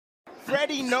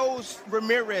Freddie knows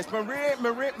Ramirez.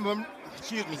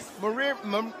 Excuse me. Oh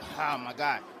my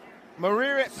God.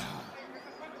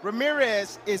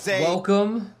 Ramirez is a...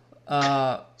 Welcome.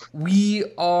 We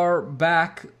are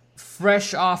back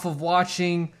fresh off of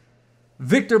watching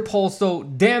Viktor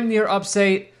Postol damn near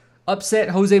upset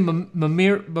Jose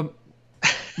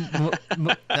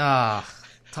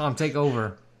Tom, take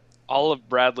over. All of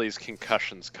Bradley's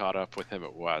concussions caught up with him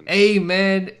at once. Hey,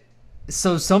 man.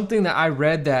 So something that I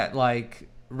read that, like,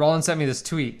 Roland sent me this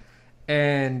tweet,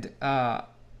 and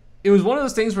it was one of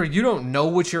those things where you don't know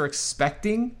what you're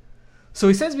expecting. So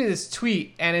he sends me this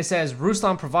tweet, and it says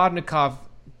Ruslan Provodnikov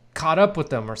caught up with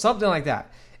them or something like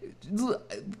that.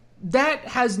 That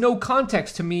has no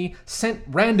context to me, sent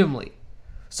randomly.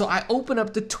 So I open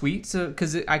up the tweet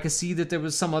because I could see that there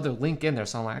was some other link in there.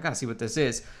 So I'm like, I got to see what this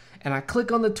is. And I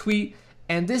click on the tweet,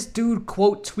 and this dude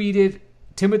quote tweeted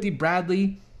Timothy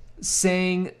Bradley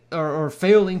saying or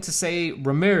failing to say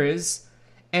Ramirez.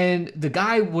 And the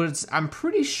guy was, I'm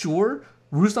pretty sure,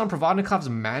 Ruslan Provodnikov's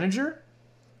manager,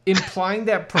 implying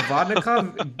that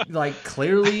Provodnikov like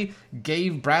clearly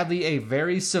gave Bradley a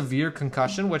very severe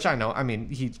concussion, which I know, I mean,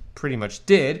 he pretty much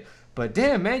did. But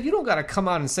damn, man, you don't got to come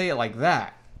out and say it like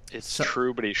that. It's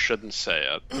true, but he shouldn't say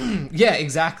it. Yeah,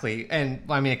 exactly. And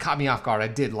I mean, it caught me off guard. I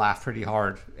did laugh pretty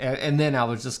hard. And then I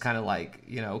was just kind of like,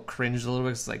 cringed a little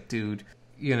bit. It's like, dude,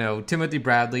 Timothy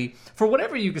Bradley, for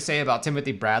whatever you could say about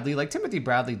Timothy Bradley, like Timothy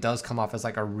Bradley does come off as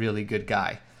like a really good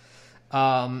guy.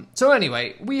 So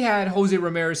anyway, we had Jose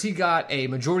Ramirez. He got a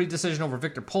majority decision over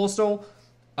Viktor Postol.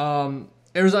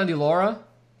 Erzan Lara,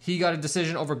 he got a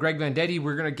decision over Greg Vendetti.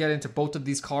 We're going to get into both of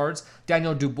these cards.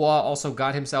 Daniel Dubois also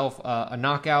got himself a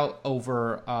knockout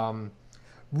over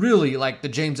really like the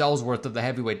James Ellsworth of the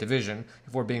heavyweight division,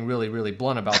 if we're being really, really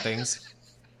blunt about things.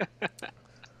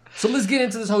 So let's get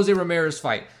into this Jose Ramirez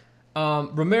fight.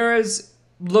 Ramirez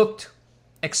looked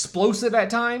explosive at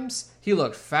times. He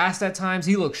looked fast at times.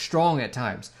 He looked strong at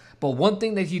times. But one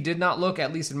thing that he did not look,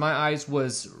 at least in my eyes,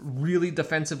 was really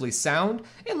defensively sound.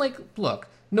 And look,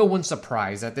 no one's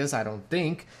surprised at this, I don't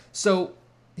think. So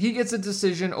he gets a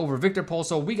decision over Viktor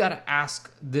Postol. We got to ask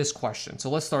this question. So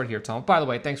let's start here, Tom. By the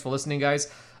way, thanks for listening,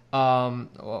 guys.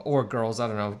 Or girls, I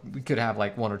don't know. We could have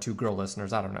like one or two girl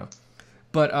listeners. I don't know.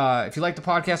 But if you like the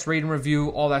podcast, rate and review,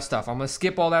 all that stuff. I'm going to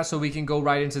skip all that so we can go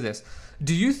right into this.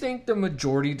 Do you think the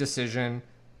majority decision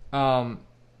and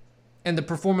the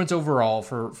performance overall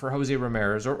for Jose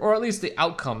Ramirez, or at least the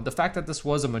outcome, the fact that this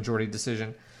was a majority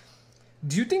decision,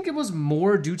 do you think it was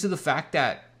more due to the fact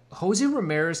that Jose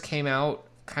Ramirez came out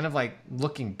kind of like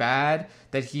looking bad,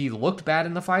 that he looked bad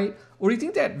in the fight? Or do you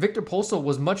think that Viktor Postol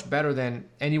was much better than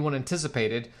anyone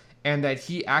anticipated and that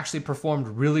he actually performed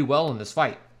really well in this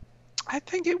fight? I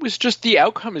think it was just the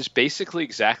outcome is basically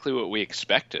exactly what we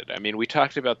expected. I mean, we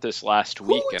talked about this last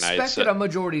week. Who expected a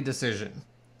majority decision?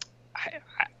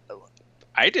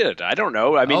 I did. I don't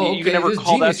know. I mean, you can never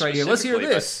call that right here. Let's hear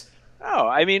this. Oh,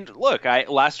 I mean, look,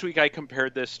 last week I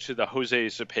compared this to the Jose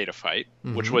Zepeda fight,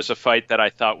 which was a fight that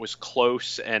I thought was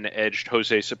close and edged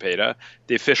Jose Zepeda.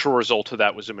 The official result of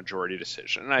that was a majority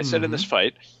decision. And I said in this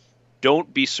fight,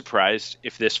 don't be surprised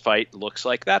if this fight looks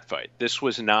like that fight. This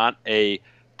was not a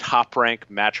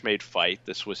top-ranked match-made fight.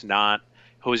 This was not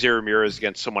Jose Ramirez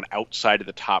against someone outside of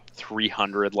the top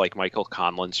 300 like Michael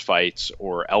Conlan's fights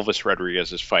or Elvis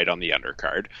Rodriguez's fight on the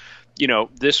undercard.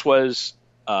 This was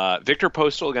Viktor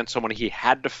Postol against someone he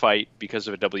had to fight because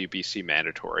of a WBC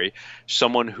mandatory,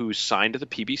 someone who's signed to the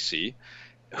PBC,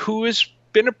 who has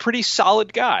been a pretty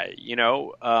solid guy.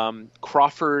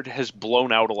 Crawford has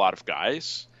blown out a lot of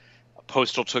guys.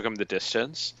 Postol took him the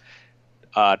distance.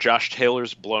 Josh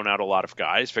Taylor's blown out a lot of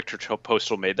guys. Viktor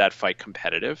Postol made that fight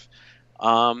competitive.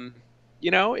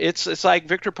 It's like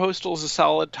Viktor Postol is a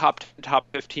solid top 10, top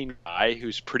 15 guy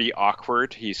who's pretty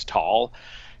awkward. He's tall.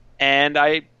 And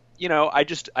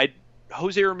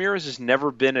Jose Ramirez has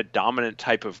never been a dominant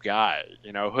type of guy.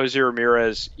 Jose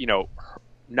Ramirez,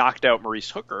 knocked out Maurice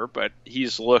Hooker, but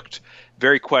he's looked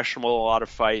very questionable in a lot of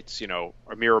fights.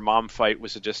 Amir Imam fight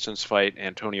was a distance fight.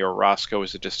 Antonio Orozco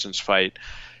was a distance fight.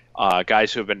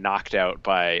 Guys who have been knocked out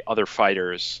by other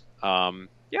fighters. And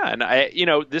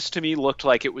this to me looked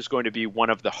like it was going to be one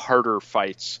of the harder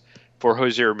fights for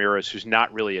Jose Ramirez, who's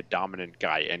not really a dominant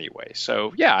guy anyway.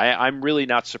 So, yeah, I'm really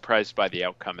not surprised by the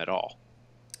outcome at all.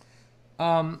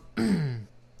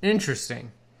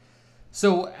 Interesting.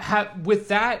 So, with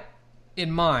that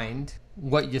in mind,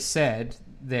 what you said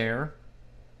there,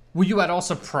 were you at all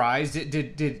surprised?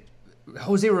 Did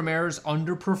Jose Ramirez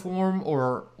underperform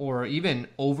or even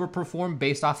overperform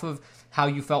based off of how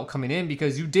you felt coming in?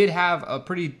 Because you did have a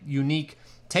pretty unique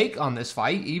take on this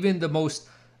fight. Even the most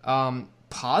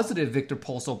positive Victor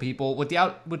Postol people, with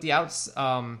the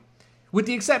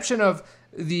exception of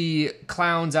the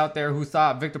clowns out there who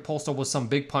thought Victor Postol was some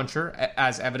big puncher,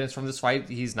 as evidence from this fight.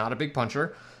 He's not a big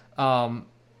puncher.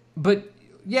 But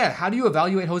yeah, how do you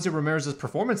evaluate Jose Ramirez's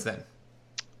performance then?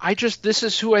 This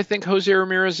is who I think Jose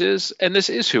Ramirez is, and this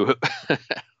is who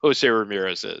Jose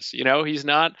Ramirez is. You know, he's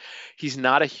not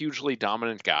a hugely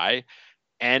dominant guy,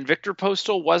 and Victor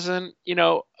Postol wasn't, you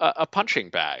know, a punching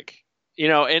bag. You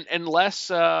know, and unless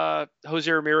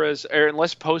Jose Ramirez, or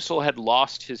unless Postol had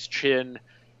lost his chin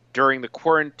during the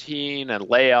quarantine and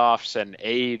layoffs and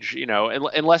age, you know,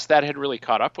 unless that had really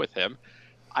caught up with him,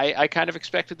 I kind of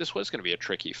expected this was going to be a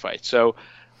tricky fight. So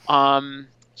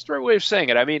it's the right way of saying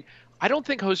it. I mean, I don't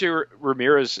think Jose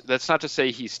Ramirez, that's not to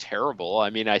say he's terrible. I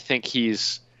mean, I think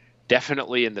he's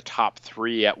definitely in the top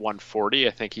 3 at 140.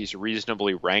 I think he's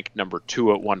reasonably ranked number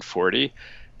 2 at 140.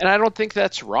 And I don't think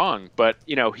that's wrong. But,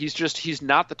 you know, he's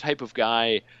not the type of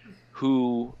guy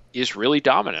who is really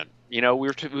dominant. You know,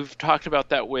 we've talked about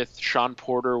that with Sean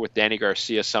Porter, with Danny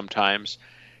Garcia sometimes.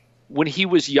 When he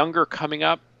was younger coming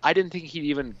up, I didn't think he'd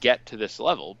even get to this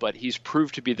level. But he's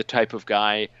proved to be the type of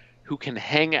guy who can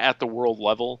hang at the world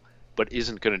level but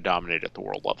isn't going to dominate at the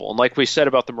world level. And like we said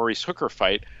about the Maurice Hooker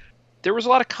fight, there was a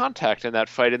lot of contact in that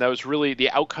fight, and that was really,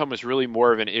 the outcome was really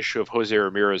more of an issue of Jose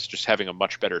Ramirez just having a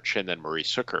much better chin than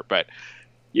Maurice Hooker. But,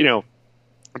 you know,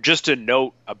 just a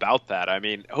note about that, I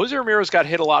mean, Jose Ramirez got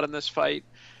hit a lot in this fight.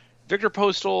 Victor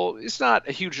Postol is not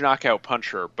a huge knockout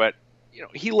puncher, but, you know,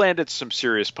 he landed some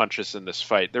serious punches in this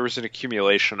fight. There was an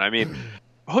accumulation. I mean,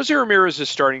 Jose Ramirez is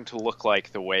starting to look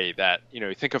like the way that, you know,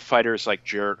 you think of fighters like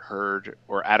Jarrett Hurd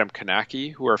or Adam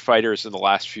Kanaki, who are fighters in the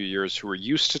last few years who were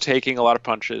used to taking a lot of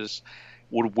punches,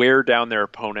 would wear down their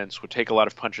opponents, would take a lot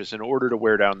of punches in order to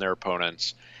wear down their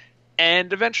opponents,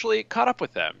 and eventually caught up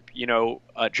with them. You know,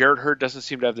 Jarrett Hurd doesn't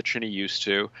seem to have the chin he used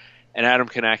to, and Adam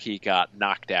Kanaki got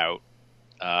knocked out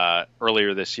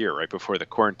earlier this year, right before the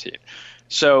quarantine.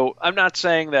 So I'm not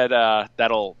saying that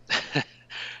that'll...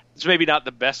 It's maybe not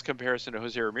the best comparison to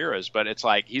Jose Ramirez, but it's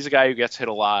like he's a guy who gets hit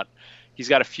a lot. He's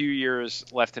got a few years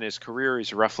left in his career.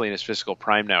 He's roughly in his physical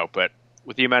prime now, but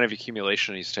with the amount of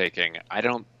accumulation he's taking, I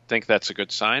don't think that's a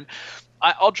good sign.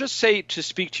 I'll just say, to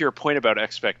speak to your point about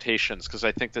expectations, because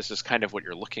I think this is kind of what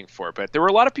you're looking for, but there were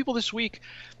a lot of people this week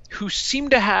who seem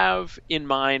to have in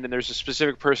mind, and there's a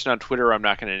specific person on Twitter I'm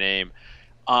not going to name,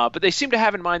 but they seem to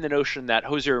have in mind the notion that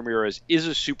Jose Ramirez is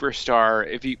a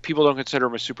superstar. People don't consider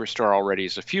him a superstar already,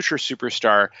 he's a future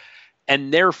superstar.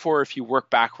 And therefore, if you work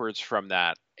backwards from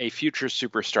that, a future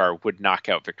superstar would knock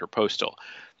out Victor Postol.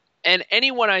 And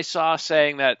anyone I saw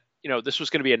saying that, you know, this was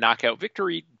going to be a knockout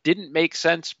victory didn't make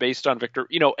sense based on Victor,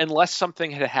 you know, unless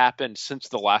something had happened since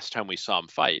the last time we saw him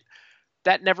fight.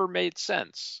 That never made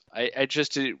sense. I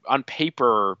just, on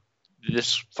paper,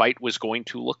 this fight was going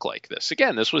to look like this.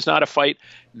 Again, this was not a fight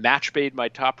match made by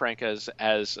Top Rank as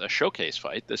a showcase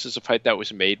fight. This is a fight that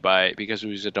was made because it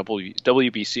was a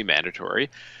WBC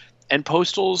mandatory, and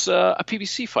Postol's a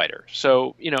PBC fighter.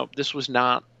 So, you know, this was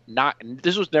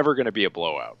this was never going to be a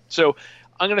blowout. So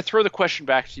I'm going to throw the question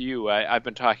back to you. I've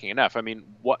been talking enough. I mean,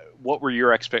 what were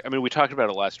your I mean, we talked about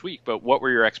it last week, but what were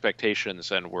your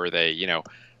expectations, and were they, you know,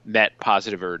 met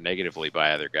positive or negatively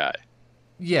by either guy?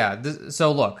 Yeah.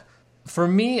 So look, for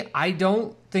me, I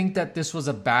don't think that this was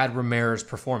a bad Ramirez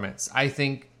performance. I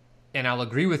think, and I'll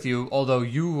agree with you, although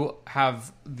you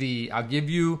have I'll give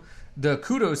you the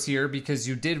kudos here because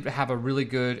you did have a really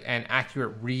good and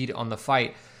accurate read on the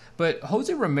fight. But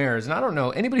Jose Ramirez, and I don't know,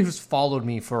 anybody who's followed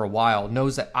me for a while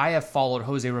knows that I have followed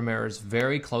Jose Ramirez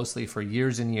very closely for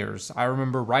years and years. I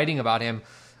remember writing about him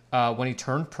when he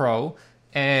turned pro,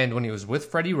 and when he was with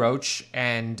Freddie Roach,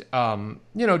 and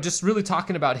you know, just really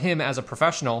talking about him as a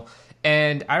professional.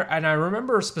 And I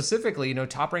remember specifically, you know,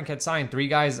 Top Rank had signed 3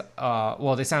 guys.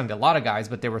 Well, they signed a lot of guys,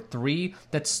 but there were 3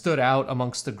 that stood out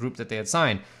amongst the group that they had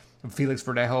signed: Felix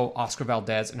Verdejo, Oscar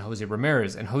Valdez, and Jose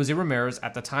Ramirez. And Jose Ramirez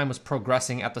at the time was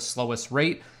progressing at the slowest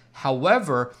rate.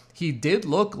 However, he did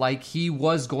look like he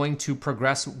was going to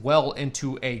progress well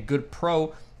into a good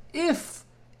pro if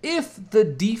the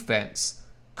defense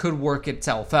could work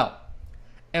itself out.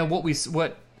 And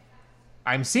what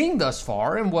I'm seeing thus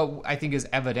far, and what I think is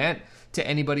evident to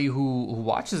anybody who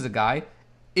watches the guy,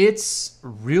 it's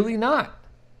really not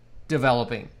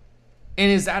developing.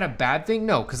 And is that a bad thing?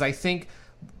 No, because I think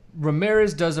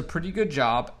Ramirez does a pretty good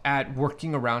job at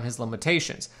working around his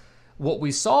limitations. What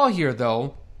we saw here,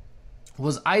 though,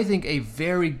 was, I think, a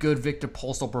very good Victor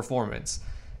Postol performance.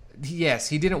 Yes,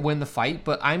 he didn't win the fight,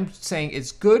 but I'm saying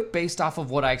it's good based off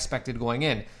of what I expected going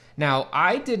in. Now,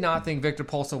 I did not think Victor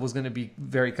Polso was going to be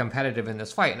very competitive in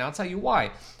this fight, and I'll tell you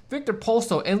why. Victor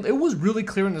Polso, and it was really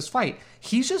clear in this fight,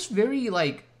 he's just very,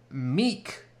 like,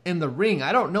 meek in the ring.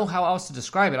 I don't know how else to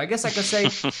describe it. I guess I could say,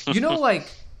 like,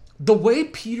 the way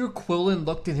Peter Quillen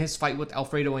looked in his fight with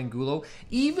Alfredo Angulo,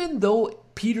 even though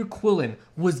Peter Quillen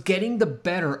was getting the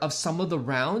better of some of the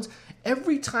rounds,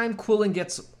 every time Quillen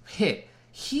gets hit,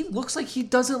 he looks like he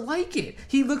doesn't like it.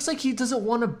 He looks like he doesn't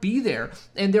want to be there.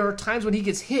 And there are times when he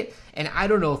gets hit, and I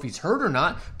don't know if he's hurt or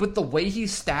not, but the way he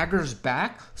staggers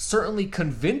back certainly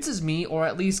convinces me, or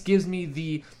at least gives me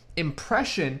the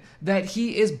impression that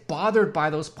he is bothered by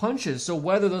those punches. So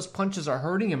whether those punches are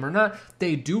hurting him or not,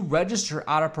 they do register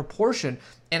out of proportion.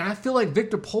 And I feel like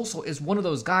Victor Polso is one of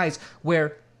those guys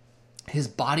where his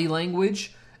body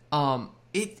language,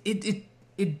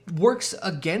 it works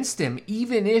against him,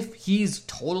 even if he's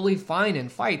totally fine in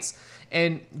fights.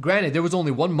 And granted, there was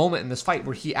only one moment in this fight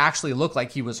where he actually looked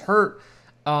like he was hurt,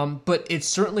 but it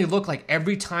certainly looked like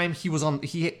every time he was on,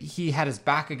 he had his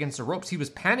back against the ropes, he was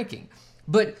panicking.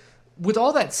 But with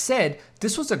all that said,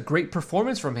 this was a great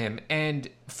performance from him. And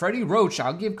Freddie Roach,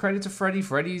 I'll give credit to Freddie.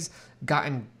 Freddie's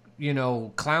gotten,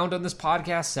 clowned on this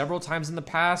podcast several times in the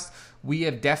past. We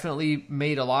have definitely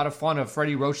made a lot of fun of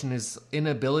Freddie Roach and his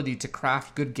inability to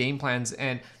craft good game plans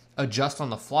and adjust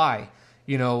on the fly.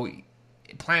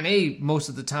 Plan A most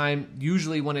of the time,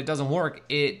 usually when it doesn't work,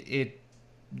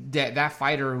 that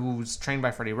fighter who's trained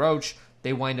by Freddie Roach,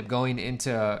 they wind up going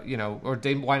into, or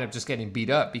they wind up just getting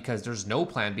beat up because there's no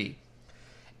plan B.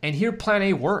 And here plan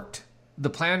A worked.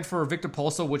 The plan for Victor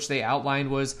Polso, which they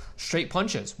outlined, was straight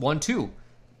punches, 1-2,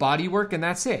 body work, and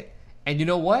that's it. And you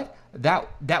know what?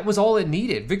 That was all it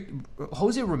needed.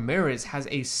 Jose Ramirez has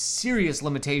a serious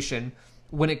limitation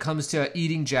when it comes to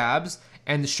eating jabs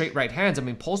and the straight right hands. I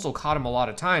mean, Polso caught him a lot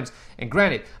of times. And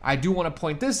granted, I do want to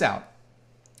point this out.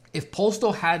 If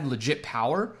Polso had legit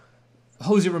power,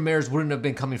 Jose Ramirez wouldn't have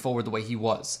been coming forward the way he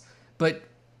was. But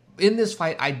in this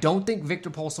fight, I don't think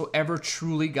Victor Polso ever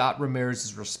truly got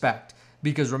Ramirez's respect,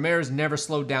 because Ramirez never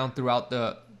slowed down throughout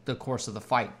the course of the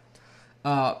fight.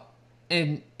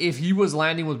 And if he was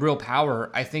landing with real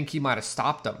power, I think he might have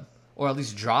stopped him, or at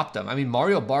least dropped him. I mean,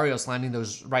 Mario Barrios landing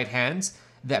those right hands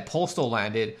that Polso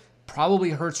landed probably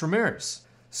hurts Ramirez.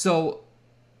 So,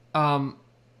 I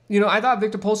thought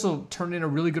Victor Polso turned in a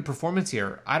really good performance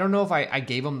here. I don't know if I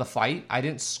gave him the fight. I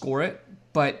didn't score it,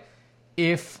 but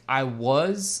if I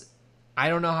was, I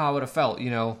don't know how I would have felt.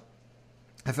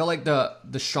 I felt like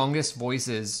the strongest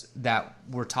voices that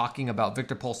were talking about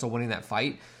Victor Polso winning that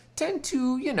fight tend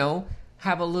to,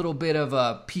 have a little bit of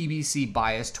a PBC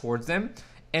bias towards them.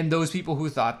 And those people who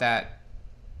thought that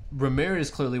Ramirez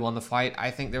clearly won the fight,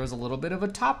 I think there was a little bit of a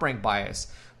top rank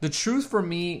bias. The truth for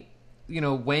me,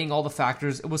 weighing all the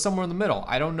factors, it was somewhere in the middle.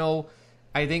 I don't know.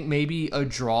 I think maybe a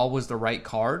draw was the right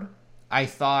card. I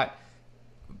thought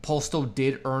Polso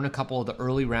did earn a couple of the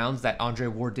early rounds that Andre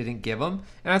Ward didn't give him.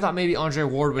 And I thought maybe Andre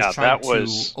Ward was trying to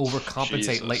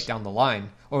overcompensate late down the line.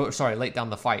 Late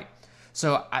down the fight.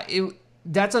 So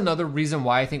that's another reason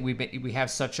why I think we have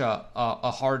such a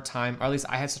hard time, or at least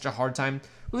I had such a hard time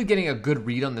really getting a good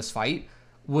read on this fight,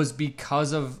 was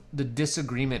because of the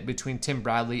disagreement between Tim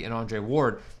Bradley and Andre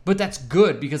Ward. But that's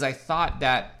good, because I thought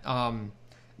that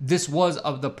this was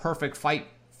of the perfect fight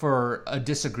for a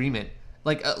disagreement,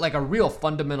 like a real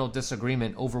fundamental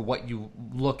disagreement over what you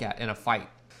look at in a fight.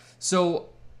 So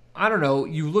I don't know.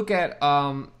 You look at,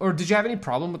 or did you have any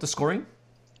problem with the scoring?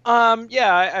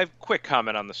 Yeah, I have a quick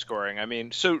comment on the scoring. I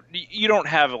mean, so you don't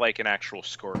have like an actual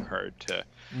scorecard to.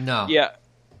 No.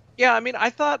 Yeah. I mean, I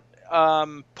thought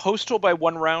Postal by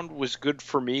 1 round was good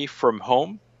for me from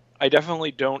home. I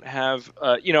definitely don't have,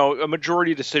 a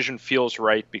majority decision feels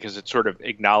right because it sort of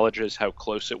acknowledges how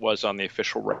close it was on the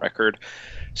official record.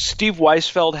 Steve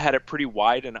Weisfeld had it pretty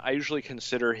wide, and I usually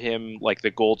consider him like the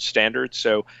gold standard.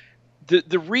 So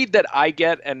the read that I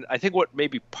get, and I think what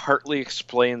maybe partly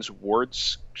explains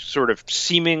Ward's sort of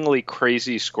seemingly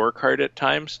crazy scorecard at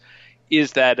times,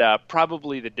 is that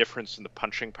probably the difference in the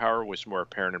punching power was more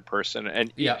apparent in person.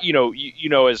 And,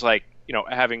 as like,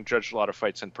 having judged a lot of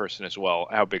fights in person as well,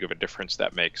 how big of a difference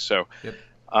that makes. So yep.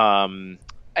 I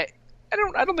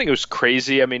don't think it was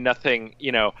crazy. I mean, nothing,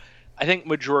 I think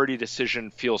majority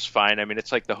decision feels fine. I mean,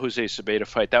 it's like the Jose Zepeda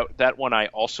fight. That one I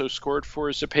also scored for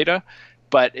Zepeda,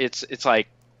 but it's like,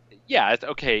 yeah,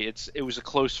 okay. It was a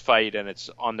close fight, and it's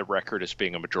on the record as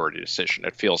being a majority decision.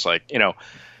 It feels like,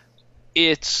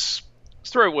 it's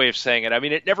the right way of saying it. I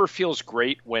mean, it never feels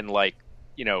great when, like,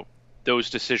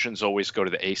 those decisions always go to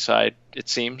the A side, it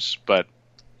seems, but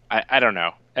I don't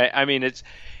know. I mean, it's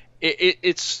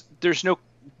there's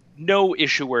no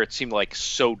issue where it seemed like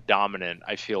so dominant.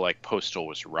 I feel like Postal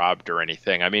was robbed or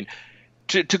anything. I mean,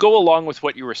 to go along with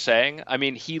what you were saying, I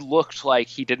mean, he looked like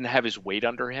he didn't have his weight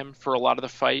under him for a lot of the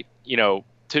fight,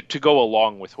 to go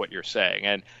along with what you're saying.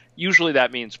 And usually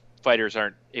that means fighters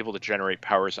aren't able to generate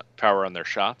power on their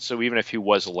shots. So even if he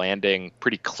was landing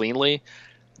pretty cleanly,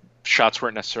 shots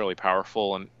weren't necessarily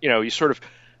powerful. And, you sort of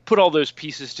put all those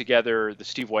pieces together, the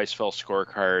Steve Weisfeld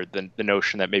scorecard, the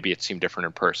notion that maybe it seemed different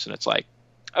in person. It's like,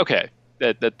 okay,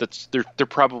 that's there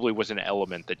probably was an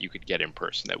element that you could get in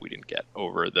person that we didn't get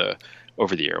over the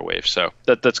airwaves. So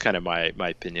that's kind of my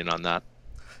opinion on that.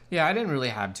 Yeah, I didn't really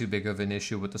have too big of an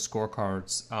issue with the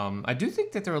scorecards. I do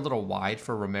think that they're a little wide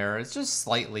for Ramirez, just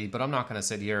slightly, but I'm not going to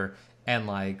sit here and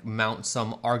like mount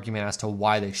some argument as to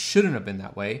why they shouldn't have been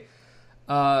that way.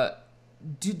 Having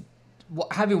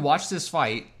watched this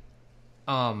fight,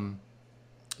 do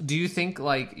you think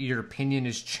like your opinion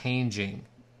is changing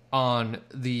on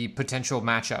the potential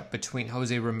matchup between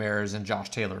Jose Ramirez and Josh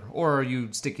Taylor, or are you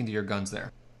sticking to your guns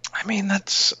there? I mean,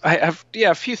 I have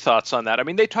a few thoughts on that. I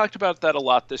mean, they talked about that a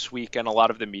lot this week, and a lot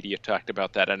of the media talked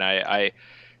about that. And I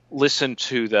listened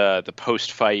to the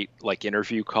post-fight like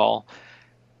interview call,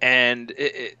 and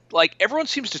like everyone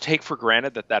seems to take for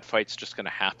granted that fight's just going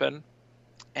to happen,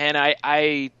 and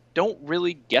I don't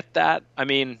really get that. I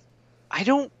mean,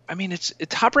 it's a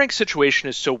Top Rank situation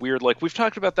is so weird. Like we've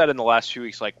talked about that in the last few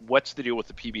weeks. Like, what's the deal with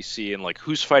the PBC and like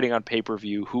who's fighting on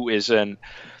pay-per-view, who isn't?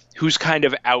 Who's kind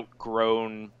of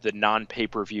outgrown the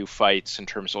non-pay-per-view fights in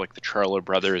terms of like the Charlo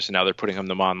brothers, and now they're putting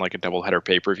them on like a doubleheader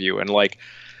pay-per-view. And like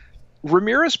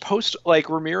Ramirez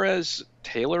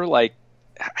Taylor, like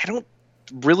I don't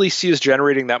really see as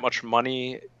generating that much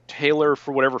money. Taylor,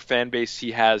 for whatever fan base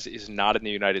he has, is not in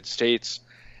the United States.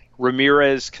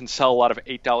 Ramirez can sell a lot of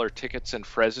 $8 tickets in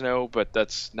Fresno, but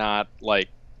that's not like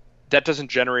that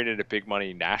doesn't generate any big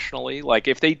money nationally. Like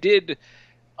if they did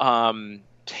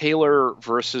Taylor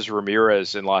versus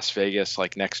Ramirez in Las Vegas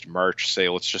like next March, say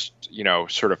let's just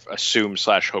sort of assume /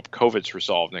 hope COVID's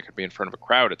resolved and it could be in front of a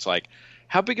crowd, it's like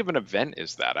how big of an event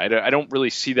is that? I don't really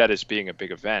see that as being a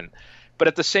big event, but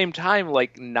at the same time,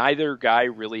 like neither guy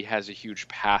really has a huge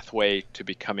pathway to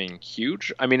becoming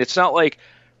huge. I mean, it's not like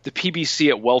the PBC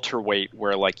at welterweight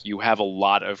where like you have a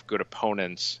lot of good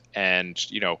opponents and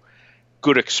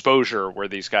good exposure where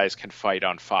these guys can fight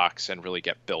on Fox and really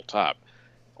get built up.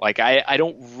 Like, I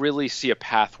don't really see a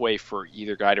pathway for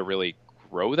either guy to really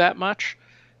grow that much.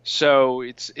 So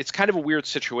it's kind of a weird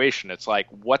situation. It's like,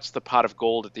 what's the pot of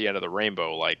gold at the end of the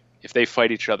rainbow? Like, if they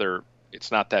fight each other, it's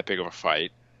not that big of a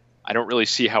fight. I don't really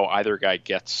see how either guy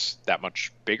gets that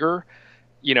much bigger.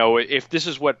 If this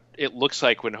is what it looks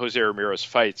like when Jose Ramirez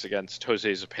fights against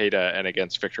Jose Zepeda and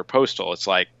against Victor Postal, it's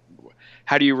like,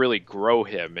 how do you really grow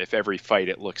him if every fight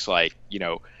it looks like,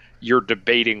 you're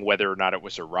debating whether or not it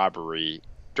was a robbery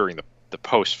during the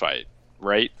post fight,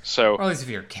 right? So, or at least if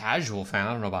you're a casual fan,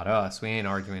 I don't know about us. We ain't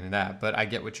arguing that, but I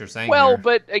get what you're saying. Well, here.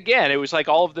 But again, it was like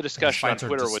all of the discussion on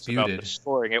Twitter was about the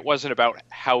scoring. It wasn't about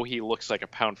how he looks like a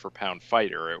pound for pound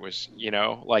fighter. It was,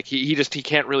 like he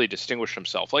can't really distinguish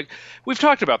himself. Like we've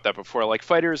talked about that before. Like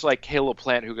fighters like Caleb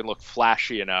Plant who can look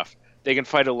flashy enough, they can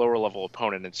fight a lower level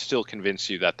opponent and still convince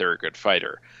you that they're a good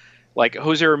fighter. Like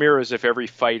Jose Ramirez, if every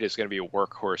fight is going to be a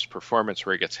workhorse performance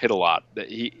where he gets hit a lot, that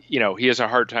he has a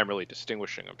hard time really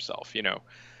distinguishing himself.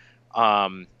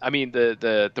 I mean,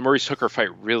 the Maurice Hooker fight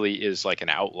really is like an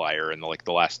outlier in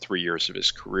the last 3 years of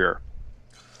his career.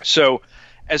 So,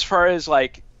 as far as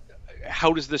like,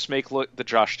 how does this make the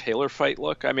Josh Taylor fight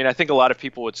look? I mean, I think a lot of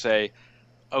people would say,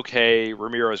 okay,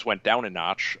 Ramirez went down a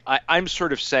notch. I'm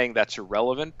sort of saying that's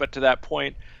irrelevant, but to that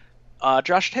point.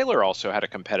 Josh Taylor also had a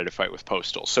competitive fight with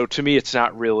Postal. So to me, it's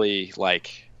not really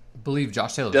like... I believe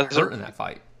Josh Taylor's hurt in that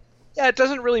fight. Yeah, it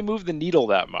doesn't really move the needle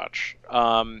that much.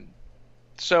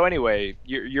 So anyway,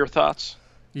 your thoughts?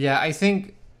 Yeah, I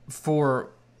think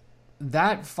for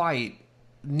that fight,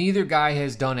 neither guy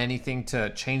has done anything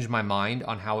to change my mind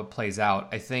on how it plays out.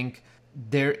 I think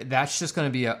that's just going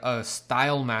to be a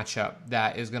style matchup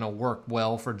that is going to work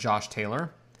well for Josh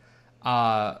Taylor.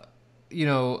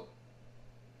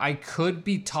 I could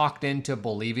be talked into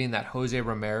believing that Jose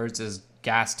Ramirez's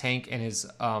gas tank and his,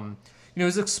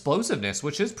 his explosiveness,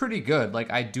 which is pretty good.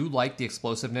 Like, I do like the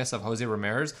explosiveness of Jose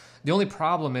Ramirez. The only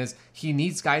problem is he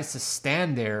needs guys to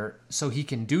stand there so he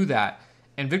can do that.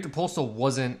 And Victor Postal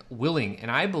wasn't willing.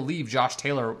 And I believe Josh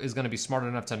Taylor is going to be smart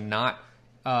enough to not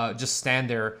just stand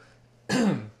there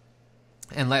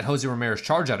and let Jose Ramirez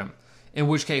charge at him. In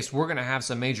which case, we're going to have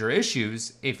some major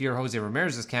issues if you're Jose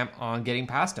Ramirez's camp on getting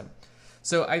past him.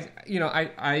 So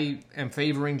I am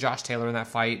favoring Josh Taylor in that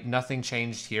fight. Nothing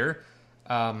changed here,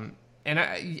 and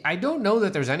I don't know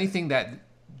that there's anything that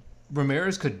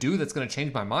Ramirez could do that's going to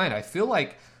change my mind. I feel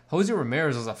like Jose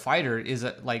Ramirez as a fighter is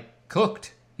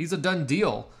cooked. He's a done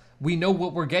deal. We know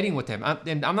what we're getting with him.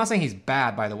 And I'm not saying he's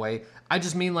bad, by the way. I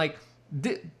just mean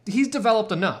he's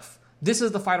developed enough. This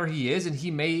is the fighter he is, and he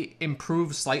may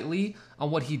improve slightly on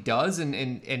what he does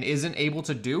and isn't able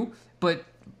to do. But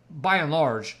by and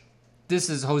large, this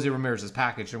is Jose Ramirez's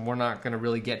package, and we're not going to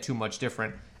really get too much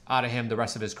different out of him the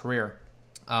rest of his career.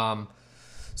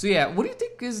 So yeah, what do you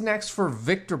think is next for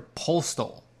Viktor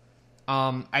Postol?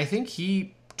 I think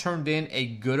he turned in a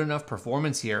good enough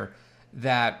performance here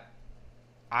that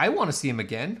I want to see him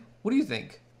again. What do you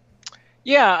think?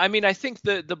 Yeah, I mean, I think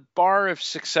the bar of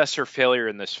success or failure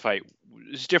in this fight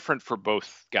is different for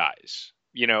both guys.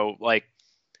 You know, like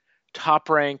Top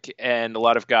Rank and a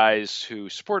lot of guys who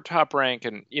support Top Rank,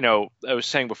 and I was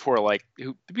saying before, like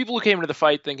the people who came into the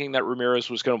fight thinking that Ramirez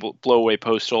was going to blow away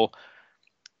Postol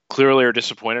clearly are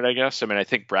disappointed, I guess. I mean, I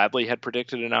think Bradley had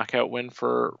predicted a knockout win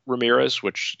for Ramirez,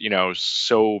 which is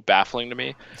so baffling to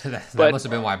me. that must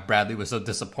have been why Bradley was so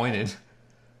disappointed.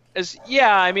 As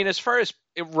far as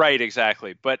right,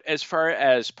 exactly. But as far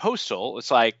as Postol, it's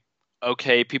like,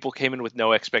 okay, people came in with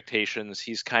no expectations.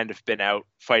 He's kind of been out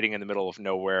fighting in the middle of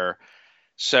nowhere.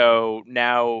 So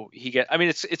now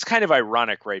it's kind of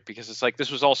ironic, right? Because it's like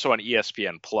this was also on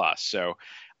ESPN Plus. So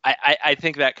I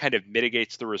think that kind of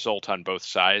mitigates the result on both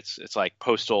sides. It's like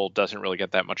Postol doesn't really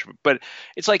get that much of it. But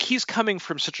it's like he's coming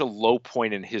from such a low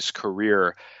point in his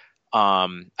career. I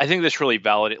think this really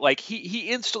validates, like he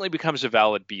instantly becomes a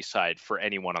valid B-side for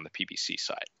anyone on the PBC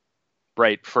side,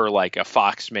 right? For like a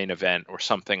Fox main event or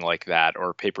something like that,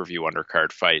 or a pay-per-view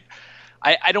undercard fight.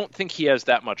 I don't think he has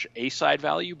that much A-side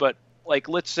value, but like,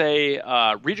 let's say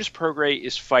Regis Prograis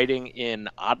is fighting in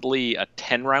oddly a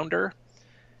 10-rounder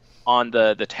on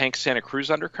the Tank Santa Cruz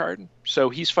undercard. So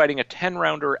he's fighting a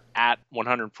 10-rounder at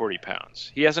 140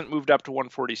 pounds. He hasn't moved up to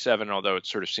 147, although it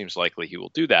sort of seems likely he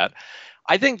will do that.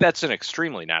 I think that's an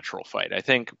extremely natural fight. I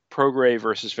think Prograis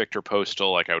versus Viktor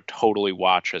Postol, like I would totally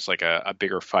watch as like a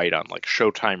bigger fight on like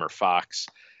Showtime or Fox.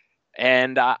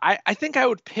 And I think I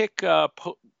would pick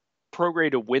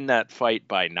Prograis to win that fight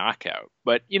by knockout.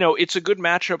 But, it's a good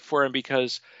matchup for him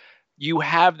because you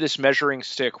have this measuring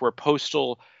stick where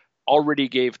Postol already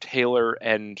gave Taylor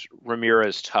and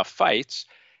Ramirez tough fights.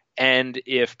 And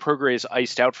if Prograis is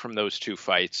iced out from those two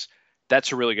fights,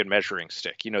 that's a really good measuring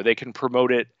stick. They can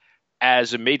promote it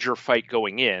as a major fight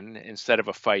going in instead of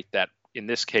a fight that, in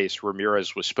this case,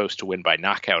 Ramirez was supposed to win by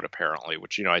knockout, apparently,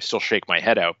 which, I still shake my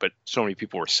head out, but so many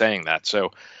people were saying that.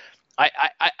 So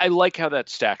I like how that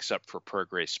stacks up for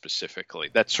Prograis specifically.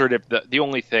 That's sort of the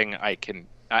only thing I'm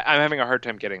having a hard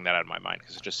time getting that out of my mind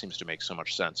because it just seems to make so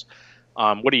much sense.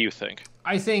 What do you think?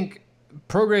 I think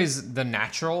Prograis is the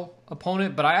natural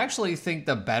opponent, but I actually think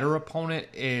the better opponent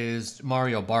is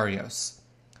Mario Barrios.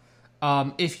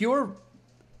 If you're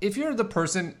the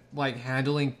person like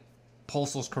handling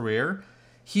Postol's career,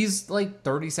 he's like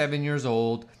 37 years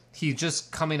old. He's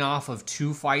just coming off of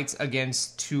 2 fights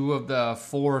against 2 of the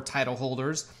 4 title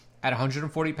holders at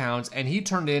 140 pounds, and he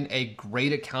turned in a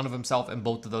great account of himself in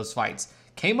both of those fights.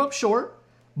 Came up short,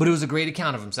 but it was a great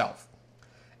account of himself.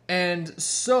 And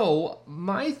so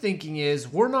my thinking is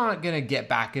we're not going to get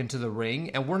back into the ring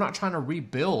and we're not trying to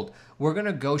rebuild. We're going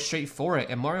to go straight for it.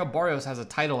 And Mario Barrios has a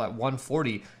title at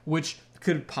 140, which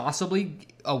could possibly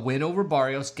a win over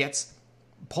Barrios gets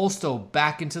Postol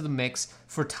back into the mix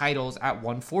for titles at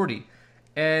 140.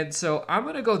 And so I'm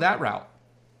going to go that route.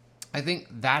 I think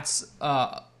that's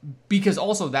because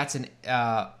also that's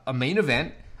a main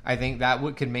event. I think that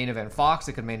could main event Fox.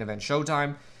 It could main event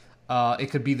Showtime. It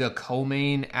could be the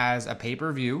co-main as a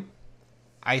pay-per-view.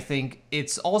 I think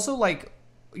it's also like,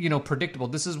 predictable.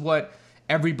 This is what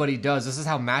everybody does. This is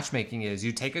how matchmaking is.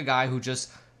 You take a guy who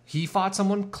he fought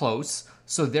someone close,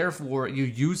 so therefore you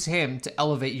use him to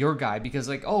elevate your guy because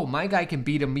like, oh, my guy can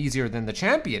beat him easier than the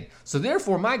champion. So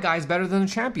therefore my guy's better than the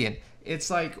champion. It's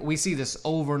like we see this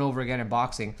over and over again in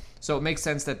boxing. So it makes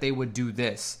sense that they would do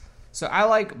this. So I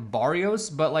like Barrios,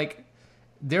 but like,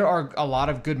 there are a lot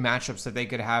of good matchups that they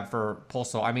could have for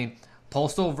Postol. I mean,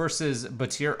 Postol versus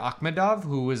Batir Akhmedov,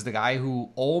 who is the guy who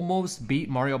almost beat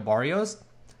Mario Barrios.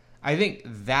 I think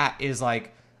that is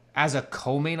like, as a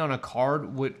co-main on a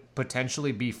card, would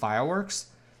potentially be fireworks.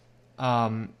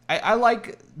 I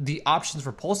like the options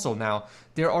for Postol now.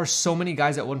 There are so many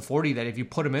guys at 140 that if you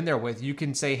put him in there with, you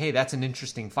can say, hey, that's an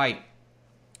interesting fight.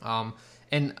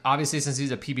 And obviously, since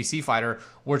he's a PBC fighter,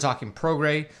 we're talking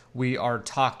Prograis. We are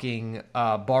talking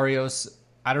Barrios.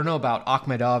 I don't know about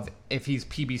Akhmedov if he's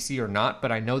PBC or not,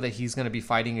 but I know that he's going to be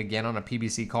fighting again on a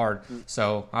PBC card.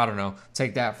 So I don't know.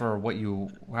 Take that for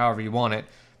however you want it.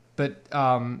 But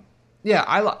yeah,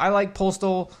 I like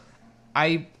Postol.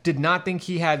 I did not think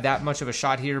he had that much of a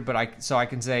shot here, but I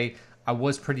can say I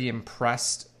was pretty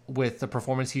impressed with the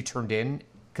performance he turned in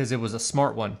because it was a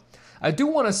smart one. I do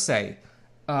want to say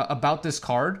about this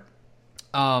card,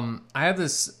 I have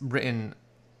this written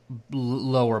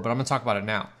lower, but I'm going to talk about it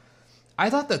now. I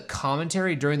thought the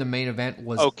commentary during the main event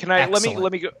was excellent.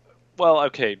 Let me go. Well,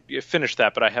 okay, you finish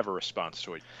that, but I have a response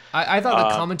to it. I thought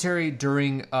the commentary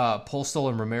during Postol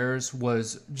and Ramirez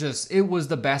was it was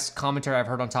the best commentary I've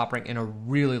heard on Top Rank in a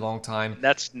really long time.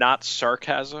 That's not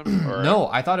sarcasm? Or... No,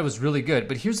 I thought it was really good.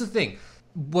 But here's the thing.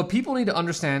 What people need to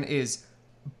understand is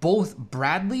both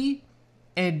Bradley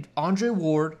and Andre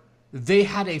Ward, they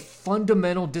had a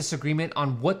fundamental disagreement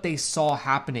on what they saw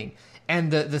happening.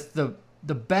 And the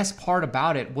best part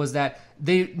about it was that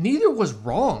neither was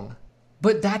wrong.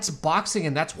 But that's boxing,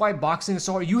 and that's why boxing is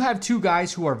so hard. You have two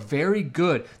guys who are very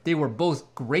good. They were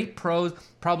both great pros,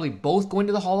 probably both going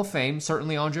to the Hall of Fame.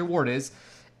 Certainly Andre Ward is.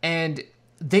 And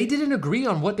they didn't agree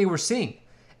on what they were seeing.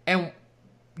 And,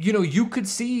 you could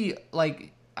see,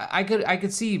 like, I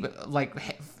could see, like,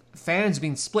 fans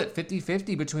being split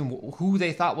 50-50 between who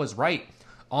they thought was right.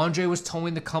 Andre was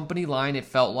towing the company line, it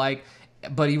felt like.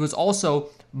 But he was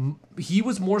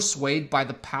more swayed by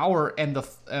the power and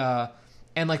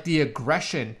the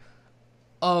aggression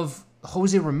of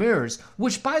Jose Ramirez,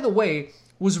 which, by the way,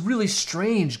 was really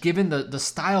strange given the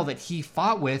style that he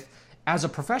fought with as a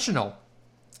professional.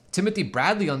 Timothy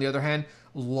Bradley, on the other hand,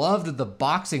 loved the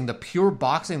boxing, the pure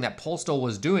boxing that Postol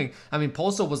was doing. I mean,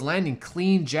 Postol was landing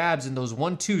clean jabs in those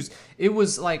 1-2s. It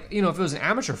was like, if it was an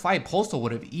amateur fight, Postol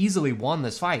would have easily won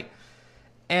this fight.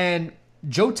 And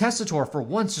Joe Tessitore, for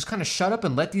once, just kind of shut up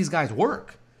and let these guys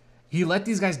work. He let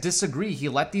these guys disagree. He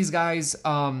let these guys,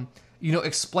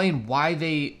 explain why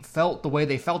they felt the way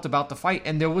they felt about the fight.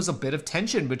 And there was a bit of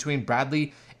tension between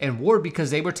Bradley and Ward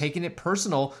because they were taking it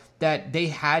personal that they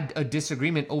had a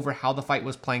disagreement over how the fight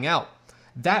was playing out.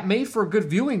 That made for good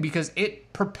viewing because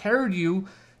it prepared you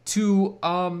for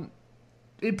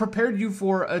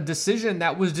a decision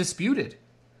that was disputed.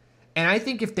 And I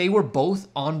think if they were both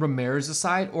on Ramirez's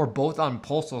side or both on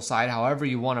Postol's side, however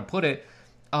you want to put it,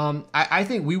 I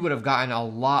think we would have gotten a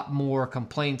lot more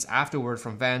complaints afterward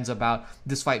from fans about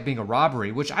this fight being a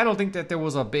robbery, which I don't think that there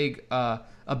was a big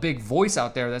voice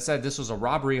out there that said this was a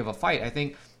robbery of a fight. I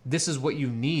think this is what you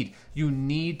need. You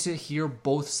need to hear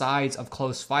both sides of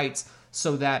close fights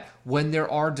so that when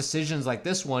there are decisions like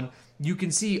this one, you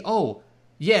can see, oh,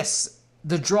 yes,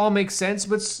 the draw makes sense,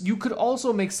 but you could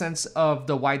also make sense of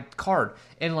the wide card.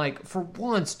 And like, for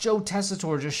once, Joe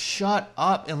Tessitore just shut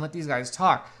up and let these guys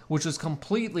talk, which was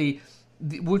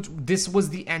this was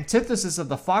the antithesis of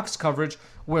the Fox coverage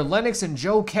where Lennox and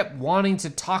Joe kept wanting to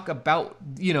talk about,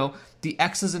 the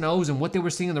X's and O's and what they were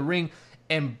seeing in the ring.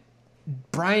 And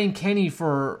Brian Kenny,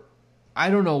 for I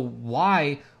don't know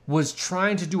why, was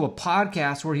trying to do a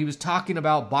podcast where he was talking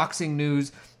about boxing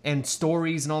news and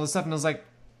stories and all this stuff. And I was like,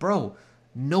 bro,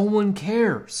 no one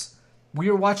cares. We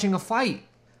are watching a fight.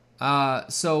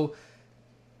 So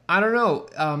I don't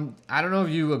know. I don't know if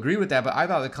you agree with that, but I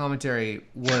thought the commentary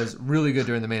was really good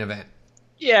during the main event.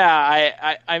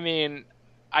 Yeah, I mean,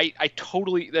 I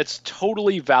totally, that's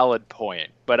totally valid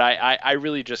point, but I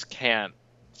really just can't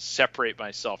separate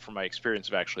myself from my experience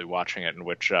of actually watching it, in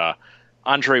which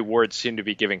Andre Ward seemed to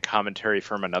be giving commentary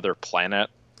from another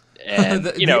planet. And,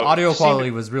 the audio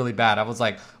quality was really bad. I was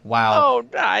like, wow. Oh,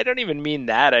 no, I don't even mean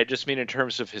that. I just mean in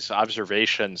terms of his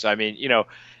observations. I mean,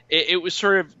 it was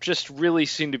sort of just really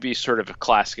seemed to be sort of a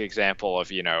classic example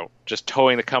of, just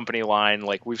towing the company line.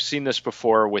 Like, we've seen this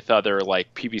before with other,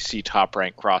 like, PBC Top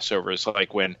Rank crossovers.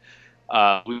 Like when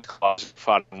we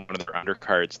fought on one of their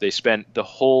undercards, they spent the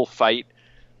whole fight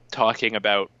talking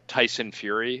about Tyson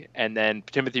Fury, and then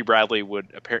Timothy Bradley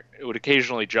would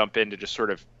occasionally jump in to just sort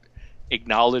of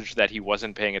acknowledge that he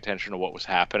wasn't paying attention to what was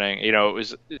happening. It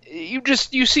was,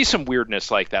 you see some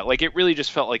weirdness like that. Like, it really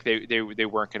just felt like they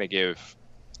weren't going to give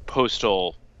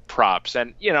Postol props.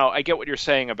 And, I get what you're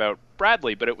saying about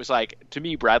Bradley, but it was like, to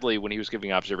me, Bradley, when he was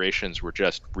giving observations, were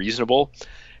just reasonable.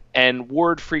 And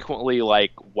Ward frequently,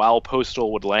 like, while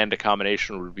Postol would land a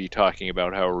combination, would be talking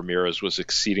about how Ramirez was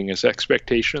exceeding his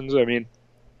expectations. I mean,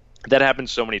 that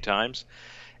happens so many times.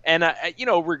 And,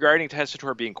 regarding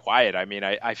Tessitore being quiet, I mean,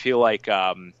 I feel like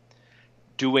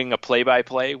doing a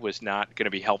play-by-play was not going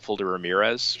to be helpful to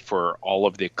Ramirez for all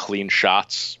of the clean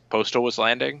shots Postol was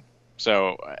landing.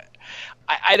 So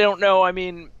I don't know. I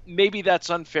mean, maybe that's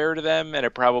unfair to them, and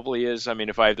it probably is. I mean,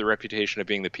 if I have the reputation of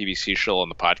being the PBC shill on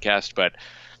the podcast, but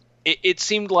it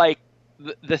seemed like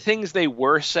the things they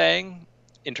were saying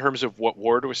in terms of what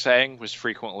Ward was saying was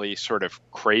frequently sort of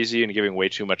crazy and giving way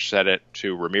too much credit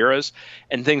to Ramirez,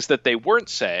 and things that they weren't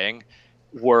saying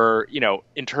were,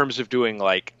 in terms of doing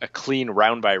like a clean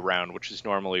round by round, which is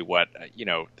normally what,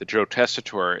 the Joe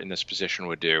Tessitore in this position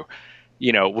would do,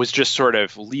 was just sort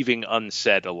of leaving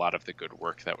unsaid a lot of the good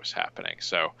work that was happening.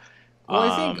 So, well,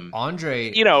 I think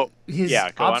Andre, his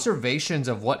observations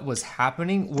of what was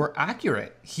happening were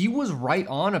accurate. He was right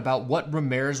on about what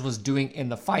Ramirez was doing in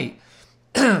the fight.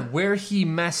 Where he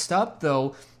messed up,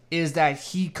 though, is that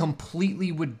he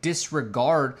completely would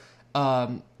disregard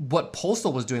what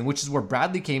Postol was doing, which is where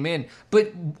Bradley came in.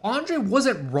 But Andre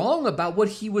wasn't wrong about what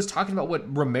he was talking about,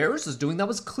 what Ramirez was doing. That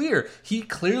was clear. He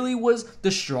clearly was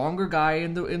the stronger guy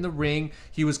in the ring.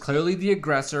 He was clearly the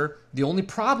aggressor. The only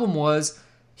problem was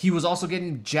he was also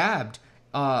getting jabbed.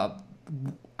 Postol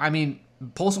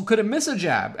couldn't miss a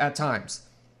jab at times.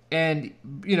 And,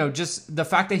 just the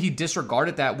fact that he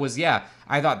disregarded that was,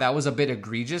 I thought that was a bit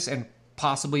egregious, and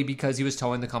possibly because he was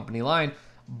towing the company line.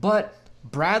 But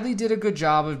Bradley did a good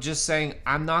job of just saying,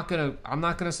 I'm not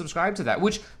gonna subscribe to that.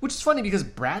 Which is funny because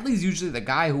Bradley's usually the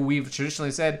guy who we've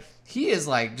traditionally said he is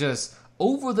like just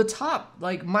over the top,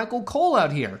 like Michael Cole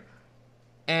out here.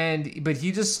 But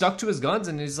he just stuck to his guns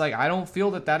and he's like, I don't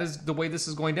feel that is the way this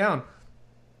is going down.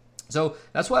 So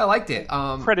that's why I liked it.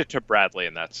 Credit to Bradley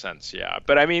in that sense, yeah.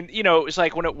 But I mean, it was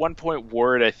like when at one point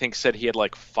Ward, I think, said he had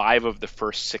like 5 of the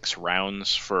first 6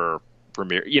 rounds for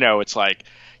Ramirez. It's like,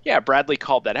 Bradley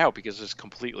called that out because it's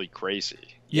completely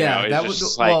crazy. That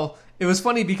was like, well, it was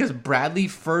funny because Bradley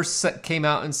first came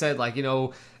out and said like,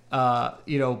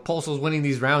 Postol's winning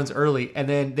these rounds early, and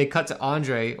then they cut to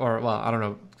Andre, or well, I don't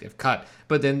know if cut,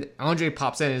 but then Andre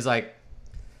pops in and is like,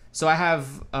 so I have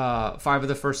 5 of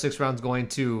the first 6 rounds going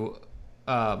to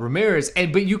Ramirez,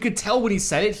 but you could tell when he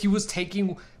said it, he was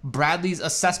taking Bradley's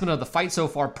assessment of the fight so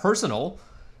far personal.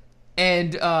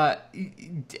 And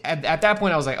at that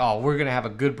point, I was like, oh, we're gonna have a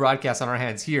good broadcast on our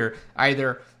hands here.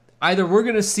 Either we're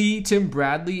gonna see Tim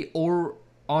Bradley or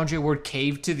Andre Ward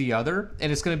cave to the other,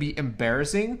 and it's gonna be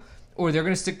embarrassing, or they're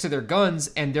gonna stick to their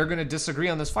guns and they're gonna disagree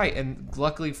on this fight. And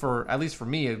luckily at least for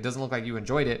me, it doesn't look like you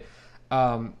enjoyed it.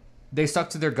 They stuck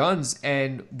to their guns,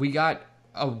 and we got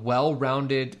a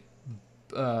well-rounded,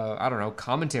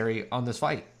 commentary on this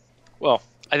fight. Well,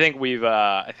 I think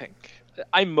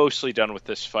I'm mostly done with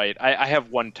this fight. I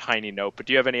have one tiny note, but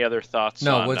do you have any other thoughts?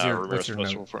 No, what's your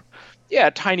note? Yeah,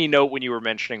 tiny note when you were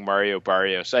mentioning Mario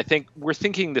Barrios. I think we're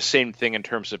thinking the same thing in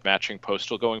terms of matching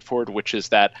Postol going forward, which is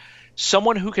that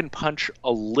someone who can punch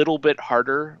a little bit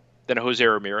harder than Jose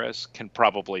Ramirez can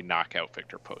probably knock out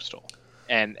Victor Postol.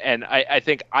 And I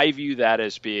think I view that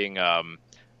as being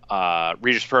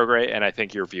Regis Prograis, and I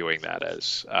think you're viewing that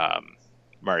as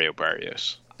Mario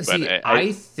Barrios. See,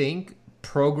 I think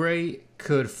Prograis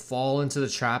could fall into the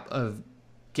trap of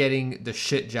getting the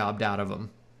shit jobbed out of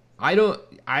him. I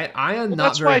am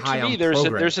not very high on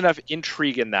Prograis. There's enough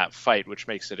intrigue in that fight, which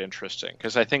makes it interesting.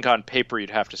 Because I think on paper you'd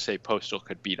have to say Postol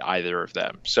could beat either of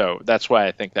them. So that's why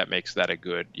I think that makes that a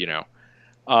good,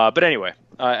 But anyway,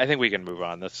 I think we can move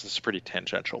on. This is a pretty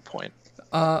tangential point.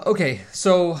 Okay,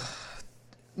 so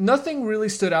nothing really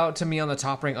stood out to me on the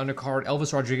top rank undercard.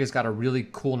 Elvis Rodriguez got a really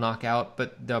cool knockout,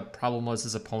 but the problem was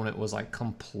his opponent was like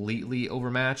completely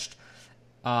overmatched.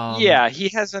 He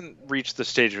hasn't reached the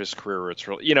stage of his career where it's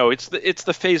really, it's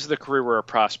the phase of the career where a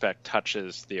prospect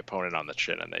touches the opponent on the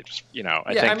chin and they just, he's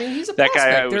a prospect.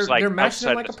 Guy was like, they're matching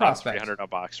him like a prospect. 300 on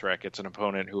BoxRec. It's an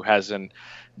opponent who hasn't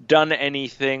done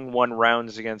anything, won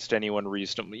rounds against anyone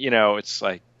reasonably. It's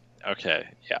like, okay,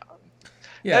 yeah.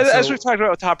 Yeah, as we've talked about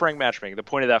with top rank matchmaking, the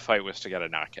point of that fight was to get a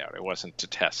knockout. It wasn't to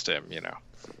test him,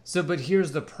 So, but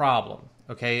here's the problem,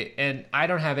 okay? And I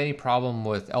don't have any problem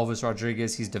with Elvis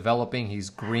Rodriguez. He's developing. He's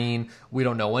green. We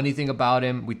don't know anything about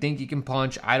him. We think he can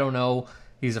punch. I don't know.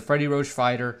 He's a Freddie Roach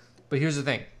fighter. But here's the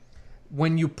thing.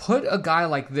 When you put a guy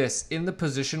like this in the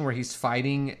position where he's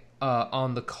fighting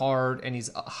on the card and he's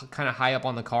kind of high up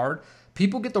on the card,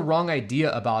 people get the wrong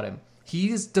idea about him.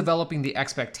 He's developing the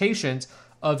expectations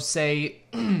of, say,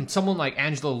 someone like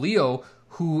Angelo Leo,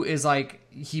 who is like,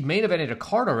 he main evented a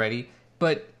card already,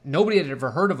 but nobody had ever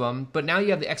heard of him. But now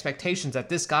you have the expectations that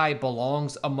this guy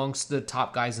belongs amongst the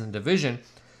top guys in the division.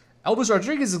 Elvis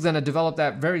Rodriguez is going to develop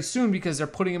that very soon because they're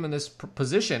putting him in this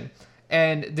position.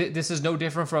 And this is no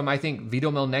different from, I think, Vito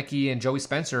Melnecki and Joey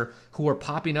Spencer, who are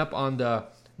popping up on the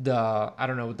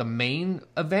main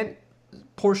event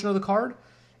portion of the card.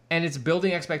 And it's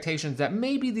building expectations that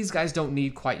maybe these guys don't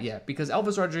need quite yet. Because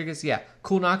Elvis Rodriguez,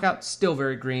 cool knockout, still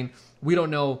very green. We don't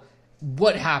know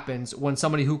what happens when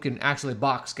somebody who can actually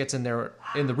box gets in there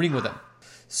in the ring with him.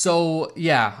 So,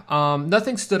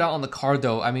 nothing stood out on the card,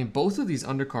 though. I mean, both of these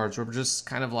undercards were just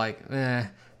kind of like,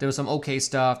 There was some okay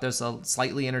stuff. There's some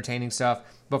slightly entertaining stuff.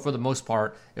 But for the most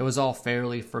part, it was all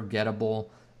fairly forgettable.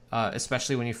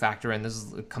 especially when you factor in this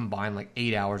is combined like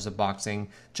 8 hours of boxing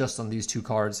just on these two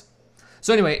cards.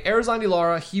 So anyway, Erislandy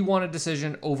Lara, he won a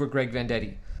decision over Greg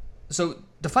Vendetti. So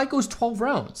the fight goes 12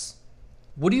 rounds.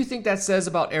 What do you think that says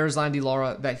about Erislandy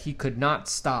Lara that he could not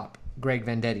stop Greg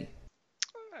Vendetti?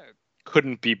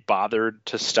 Couldn't be bothered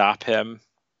to stop him.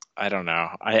 I don't know.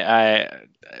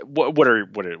 What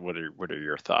are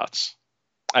your thoughts?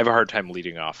 I have a hard time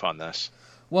leading off on this.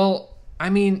 Well, I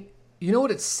mean, you know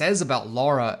what it says about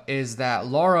Lara is that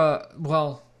Lara,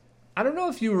 well, I don't know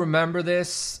if you remember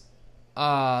this.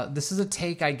 This is a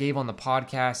take I gave on the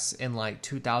podcast in like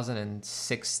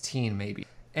 2016 maybe.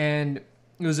 And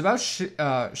it was about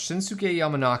Shinsuke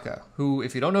Yamanaka, who,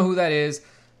 if you don't know who that is,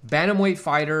 bantamweight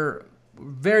fighter,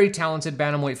 very talented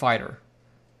bantamweight fighter.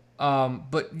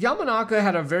 But Yamanaka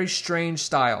had a very strange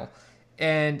style.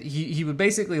 And he would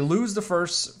basically lose the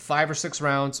first 5 or 6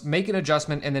 rounds, make an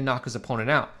adjustment, and then knock his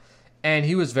opponent out. And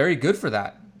he was very good for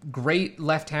that. Great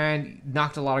left hand,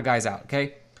 knocked a lot of guys out,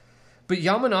 okay? But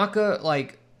Yamanaka,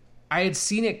 like, I had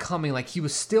seen it coming. Like, he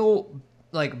was still,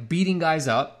 like, beating guys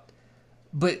up,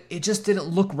 but it just didn't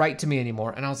look right to me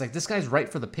anymore. And I was like, this guy's right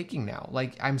for the picking now.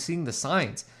 Like, I'm seeing the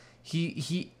signs.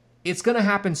 It's going to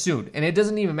happen soon. And it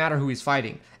doesn't even matter who he's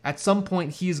fighting. At some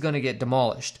point, he's going to get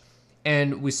demolished.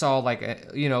 And we saw,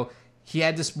 like, he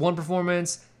had this one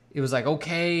performance. It was like,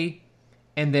 okay.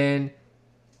 And then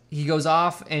he goes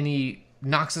off and he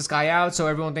knocks this guy out. So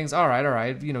everyone thinks, all right.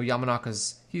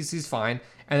 Yamanaka's, he's fine.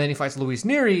 And then he fights Luis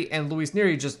Nery, and Luis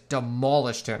Nery just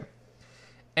demolished him.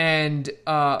 And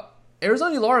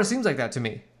Erislandy Lara seems like that to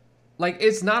me. Like,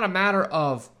 it's not a matter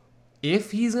of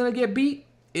if he's going to get beat,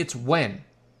 it's when.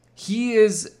 He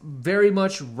is very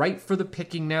much right for the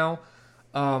picking now.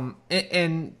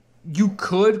 And you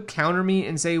could counter me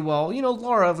and say, well,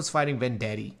 Lara was fighting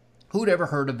Vendetti. Who'd ever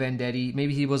heard of Vendetti?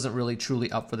 Maybe he wasn't really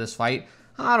truly up for this fight.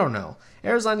 I don't know.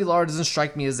 Erislandy Lara doesn't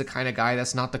strike me as the kind of guy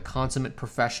that's not the consummate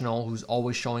professional who's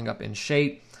always showing up in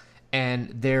shape and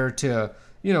there to,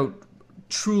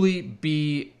 truly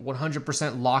be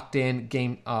 100% locked in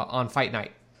game on fight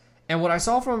night. And what I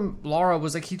saw from Lara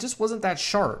was like he just wasn't that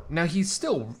sharp. Now, he's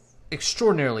still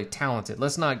extraordinarily talented.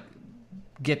 Let's not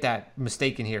get that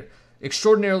mistaken here.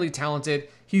 Extraordinarily talented.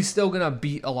 He's still going to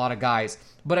beat a lot of guys.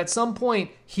 But at some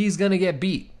point, he's going to get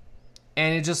beat.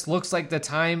 And it just looks like the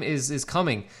time is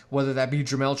coming. Whether that be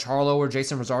Jermell Charlo or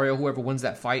Jason Rosario, whoever wins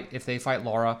that fight, if they fight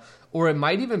Lara. Or it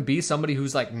might even be somebody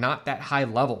who's like not that high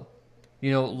level.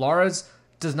 Lara's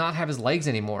does not have his legs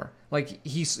anymore. Like,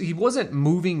 he wasn't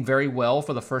moving very well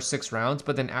for the first 6 rounds.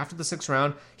 But then after the 6th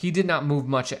round, he did not move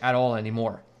much at all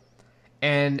anymore.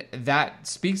 And that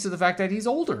speaks to the fact that he's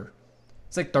older.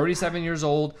 It's like 37 years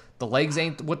old. The legs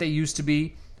ain't what they used to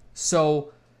be.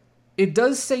 So it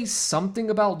does say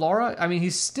something about Lara. I mean,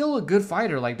 he's still a good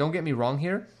fighter. Like, don't get me wrong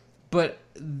here. But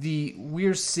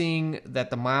we're seeing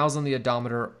that the miles on the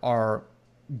odometer are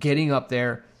getting up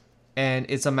there. And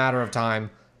it's a matter of time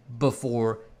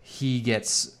before he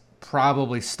gets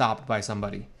probably stopped by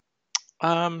somebody.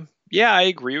 Yeah, I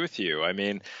agree with you. I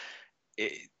mean,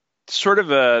 sort of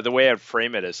the way I'd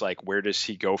frame it is like, where does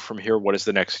he go from here? What does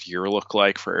the next year look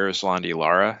like for Erislandy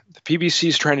Lara? The PBC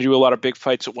is trying to do a lot of big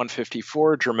fights at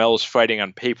 154. Jermell is fighting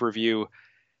on pay-per-view.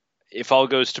 If all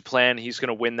goes to plan, he's going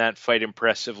to win that fight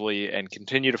impressively and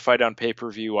continue to fight on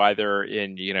pay-per-view, either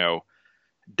in,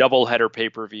 double-header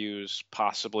pay-per-views,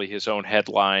 possibly his own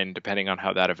headline, depending on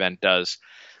how that event does.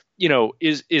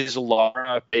 Is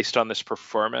Lara, based on this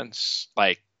performance,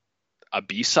 like a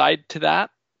B-side to that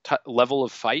level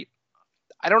of fight?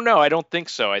 I don't know. I don't think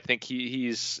so. I think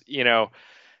he's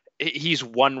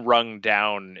one rung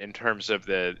down in terms of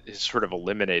his sort of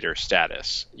eliminator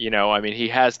status. I mean, he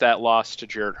has that loss to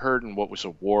Jarrett Hurd in what was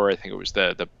a war. I think it was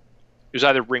it was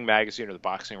either Ring Magazine or the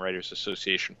Boxing Writers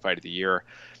Association Fight of the Year.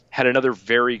 Had another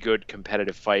very good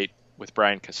competitive fight with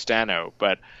Brian Castano,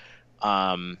 but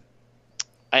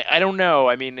I don't know.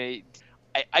 I mean,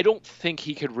 I don't think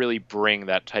he could really bring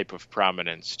that type of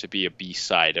prominence to be a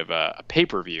B-side of a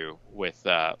pay-per-view with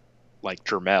like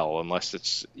Jermell, unless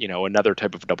it's another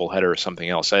type of doubleheader or something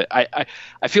else. I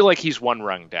feel like he's one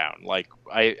rung down. Like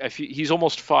I feel he's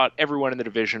almost fought everyone in the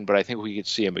division, but I think we could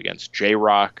see him against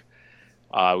J-Rock.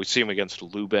 We see him against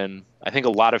Lubin. I think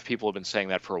a lot of people have been saying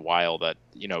that for a while, that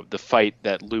the fight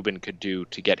that Lubin could do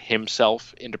to get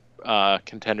himself into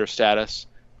contender status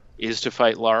is to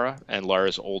fight Lara, and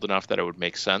Lara's old enough that it would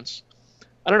make sense.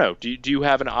 I don't know. Do you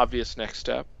have an obvious next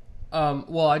step?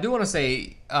 Well, I do want to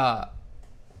say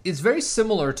it's very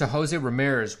similar to Jose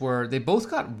Ramirez, where they both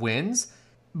got wins,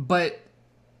 but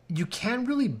you can't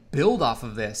really build off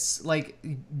of this. Like,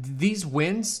 these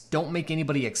wins don't make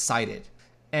anybody excited.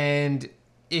 And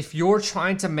if you're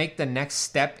trying to make the next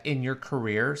step in your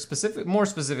career, more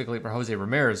specifically for Jose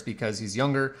Ramirez, because he's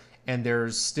younger and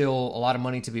there's still a lot of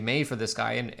money to be made for this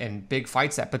guy and big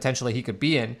fights that potentially he could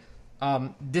be in,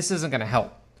 this isn't going to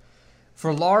help.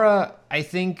 For Lara, I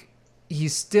think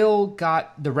he's still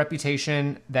got the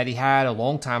reputation that he had a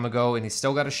long time ago, and he's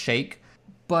still got a shake,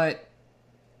 but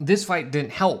this fight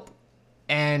didn't help.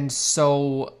 And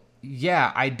so,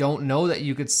 yeah, I don't know that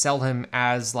you could sell him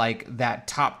as like that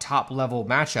top level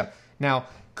matchup. Now,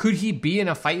 could he be in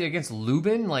a fight against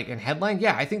Lubin, like in headline?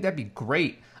 Yeah, I think that'd be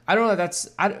great. I don't know.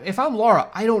 If I'm Lara,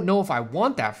 I don't know if I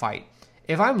want that fight.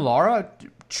 If I'm Lara,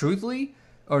 truthfully,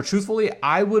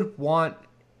 I would want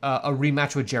a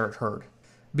rematch with Jarrett Hurd,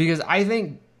 because I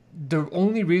think the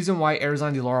only reason why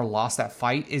Erislandy Lara lost that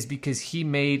fight is because he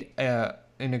made an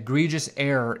egregious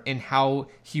error in how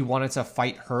he wanted to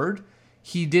fight Hurd.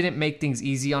 He didn't make things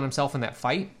easy on himself in that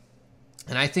fight,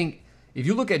 and I think if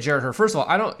you look at Jarrett Hurd, first of all,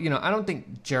 I don't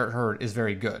think Jarrett Hurd is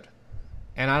very good,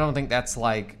 and I don't think that's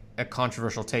like a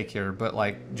controversial take here, but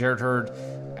like Jarrett Hurd,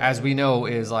 as we know,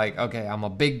 is like, okay, I'm a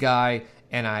big guy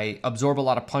and I absorb a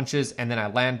lot of punches and then I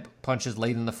land punches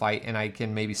late in the fight and I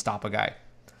can maybe stop a guy.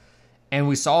 And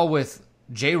we saw with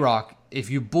J-Rock, if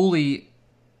you bully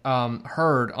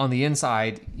Hurd on the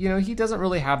inside, he doesn't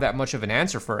really have that much of an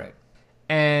answer for it.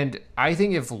 And I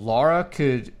think if Lara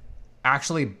could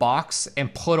actually box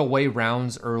and put away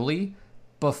rounds early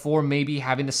before maybe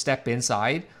having to step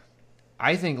inside,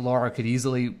 I think Lara could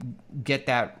easily get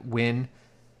that win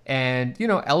and,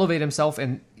 elevate himself.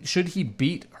 And should he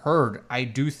beat Hurd, I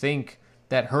do think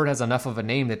that Hurd has enough of a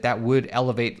name that would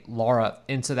elevate Lara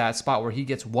into that spot where he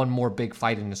gets one more big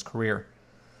fight in his career.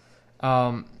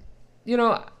 I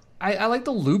like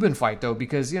the Lubin fight, though,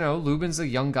 because, Lubin's a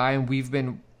young guy and we've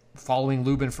been following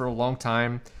Lubin for a long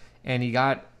time. And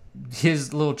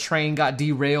his little train got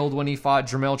derailed when he fought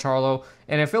Jermell Charlo.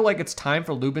 And I feel like it's time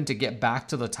for Lubin to get back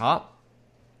to the top.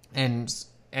 And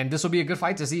this will be a good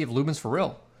fight to see if Lubin's for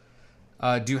real.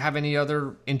 Do you have any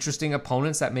other interesting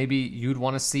opponents that maybe you'd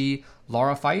want to see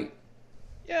Lara fight?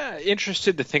 Yeah,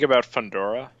 interested to think about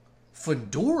Fundora.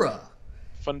 Fundora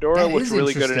looked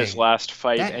really good in his last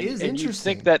fight. And you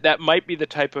think that might be the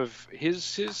type of...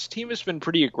 His team has been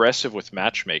pretty aggressive with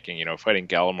matchmaking, fighting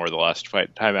Gallimore the last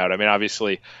time out. I mean,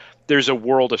 obviously, there's a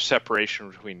world of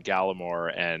separation between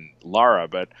Gallimore and Lara,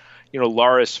 but...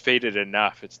 Lara's faded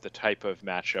enough. It's the type of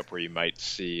matchup where you might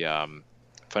see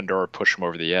Fundora push him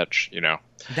over the edge.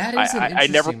 That is an interesting I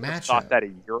never matchup. thought that a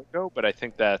year ago, but I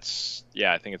think I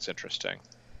think it's interesting.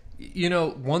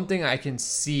 One thing I can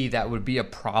see that would be a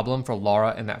problem for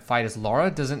Lara in that fight is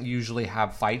Lara doesn't usually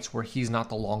have fights where he's not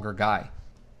the longer guy.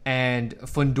 And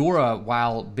Fundora,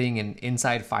 while being an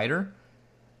inside fighter,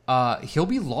 he'll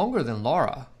be longer than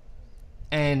Lara.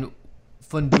 And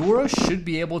Fundora should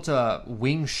be able to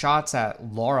wing shots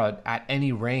at Lara at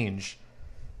any range.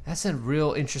 That's a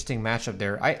real interesting matchup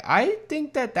there. I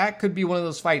think that could be one of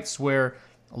those fights where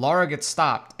Lara gets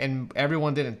stopped and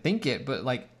everyone didn't think it, but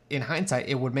like in hindsight,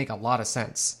 it would make a lot of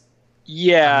sense.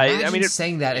 Yeah, Imagine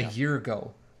saying that a year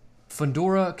ago.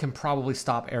 Fundora can probably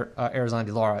stop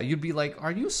Erislandy Lara. You'd be like,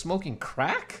 are you smoking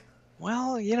crack?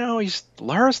 Well,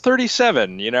 Lara's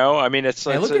 37. I mean, it's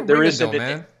hey, look at there Rigondeaux, is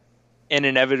man. An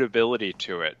inevitability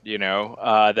to it,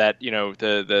 that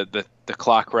the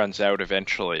clock runs out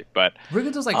eventually. But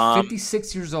Rigondeaux's like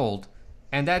 56 years old,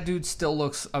 and that dude still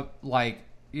looks like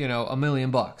 $1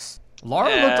 million. Lara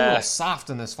looked a little soft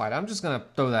in this fight. I'm just gonna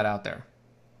throw that out there.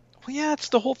 Well, yeah, it's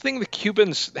the whole thing. The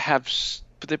Cubans have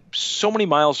so many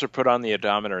miles are put on the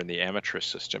odometer in the amateur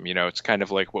system. It's kind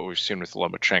of like what we've seen with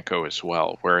Lomachenko as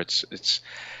well, where it's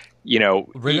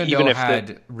Rigondeaux even if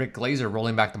had Rick Glazer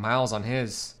rolling back the miles on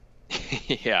his.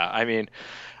 Yeah, I mean,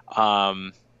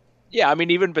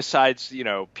 even besides,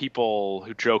 people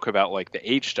who joke about like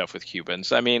the age stuff with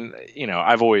Cubans, I mean,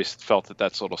 I've always felt that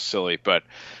that's a little silly, but,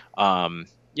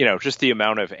 just the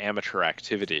amount of amateur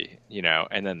activity,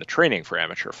 and then the training for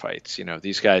amateur fights,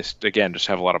 these guys, again, just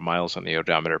have a lot of miles on the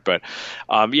odometer. But,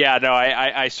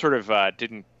 I sort of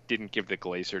didn't give the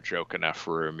Glazer joke enough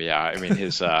room. Yeah, I mean,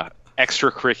 his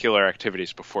extracurricular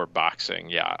activities before boxing.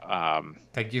 Yeah.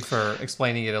 Thank you for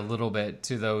explaining it a little bit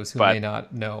to those who may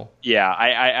not know. Yeah,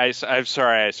 I'm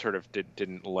sorry I sort of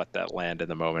didn't let that land in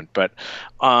the moment, but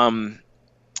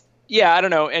yeah, I don't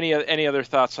know. Any other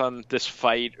thoughts on this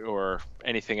fight or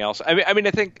anything else? I mean,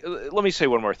 I think, let me say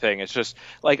one more thing. It's just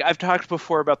like I've talked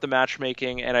before about the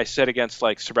matchmaking, and I said against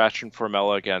like Sebastian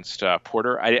Formella against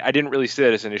Porter, I didn't really see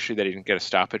that as an issue that he didn't get a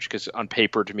stoppage, because on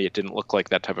paper to me it didn't look like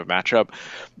that type of matchup.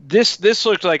 This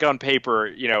looked like on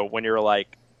paper, when you're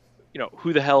like,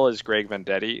 who the hell is Greg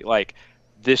Vendetti? Like,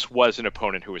 this was an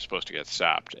opponent who was supposed to get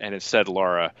stopped, and instead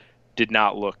Lara did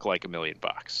not look like $1 million.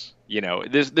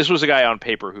 This was a guy on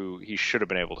paper who he should have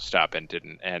been able to stop and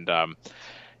didn't. And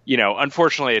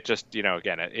unfortunately, it just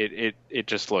again it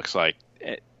just looks like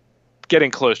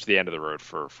getting close to the end of the road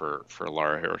for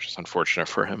Lara here, which is unfortunate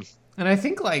for him. And I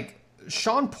think like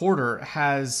Sean Porter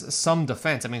has some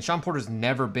defense. I mean, Sean Porter's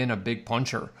never been a big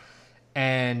puncher.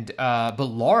 And but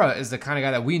Lara is the kind of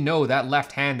guy that we know that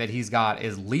left hand that he's got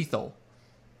is lethal.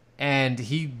 And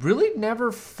he really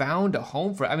never found a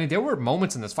home for it. I mean, there were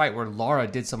moments in this fight where Lara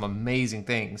did some amazing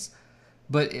things,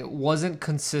 but it wasn't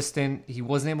consistent. He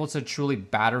wasn't able to truly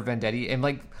batter Vendetti. And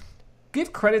like,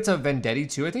 give credit to Vendetti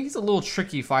too. I think he's a little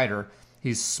tricky fighter.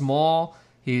 He's small.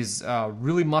 He's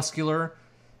really muscular.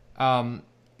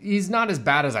 He's not as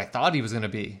bad as I thought he was going to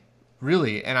be.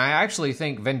 Really, and I actually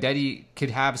think Vendetti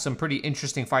could have some pretty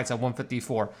interesting fights at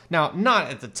 154. Now, not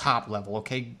at the top level,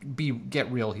 okay?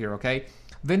 Get real here, okay?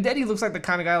 Vendetti looks like the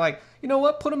kind of guy like, you know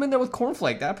what? Put him in there with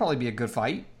Cornflake. That'd probably be a good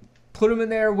fight. Put him in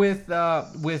there with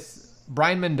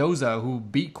Brian Mendoza, who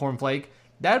beat Cornflake.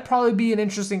 That'd probably be an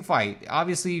interesting fight.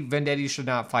 Obviously, Vendetti should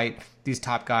not fight these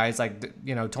top guys. Like,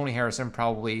 Tony Harrison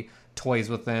probably toys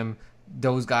with them.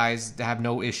 Those guys have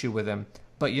no issue with him.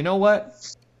 But you know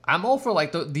what? I'm all for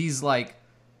like these like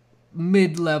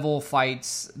mid-level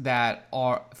fights that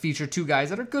are feature two guys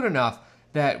that are good enough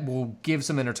that will give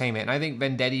some entertainment. And I think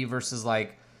Vendetti versus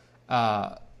like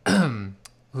who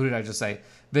did I just say?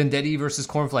 Vendetti versus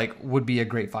Cornflake would be a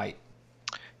great fight.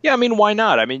 Yeah, I mean, why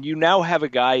not? I mean, you now have a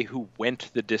guy who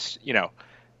went the distance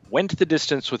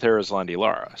with Erislandy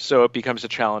Lara, so it becomes a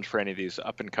challenge for any of these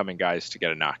up and coming guys to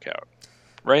get a knockout,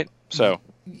 right? So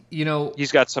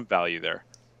he's got some value there.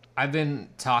 I've been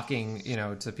talking,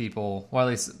 to people, well, at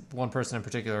least one person in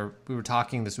particular. We were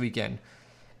talking this weekend,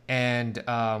 and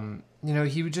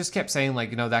he just kept saying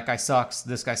like, that guy sucks,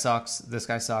 this guy sucks, this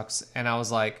guy sucks, and I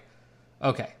was like,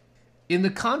 okay. In the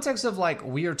context of like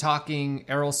we are talking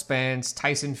Errol Spence,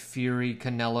 Tyson Fury,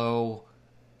 Canelo,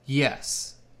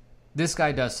 yes, this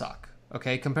guy does suck,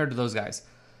 okay, compared to those guys.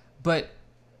 But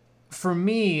for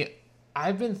me,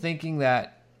 I've been thinking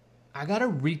that I got to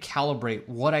recalibrate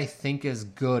what I think is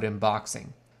good in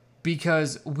boxing,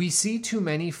 because we see too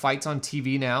many fights on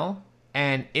TV now.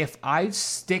 And if I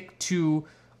stick to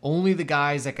only the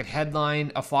guys that could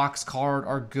headline a Fox card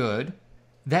are good,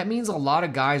 that means a lot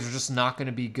of guys are just not going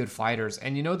to be good fighters.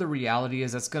 And the reality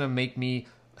is that's going to make me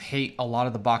hate a lot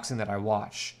of the boxing that I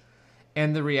watch.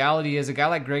 And the reality is a guy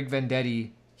like Greg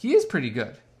Vendetti, he is pretty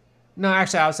good. No,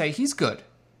 actually, I would say he's good.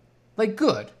 Like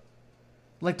good.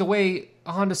 Like the way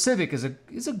a Honda Civic is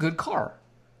a good car.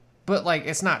 But like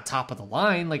it's not top of the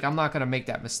line. Like I'm not going to make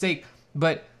that mistake.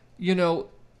 But,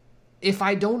 if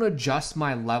I don't adjust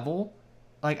my level,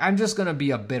 like I'm just going to be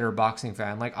a bitter boxing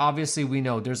fan. Like obviously we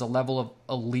know there's a level of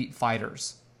elite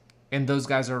fighters. And those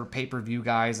guys are pay-per-view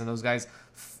guys, and those guys,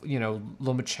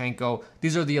 Lomachenko,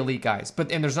 these are the elite guys.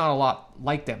 And there's not a lot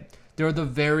like them. They're the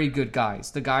very good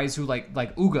guys. The guys who like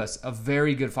Ugas, a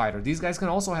very good fighter. These guys can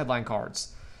also headline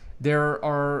cards. There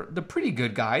are the pretty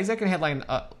good guys that can headline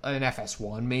an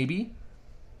FS1 maybe.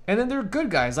 And then there are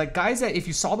good guys, like guys that if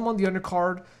you saw them on the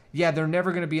undercard, yeah, they're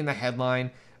never going to be in the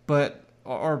headline, but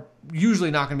are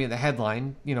usually not going to be in the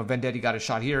headline. Vendetti got a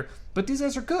shot here, but these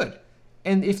guys are good.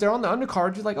 And if they're on the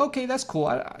undercard, you're like, okay, that's cool.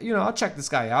 I'll check this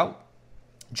guy out.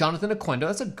 Jonathan Oquendo,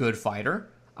 that's a good fighter.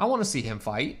 I want to see him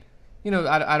fight.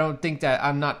 I don't think that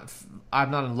I'm not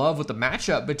in love with the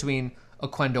matchup between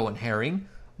Oquendo and Herring.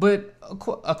 But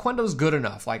Oquendo's good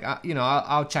enough. Like,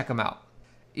 I'll check him out.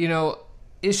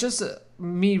 It's just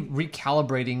me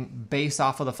recalibrating based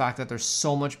off of the fact that there's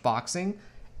so much boxing.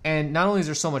 And not only is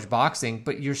there so much boxing,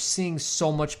 but you're seeing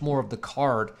so much more of the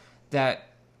card that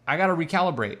I got to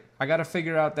recalibrate. I got to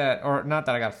figure out that, or not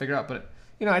that I got to figure out, but,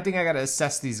 I think I got to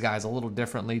assess these guys a little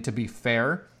differently to be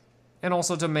fair. And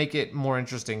also to make it more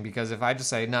interesting. Because if I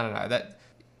just say, no, that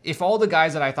if all the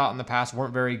guys that I thought in the past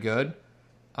weren't very good,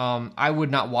 I would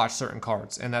not watch certain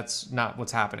cards, and that's not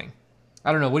what's happening.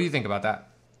 I don't know. What do you think about that?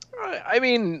 I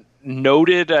mean,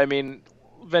 noted. I mean,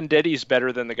 Vendetti's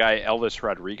better than the guy Elvis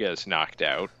Rodriguez knocked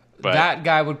out. But that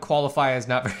guy would qualify as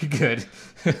not very good.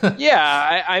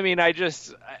 Yeah,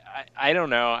 I don't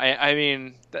know. I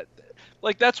mean,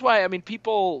 that's why, I mean,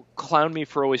 people clown me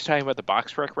for always talking about the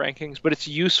BoxRec rankings, but it's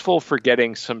useful for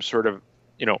getting some sort of,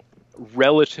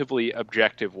 relatively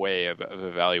objective way of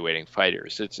evaluating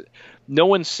fighters. It's no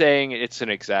one's saying it's an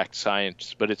exact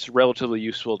science, but it's relatively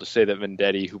useful to say that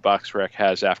Vendetti, who BoxRec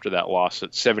has after that loss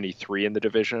at 73 in the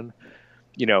division,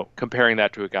 comparing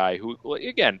that to a guy who,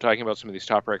 again, talking about some of these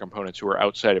top rank opponents who are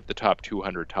outside of the top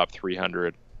 200, top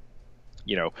 300,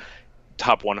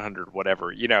 top 100,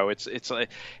 whatever. It's like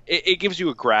it gives you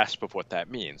a grasp of what that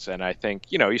means. And I think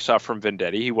you saw from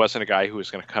Vendetti, he wasn't a guy who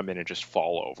was going to come in and just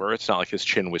fall over. It's not like his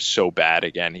chin was so bad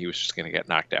again he was just going to get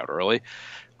knocked out early.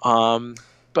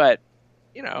 But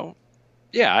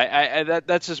yeah,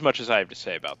 that's as much as I have to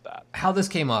say about that. How this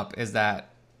came up is that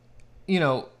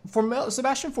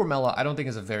Sebastian Formella, I don't think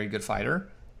is a very good fighter,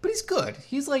 but he's good.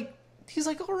 He's like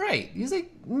all right. He's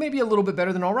like maybe a little bit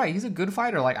better than all right. He's a good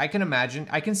fighter. Like I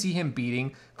can see him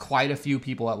beating quite a few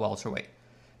people at welterweight.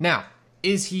 Now,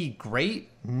 is he great?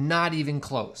 Not even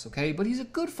close, okay? But he's a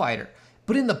good fighter.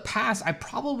 But in the past, I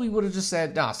probably would have just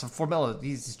said, nah, so Formella,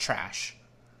 he's trash.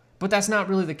 But that's not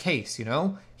really the case,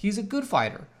 He's a good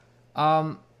fighter.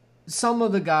 Some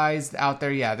of the guys out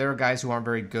there, yeah, there are guys who aren't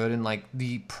very good in like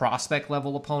the prospect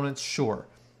level opponents, sure.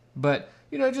 But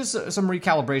just some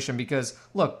recalibration, because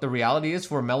look, the reality is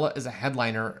Formella is a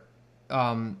headliner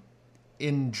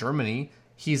in Germany.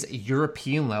 He's a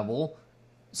European level,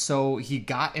 so he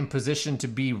got in position to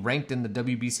be ranked in the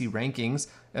WBC rankings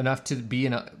enough to be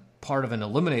in a part of an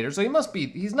eliminator. So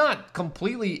he's not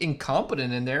completely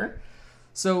incompetent in there.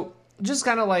 So just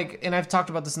kind of like, and I've talked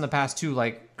about this in the past too,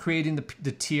 like creating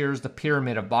the tiers, the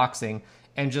pyramid of boxing,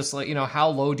 and just like, how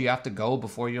low do you have to go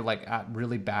before you're like at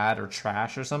really bad or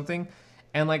trash or something?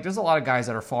 And like, there's a lot of guys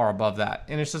that are far above that.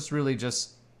 And it's just really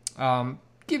just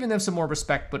giving them some more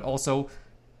respect, but also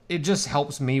it just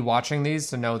helps me watching these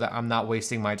to know that I'm not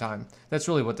wasting my time. That's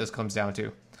really what this comes down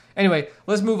to. Anyway,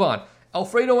 let's move on.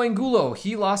 Alfredo Angulo,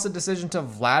 he lost a decision to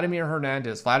Vladimir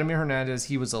Hernandez. Vladimir Hernandez,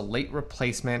 he was a late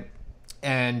replacement.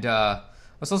 And I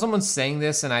saw someone saying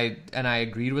this, and I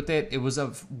agreed with it. It was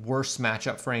a worse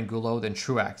matchup for Angulo than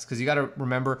Truax, because you got to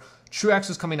remember, Truax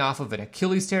was coming off of an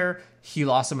Achilles tear. He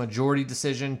lost a majority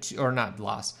decision, or not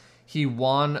lost. He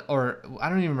won, or I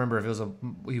don't even remember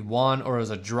if he won or it was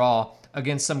a draw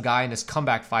against some guy in his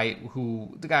comeback fight.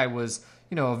 Who the guy was,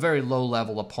 a very low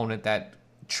level opponent that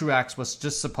Truax was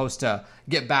just supposed to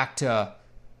get back to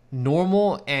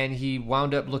normal, and he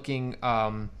wound up looking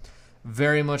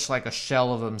very much like a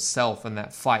shell of himself in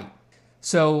that fight.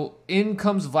 So in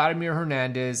comes Vladimir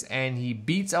Hernandez, and he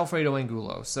beats Alfredo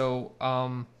Angulo. So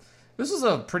this was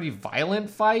a pretty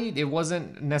violent fight. It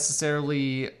wasn't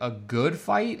necessarily a good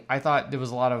fight. I thought there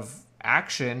was a lot of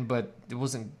action, but it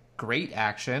wasn't great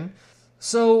action.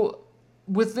 So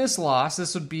with this loss,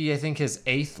 this would be, I think, his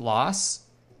 8th loss.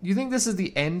 You think this is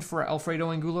the end for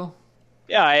Alfredo Angulo?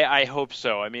 Yeah, I hope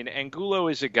so. I mean, Angulo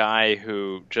is a guy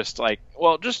who just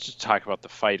to talk about the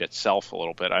fight itself a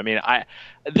little bit. I mean,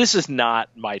 this is not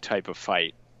my type of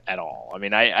fight at all. I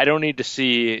mean, I don't need to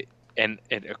see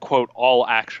a quote all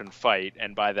action fight,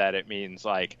 and by that it means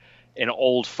like an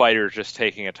old fighter just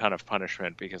taking a ton of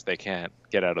punishment because they can't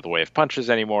get out of the way of punches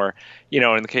anymore.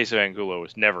 In the case of Angulo,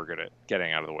 was never good at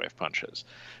getting out of the way of punches.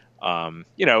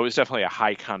 It was definitely a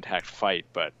high contact fight,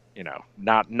 but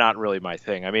not really my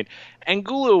thing. I mean,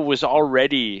 Angulo was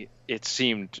already, it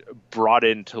seemed, brought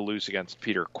in to lose against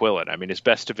Peter Quillin. I mean, his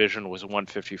best division was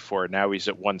 154. Now he's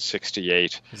at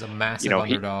 168. He's a massive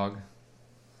underdog.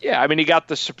 I mean, he got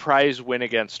the surprise win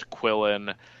against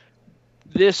Quillin.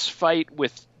 This fight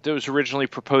that was originally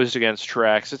proposed against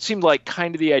Truax, it seemed like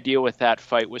kind of the idea with that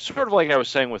fight was sort of like I was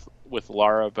saying with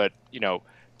Lara, but,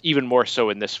 even more so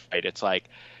in this fight. It's like,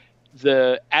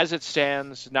 as it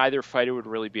stands, neither fighter would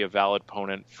really be a valid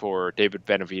opponent for David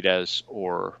Benavidez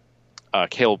or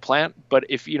Caleb Plant. But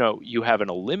if you have an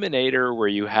eliminator where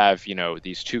you have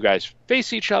these two guys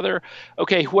face each other,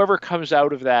 okay, whoever comes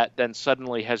out of that then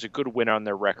suddenly has a good win on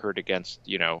their record against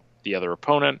the other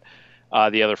opponent,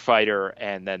 the other fighter,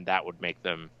 and then that would make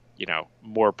them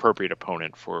more appropriate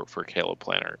opponent for Caleb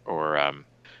Plant or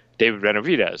David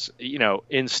Benavidez.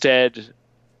 Instead.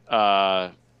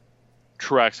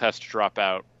 Truax has to drop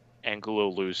out. Angulo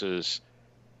loses.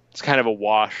 It's kind of a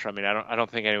wash. I mean, I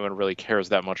don't think anyone really cares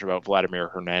that much about Vladimir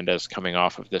Hernandez coming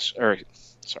off of this. Coming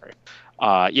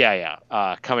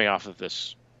off of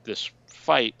this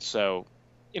fight. So,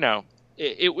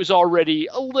 it was already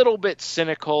a little bit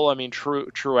cynical. I mean,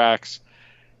 Truax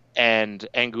and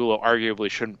Angulo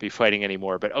arguably shouldn't be fighting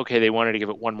anymore. But okay, they wanted to give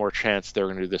it one more chance. They're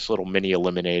going to do this little mini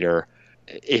eliminator.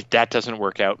 If that doesn't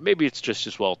work out, maybe it's just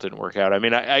as well it didn't work out. I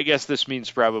mean, I guess this means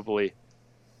probably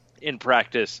in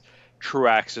practice,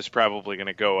 Truax is probably going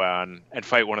to go on and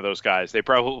fight one of those guys. They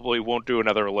probably won't do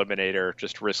another eliminator,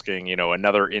 just risking,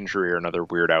 another injury or another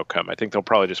weird outcome. I think they'll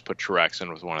probably just put Truax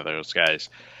in with one of those guys.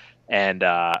 And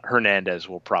Hernandez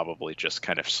will probably just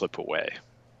kind of slip away.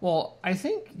 Well, I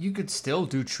think you could still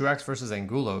do Truax versus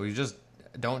Angulo. You just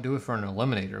don't do it for an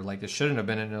eliminator. Like, it shouldn't have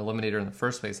been an eliminator in the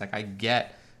first place. Like, I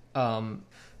get...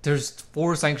 there's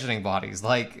 4 sanctioning bodies.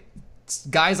 Like,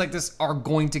 guys like this are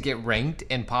going to get ranked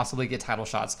and possibly get title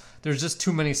shots. There's just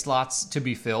too many slots to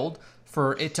be filled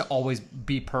for it to always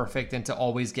be perfect and to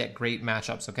always get great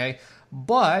matchups, okay?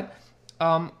 But,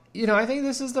 I think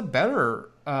this is the better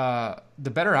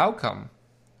outcome.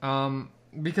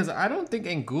 Because I don't think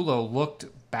Angulo looked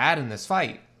bad in this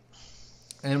fight.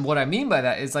 And what I mean by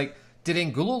that is, like, did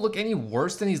Angulo look any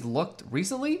worse than he's looked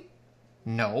recently?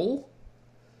 No.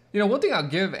 One thing I'll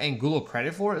give Angulo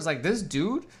credit for is, like, this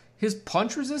dude, his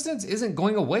punch resistance isn't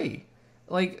going away.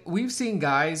 Like, we've seen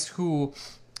guys who,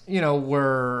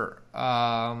 were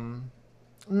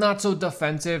not so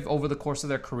defensive over the course of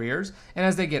their careers. And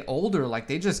as they get older, like,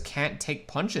 they just can't take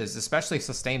punches, especially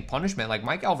sustained punishment. Like,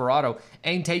 Mike Alvarado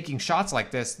ain't taking shots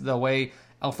like this the way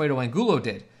Alfredo Angulo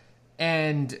did.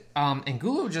 And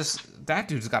Angulo that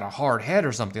dude's got a hard head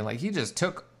or something. Like, he just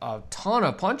took a ton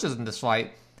of punches in this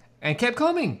fight and kept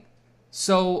coming.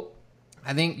 So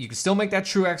I think you can still make that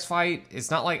Truex fight. It's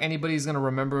not like anybody's going to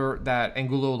remember that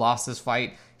Angulo lost this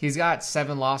fight. He's got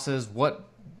 7 losses.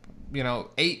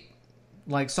 8?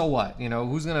 Like, so what?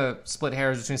 Who's going to split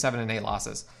hairs between 7 and 8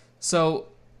 losses? So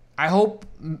I hope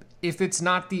if it's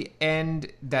not the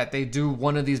end that they do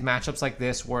one of these matchups like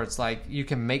this where it's like you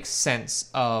can make sense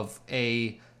of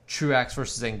a Truex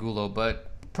versus Angulo,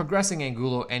 but progressing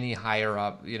Angulo any higher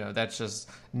up, that's just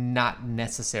not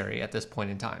necessary at this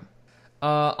point in time.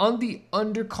 On the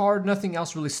undercard, nothing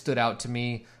else really stood out to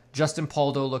me. Justin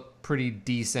Paldo looked pretty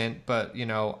decent, but,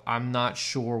 I'm not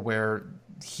sure where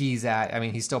he's at. I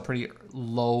mean, he's still pretty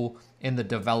low in the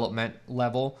development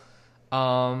level.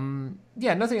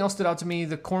 Nothing else stood out to me.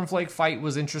 The Cornflake fight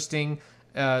was interesting.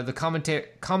 The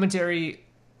commentary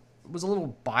was a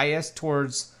little biased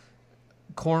towards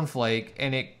Cornflake,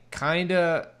 and it kind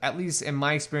of, at least in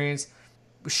my experience,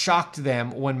 shocked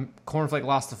them when Cornflake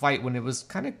lost the fight, when it was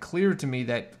kind of clear to me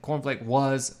that Cornflake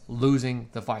was losing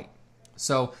the fight.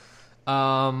 So,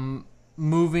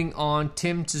 moving on,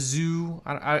 Tim Tszyu.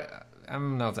 I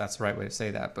don't know if that's the right way to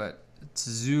say that, but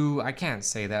Tszyu, I can't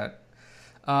say that.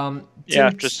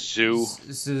 Just Zoo.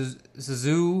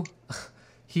 Tszyu.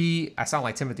 I sound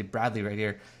like Timothy Bradley right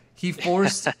here. He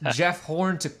forced Jeff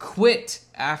Horn to quit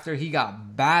after he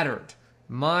got battered.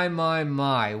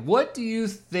 My. What do you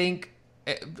think?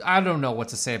 I don't know what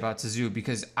to say about Tszyu,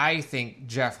 because I think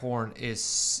Jeff Horn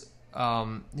is,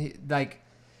 the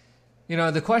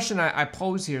question I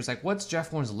pose here is, like, what's Jeff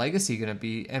Horn's legacy going to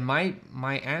be? And my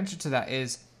answer to that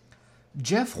is,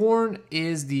 Jeff Horn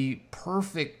is the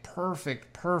perfect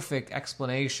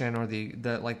explanation, or the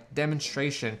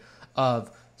demonstration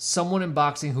of someone in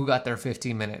boxing who got their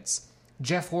 15 minutes.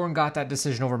 Jeff Horn got that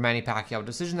decision over Manny Pacquiao, a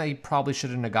decision that he probably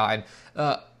shouldn't have gotten.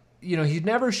 He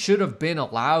never should have been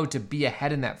allowed to be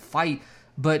ahead in that fight,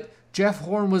 but Jeff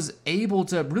Horn was able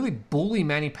to really bully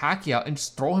Manny Pacquiao and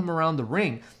just throw him around the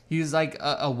ring. He's like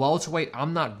a welterweight,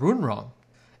 I'm not ruined wrong.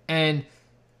 And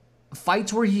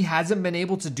fights where he hasn't been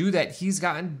able to do that, he's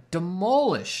gotten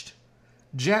demolished.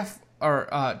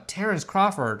 Terrence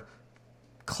Crawford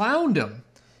clowned him.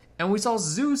 And we saw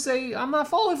Tszyu say, I'm not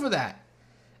falling for that.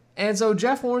 And so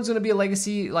Jeff Horn's going to be a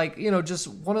legacy, just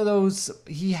one of those,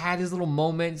 he had his little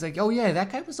moment. He's like, oh yeah,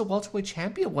 that guy was the welterweight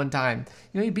champion one time.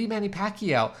 He beat Manny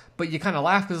Pacquiao. But you kind of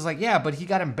laugh because it's like, yeah, but he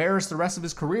got embarrassed the rest of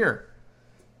his career.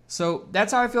 So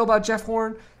that's how I feel about Jeff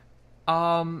Horn.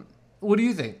 What do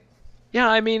you think? Yeah,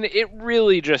 I mean, it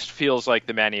really just feels like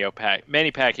the Manny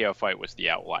Pacquiao fight was the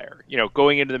outlier.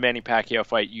 Going into the Manny Pacquiao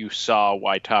fight, you saw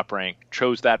why Top Rank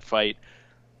chose that fight,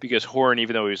 because Horn,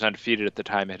 even though he was undefeated at the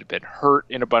time, had been hurt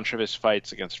in a bunch of his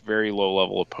fights against very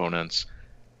low-level opponents.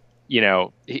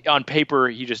 On paper,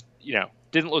 he just,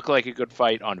 didn't look like a good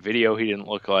fight. On video, he didn't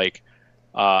look like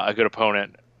a good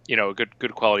opponent, a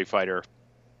good quality fighter.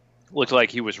 Looked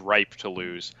like he was ripe to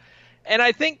lose. And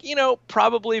I think,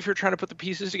 probably if you're trying to put the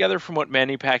pieces together from what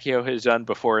Manny Pacquiao has done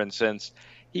before and since,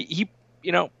 he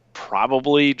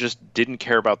probably just didn't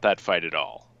care about that fight at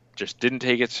all. Just didn't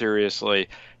take it seriously.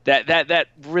 That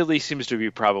really seems to be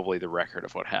probably the record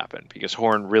of what happened, because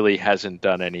Horn really hasn't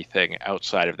done anything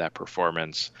outside of that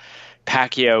performance.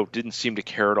 Pacquiao didn't seem to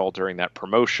care at all during that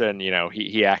promotion.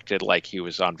 He acted like he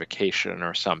was on vacation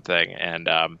or something. And,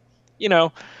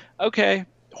 okay,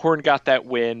 Horn got that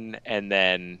win, and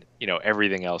then,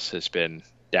 everything else has been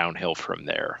downhill from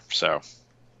there. So,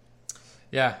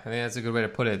 yeah, I think that's a good way to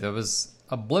put it. There was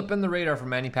a blip in the radar for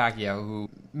Manny Pacquiao, who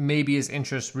maybe his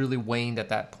interest really waned at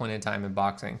that point in time in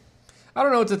boxing. I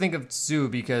don't know what to think of Tszyu,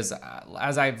 because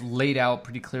as I've laid out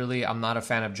pretty clearly, I'm not a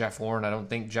fan of Jeff Horn. I don't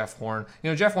think Jeff Horn,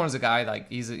 Jeff Horn is a guy, like,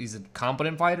 he's a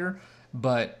competent fighter,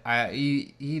 but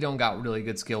he don't got really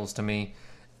good skills to me.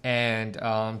 And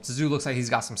Tszyu looks like he's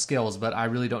got some skills, but I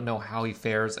really don't know how he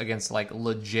fares against like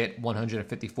legit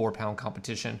 154-pound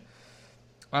competition.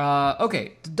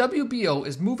 Okay, the WBO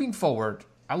is moving forward.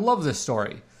 I love this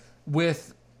story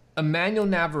with Emmanuel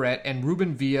Navarrete and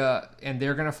Ruben Villa, and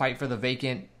they're going to fight for the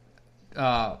vacant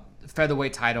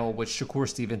featherweight title, which Shakur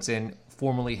Stevenson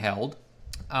formerly held.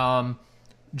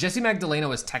 Jesse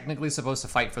Magdaleno is technically supposed to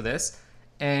fight for this,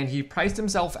 and he priced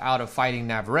himself out of fighting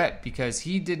Navarrete because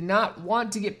he did not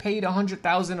want to get paid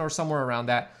 $100,000 or somewhere around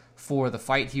that for the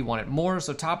fight. He wanted more.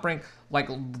 So Top Rank, like,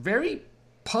 very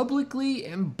publicly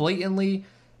and blatantly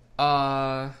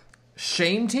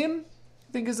shamed him,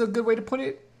 I think is a good way to put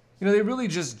it. You know, they really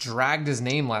just dragged his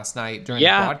name last night during the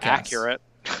broadcast. Yeah, accurate.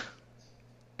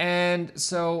 And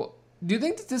so, do you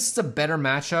think that this is a better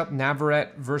matchup,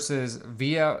 Navarrete versus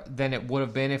Villa, than it would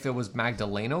have been if it was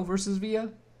Magdaleno versus Villa?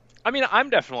 I mean,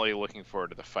 I'm definitely looking forward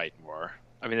to the fight more.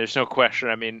 I mean, there's no question.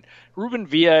 I mean, Ruben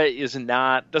Villa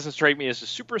doesn't strike me as a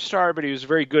superstar, but he was a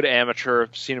very good amateur.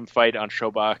 I've seen him fight on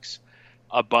Showbox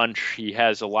a bunch. He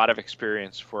has a lot of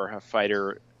experience for a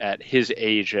fighter at his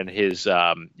age and his,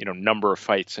 number of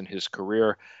fights in his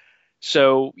career.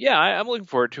 So, yeah, I'm looking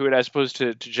forward to it as opposed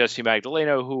to Jesse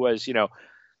Magdaleno, who was, in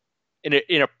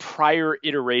a prior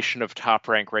iteration of Top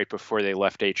Rank right before they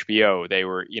left HBO. They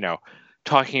were,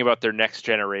 talking about their next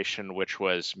generation, which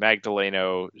was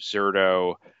Magdaleno,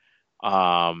 Zurdo,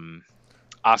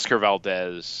 Oscar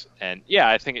Valdez, and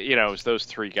I think it was those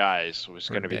three guys was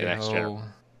going to be the next generation.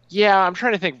 Yeah, I'm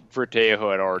trying to think.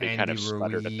 Verdejo had already kind of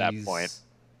sputtered at that point.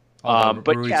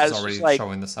 But Ruiz is already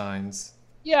showing the signs.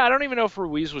 Yeah, I don't even know if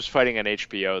Ruiz was fighting on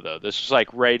HBO though. This was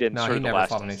like right in sort of the last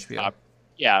fought on HBO.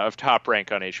 Of Top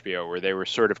Rank on HBO, where they were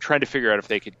sort of trying to figure out if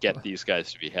they could get these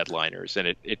guys to be headliners, and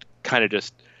it kind of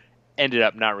just ended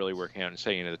up not really working out and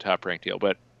staying into the Top Rank deal.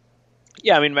 But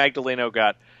yeah, I mean, Magdaleno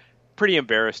got pretty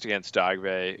embarrassed against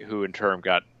Dogbe, who in turn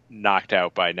got knocked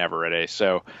out by Navarrete.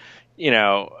 So,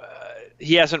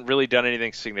 he hasn't really done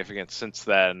anything significant since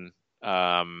then.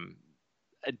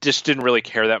 I just didn't really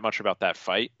care that much about that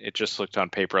fight. It just looked on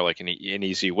paper like an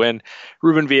easy win.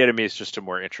 Ruben Villa to me is just a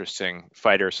more interesting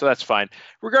fighter, so that's fine.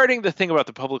 Regarding the thing about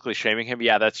the publicly shaming him,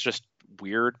 yeah, that's just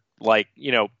weird. Like,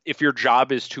 if your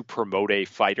job is to promote a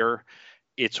fighter,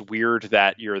 it's weird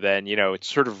that you're then, it's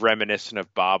sort of reminiscent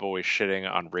of Bob always shitting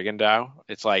on Rigondeaux.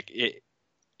 It's like,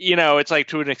 it's like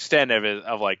to an extent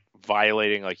of like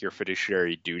violating like your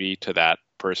fiduciary duty to that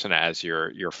person as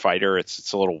your fighter.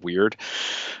 It's a little weird.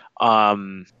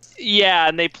 And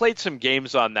they played some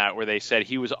games on that where they said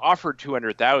he was offered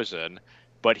 200,000,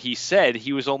 but he said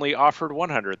he was only offered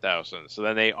 100,000. So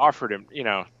then they offered him,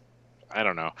 I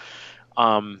don't know.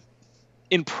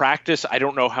 In practice, I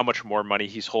don't know how much more money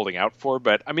he's holding out for,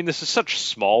 but I mean, this is such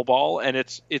small ball, and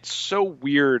it's so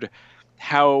weird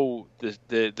how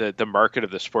the market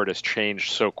of the sport has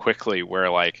changed so quickly, where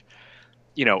like,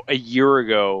 a year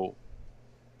ago,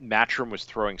 Matchroom was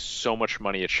throwing so much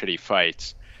money at shitty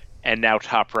fights, and now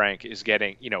Top Rank is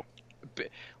getting,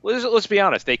 let's be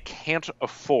honest, they can't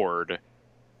afford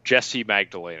Jesse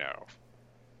Magdaleno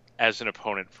as an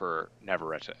opponent for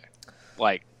Navarrete.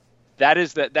 Like, that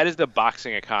is the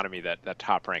boxing economy that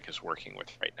Top Rank is working with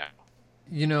right now.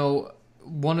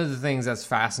 One of the things that's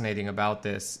fascinating about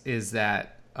this is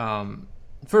that,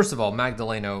 first of all,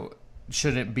 Magdaleno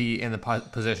shouldn't be in the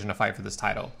position to fight for this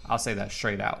title. I'll say that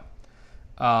straight out.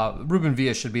 Ruben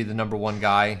Villa should be the number one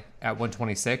guy at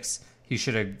 126. He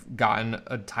should have gotten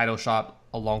a title shot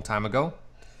a long time ago.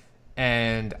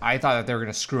 And I thought that they were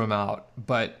going to screw him out.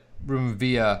 But Ruben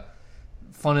Villa,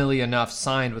 funnily enough,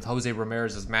 signed with Jose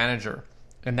Ramirez's manager.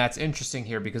 And that's interesting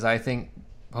here because I think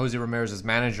Jose Ramirez's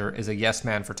manager is a yes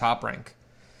man for Top Rank.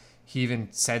 He even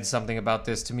said something about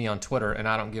this to me on Twitter, and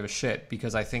I don't give a shit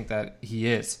because I think that he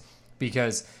is.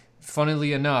 Because,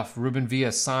 funnily enough, Ruben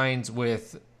Villa signs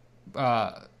with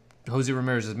Jose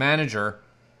Ramirez's manager,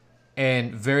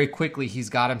 and very quickly he's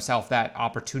got himself that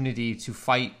opportunity to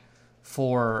fight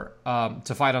on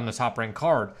the Top Rank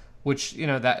card, which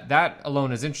that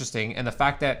alone is interesting. And the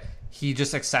fact that he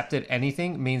just accepted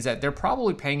anything means that they're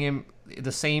probably paying him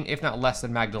the same, if not less,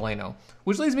 than Magdaleno,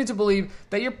 which leads me to believe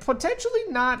that you're potentially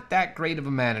not that great of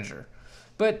a manager.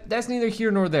 But that's neither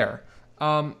here nor there.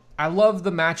 I love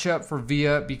the matchup for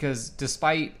Villa because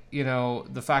despite,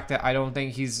 the fact that I don't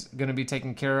think he's going to be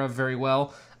taken care of very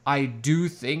well, I do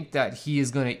think that he is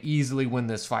going to easily win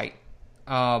this fight.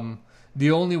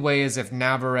 The only way is if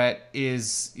Navarrete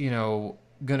is,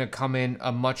 going to come in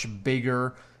a much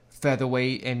bigger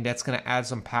featherweight, and that's going to add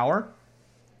some power,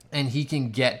 and he can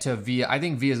get to Villa. I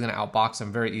think Villa is going to outbox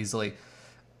him very easily.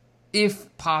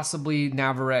 If possibly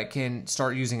Navarrete can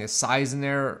start using his size in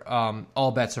there,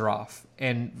 all bets are off.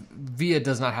 and Villa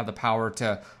does not have the power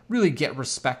to really get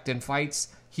respect in fights.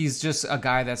 He's just a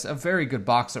guy that's a very good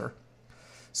boxer.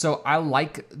 So I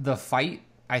like the fight.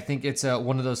 I think it's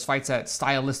one of those fights that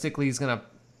stylistically is going to...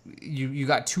 You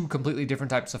got two completely different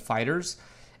types of fighters,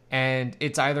 and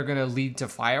it's either going to lead to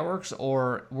fireworks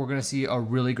or we're going to see a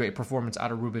really great performance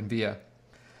out of Ruben Villa.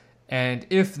 And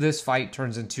if this fight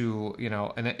turns into,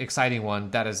 an exciting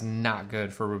one, that is not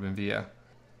good for Ruben Villa.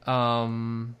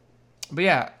 But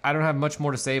yeah, I don't have much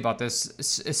more to say about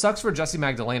this. It sucks for Jesse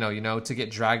Magdaleno, to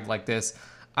get dragged like this.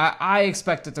 I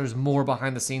expect that there's more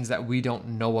behind the scenes that we don't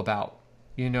know about.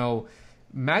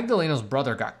 Magdaleno's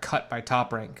brother got cut by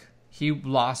Top Rank. He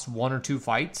lost 1 or 2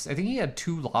 fights. I think he had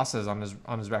 2 losses on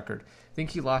his record. I think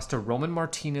he lost to Roman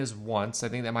Martinez once. I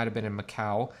think that might have been in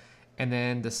Macau. And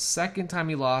then the second time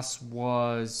he lost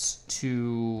was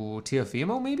to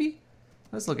Teofimo, maybe?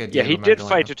 Let's look at Diego he did Magdaleno.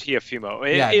 fight to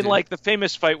Teofimo. In like the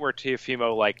famous fight where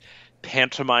Teofimo like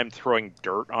pantomime throwing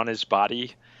dirt on his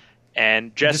body,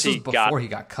 and Jesse this was before he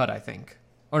got cut, I think.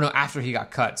 Or no, after he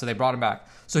got cut. So they brought him back.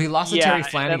 So he lost to Terry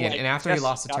Flanagan, and after Jesse he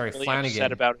lost to Terry Flanagan,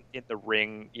 upset about it in the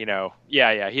ring, he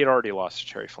had already lost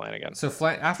to Terry Flanagan. So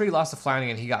after he lost to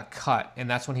Flanagan, he got cut, and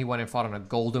that's when he went and fought on a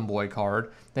Golden Boy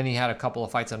card. Then he had a couple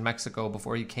of fights in Mexico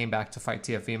before he came back to fight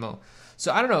Teofimo.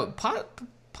 So I don't know,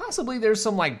 possibly there's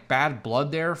some like bad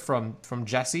blood there from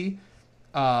Jesse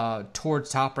towards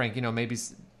Top Rank. Maybe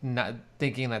not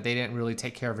thinking that they didn't really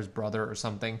take care of his brother or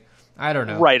something. I don't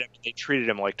know. Right, they treated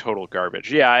him like total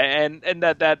garbage. Yeah, and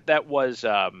that was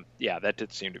that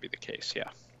did seem to be the case. Yeah.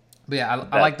 But yeah,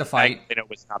 I like the fight. I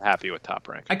was not happy with Top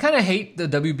Rank. I kind of hate the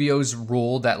WBO's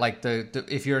rule that like the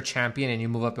if you're a champion and you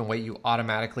move up in weight, you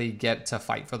automatically get to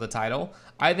fight for the title.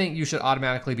 I think you should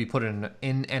automatically be put in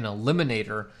an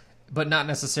eliminator, but not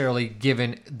necessarily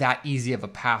given that easy of a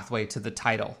pathway to the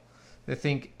title. I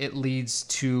think it leads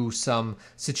to some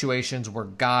situations where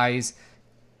guys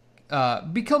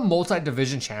become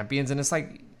multi-division champions, and it's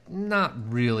like not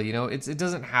really, it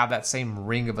doesn't have that same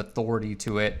ring of authority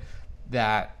to it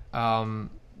that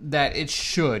it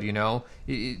should,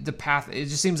 the path, it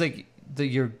just seems like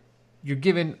you're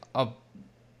given a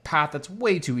path that's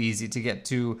way too easy to get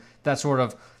to that sort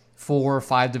of 4 or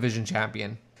 5 division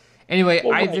champion. Anyway,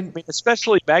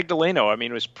 especially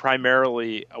Magdaleno, was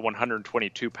primarily a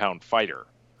 122-pound fighter.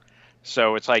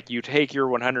 So it's like you take your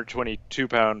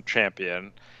 122-pound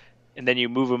champion and then you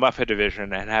move him up a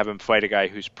division and have him fight a guy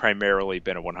who's primarily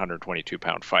been a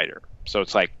 122-pound fighter. So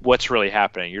it's like, what's really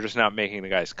happening? You're just not making the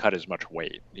guys cut as much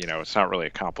weight. It's not really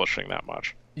accomplishing that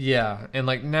much. Yeah, and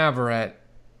like Navarrete,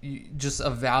 you just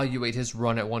evaluate his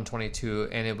run at 122,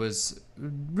 and it was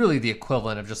really the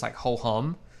equivalent of just like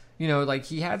ho-hum. Like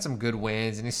he had some good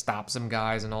wins, and he stopped some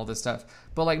guys and all this stuff.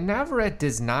 But like Navarrete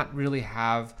does not really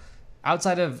have,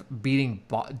 outside of beating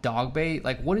Dogbay,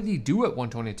 like what did he do at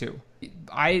 122?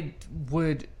 I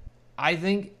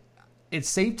think it's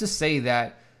safe to say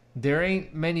that there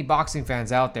ain't many boxing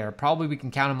fans out there, probably we can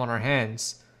count them on our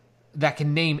hands, that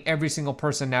can name every single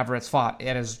person Navarrete's fought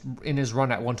in his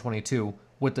run at 122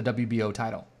 with the WBO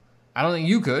title. I don't think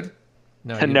you could.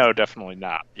 No, definitely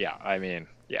not. Yeah,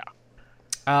 yeah.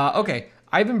 Okay,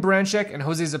 Ivan Baranchyk and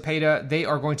Jose Zepeda, they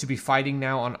are going to be fighting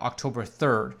now on October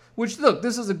 3rd, which, look,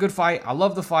 this is a good fight. I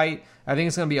love the fight. I think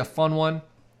it's going to be a fun one.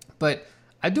 But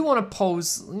I do want to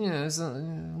pose,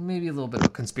 maybe a little bit of a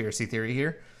conspiracy theory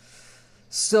here.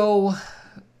 So,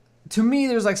 to me,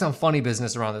 there's like some funny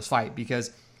business around this fight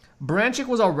because Baranchyk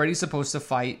was already supposed to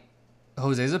fight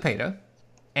Jose Zepeda,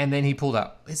 and then he pulled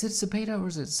out. Is it Zepeda or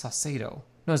is it Saucedo?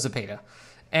 No, it's Zepeda.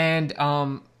 And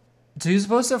so he was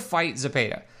supposed to fight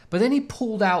Zepeda, but then he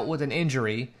pulled out with an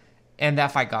injury, and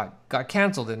that fight got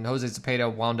canceled, and Jose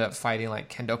Zepeda wound up fighting like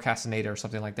Kendo Castaneda or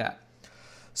something like that.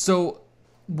 So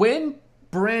when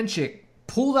Baranchyk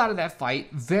pulled out of that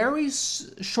fight, very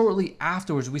shortly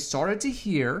afterwards, we started to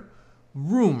hear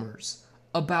rumors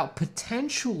about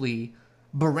potentially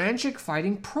Baranchyk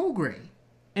fighting Prograis.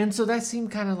 And so that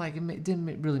seemed kind of like it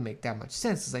didn't really make that much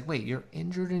sense. It's like, wait, you're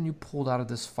injured and you pulled out of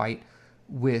this fight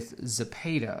with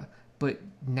Zepeda, but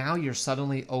now you're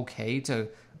suddenly okay to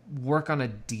work on a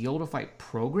deal to fight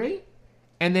Prograis?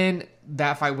 And then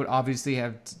that fight would obviously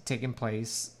have taken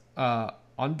place on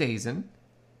DAZN.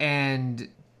 And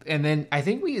then I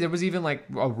think there was even like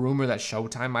a rumor that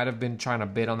Showtime might have been trying to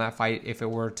bid on that fight if it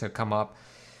were to come up.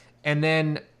 And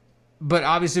then, but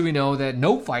obviously we know that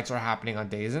no fights are happening on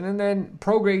DAZN, and then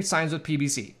Prograis signs with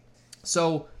PBC.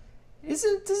 So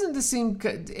doesn't this seem,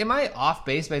 am I off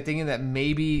base by thinking that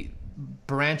maybe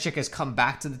Baranchyk has come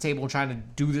back to the table trying to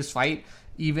do this fight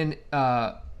even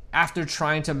after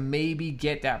trying to maybe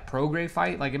get that Prograis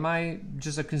fight? Like, am I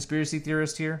just a conspiracy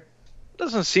theorist here?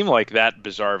 doesn't seem like that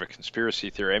bizarre of a conspiracy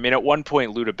theory. I mean, at one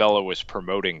point, Lou DiBella was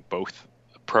promoting both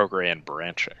Prograis and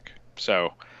Baranchik.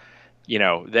 So,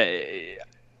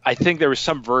 I think there was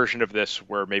some version of this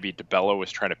where maybe DiBella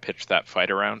was trying to pitch that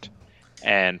fight around,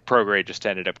 and Prograis just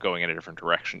ended up going in a different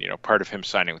direction. Part of him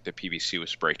signing with the PBC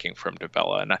was breaking from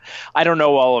DiBella, and I don't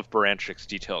know all of Baranchik's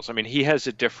details. I mean, he has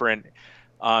a different.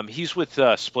 He's with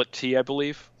Split T, I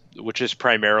believe, which is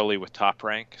primarily with Top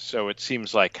Rank. So it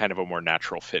seems like kind of a more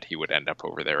natural fit he would end up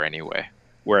over there anyway.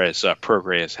 Whereas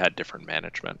Prograis has had different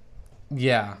management.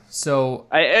 Yeah, so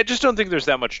I just don't think there's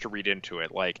that much to read into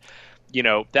it. Like,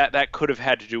 that could have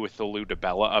had to do with the Lou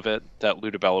DiBella of it. That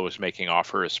Lou DiBella was making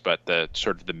offers, but the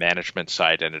sort of the management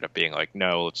side ended up being like,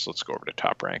 no, let's go over to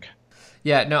Top Rank.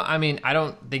 Yeah, no, I mean, I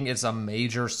don't think it's a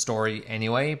major story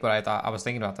anyway, but I was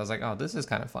thinking about that. I was like, oh, this is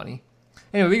kind of funny.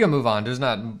 Anyway, we can move on. There's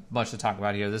not much to talk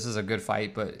about here. This is a good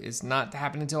fight, but it's not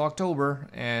happening until October,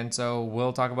 and so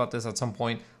we'll talk about this at some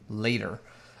point later.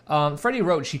 Freddie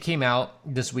Roach, he came out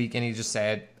this week and he just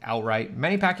said outright,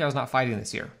 Manny Pacquiao's not fighting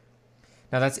this year.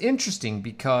 Now that's interesting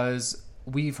because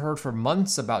we've heard for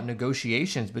months about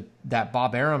negotiations that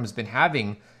Bob Arum has been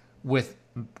having with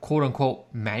quote unquote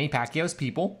Manny Pacquiao's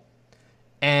people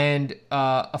and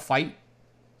a fight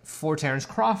for Terrence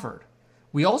Crawford.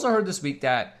 We also heard this week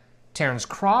that Terrence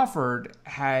Crawford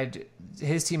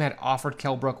his team had offered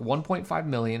Kell Brook $1.5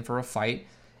 million for a fight,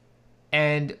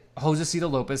 and Josecito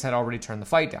Lopez had already turned the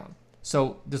fight down.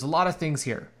 So there's a lot of things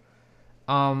here.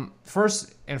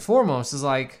 First and foremost is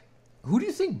like, who do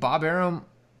you think Bob Arum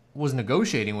was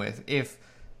negotiating with? If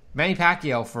Manny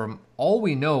Pacquiao, from all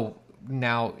we know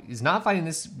now, is not fighting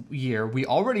this year, we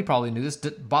already probably knew this.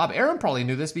 Bob Arum probably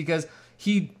knew this because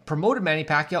he promoted Manny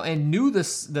Pacquiao and knew the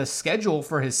schedule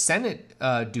for his Senate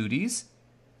duties.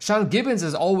 Sean Gibbons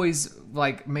has always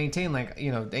maintained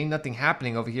ain't nothing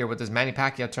happening over here with this Manny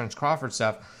Pacquiao turns Crawford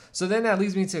stuff. So then that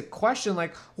leads me to question well,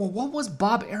 what was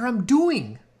Bob Arum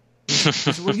doing? This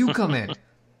is where you come in.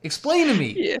 Explain to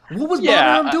me. Yeah. What was Bob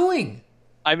Arum doing?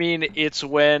 I mean, it's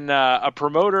when a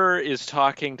promoter is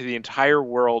talking to the entire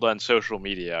world on social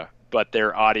media, but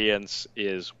their audience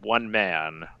is one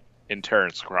man in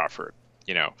Terrence Crawford.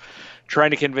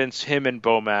 Trying to convince him and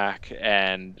Bomac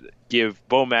and give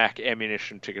Bomac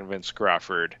ammunition to convince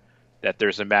Crawford that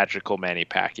there's a magical Manny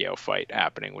Pacquiao fight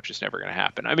happening, which is never going to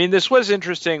happen. I mean, this was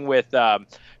interesting with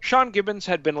Sean Gibbons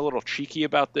had been a little cheeky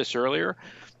about this earlier,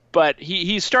 but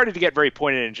he started to get very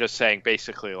pointed in just saying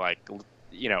basically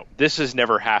this has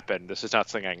never happened. This is not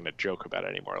something I'm going to joke about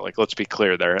anymore. Let's be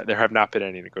clear. There have not been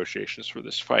any negotiations for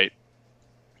this fight.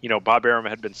 Bob Arum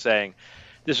had been saying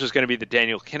this was going to be the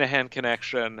Daniel Kinahan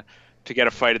connection to get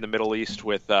a fight in the Middle East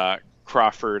with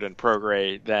Crawford and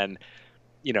Prograis. Then,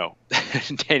 Daniel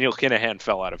Kinahan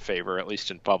fell out of favor, at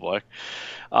least in public.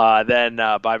 Then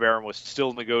Bob Arum was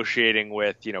still negotiating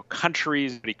with,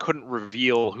 countries, but he couldn't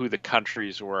reveal who the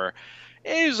countries were.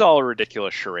 It was all a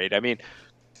ridiculous charade. I mean,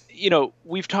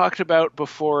 we've talked about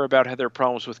before about how there are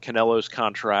problems with Canelo's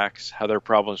contracts, how there are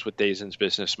problems with Dazen's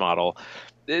business model.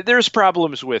 There's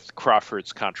problems with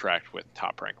Crawford's contract with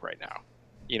Top Rank right now.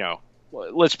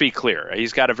 Let's be clear.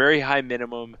 He's got a very high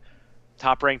minimum.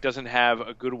 Top Rank doesn't have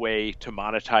a good way to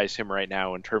monetize him right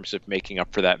now in terms of making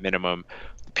up for that minimum.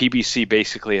 The PBC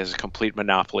basically has a complete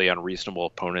monopoly on reasonable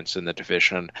opponents in the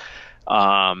division.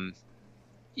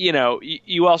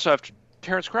 You also have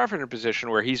Terrence Crawford in a position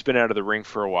where he's been out of the ring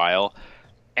for a while,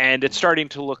 and it's starting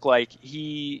to look like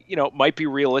he, might be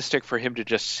realistic for him to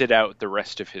just sit out the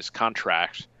rest of his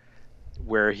contract,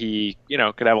 where he,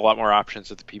 could have a lot more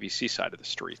options at the PBC side of the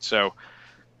street. So,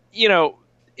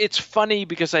 it's funny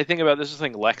because I think about this is a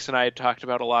thing Lex and I had talked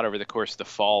about a lot over the course of the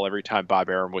fall. Every time Bob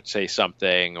Arum would say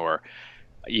something, or,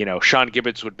 Sean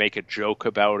Gibbons would make a joke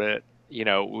about it, we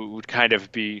would kind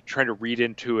of be trying to read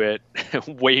into it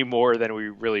way more than we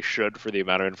really should for the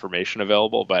amount of information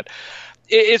available. But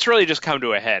it's really just come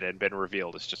to a head and been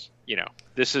revealed. It's just,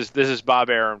 this is Bob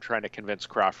Arum trying to convince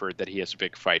Crawford that he has a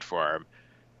big fight for him.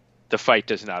 The fight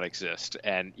does not exist.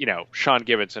 And, Sean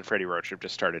Gibbons and Freddie Roach have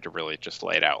just started to really just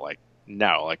lay it out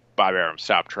Bob Arum,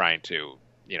 stop trying to,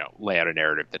 lay out a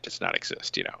narrative that does not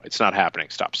exist. It's not happening.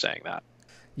 Stop saying that.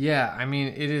 Yeah, I mean,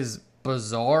 it is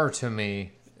bizarre to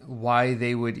me why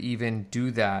they would even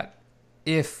do that.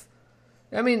 There's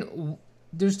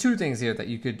two things here that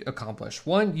you could accomplish.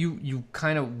 One, you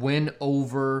kind of win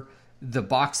over the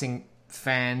boxing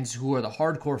fans who are the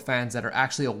hardcore fans that are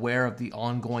actually aware of the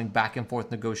ongoing back and forth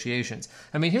negotiations.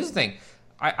 I mean, here's the thing.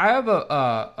 I have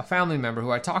a family member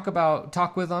who I talk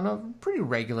with on a pretty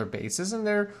regular basis, and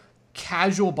they're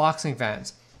casual boxing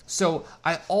fans. So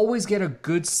I always get a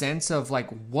good sense of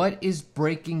what is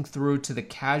breaking through to the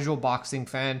casual boxing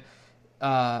fan,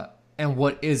 and and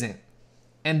what isn't.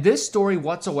 And this story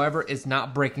whatsoever is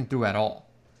not breaking through at all.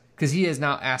 Because he has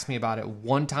not asked me about it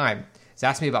one time. He's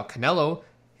asked me about Canelo.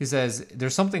 He says,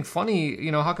 there's something funny,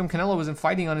 how come Canelo wasn't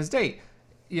fighting on his date?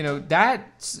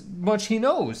 That much he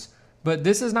knows. But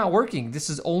this is not working.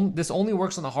 This only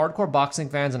works on the hardcore boxing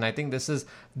fans, and I think this is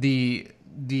the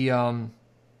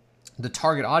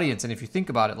target audience. And if you think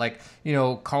about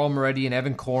it, Carl Moretti and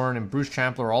Evan Korn and Bruce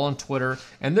Champler are all on Twitter,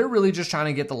 and they're really just trying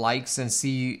to get the likes and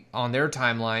see on their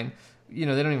timeline. They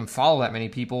don't even follow that many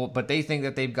people, but they think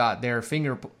that they've got their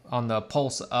finger on the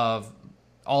pulse of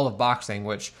all of boxing,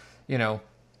 which,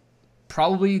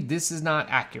 probably this is not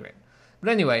accurate.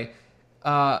 But anyway,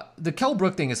 the Kell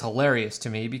Brook thing is hilarious to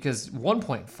me because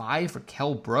 1.5 for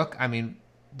Kell Brook, I mean,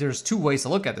 there's two ways to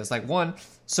look at this. One,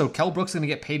 so Kell Brook's going to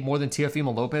get paid more than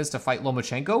Teofimo Lopez to fight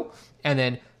Lomachenko? And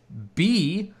then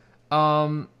B,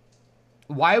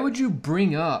 why would you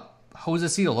bring up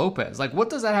Josecito Lopez? What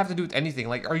does that have to do with anything?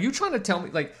 Are you trying to tell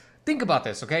me, think about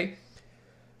this, okay?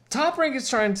 Top Rank is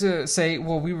trying to say,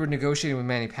 well, we were negotiating with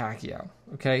Manny Pacquiao,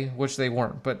 okay? Which they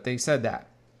weren't, but they said that.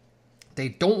 They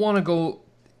don't want to go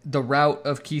the route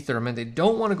of Keith Thurman. They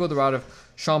don't want to go the route of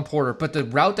Sean Porter, but the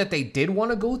route that they did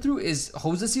want to go through is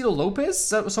Josecito Lopez,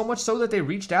 so much so that they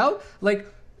reached out.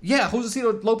 Yeah,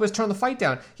 Josecito Lopez turned the fight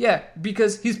down. Yeah,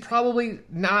 because he's probably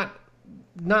not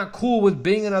cool with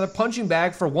being another punching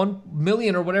bag for $1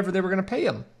 million or whatever they were going to pay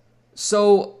him.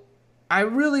 So I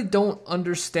really don't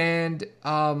understand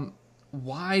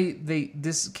why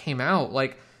this came out.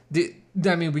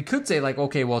 We could say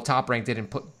okay, well, Top Rank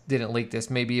didn't leak this.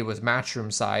 Maybe it was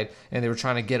Matchroom side, and they were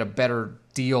trying to get a better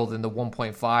deal than the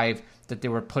 1.5 that they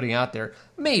were putting out there.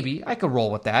 Maybe I could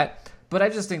roll with that, but I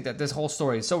just think that this whole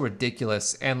story is so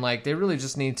ridiculous, and they really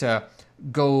just need to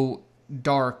go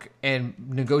dark and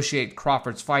negotiate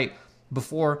Crawford's fight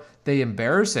before they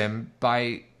embarrass him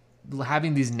by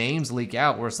having these names leak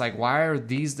out, where it's why are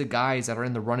these the guys that are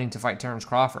in the running to fight Terrence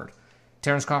Crawford?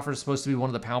 Terrence Crawford is supposed to be one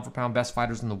of the pound-for-pound best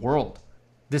fighters in the world.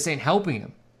 This ain't helping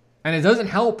him. And it doesn't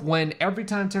help when every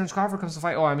time Terrence Crawford comes to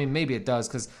fight, maybe it does,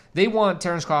 because they want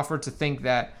Terrence Crawford to think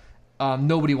that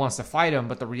nobody wants to fight him,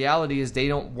 but the reality is they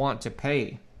don't want to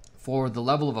pay for the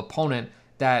level of opponent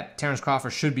that Terrence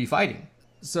Crawford should be fighting.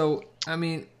 So,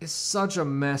 it's such a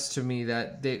mess to me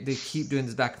that they keep doing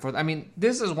this back and forth.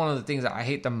 This is one of the things that I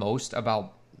hate the most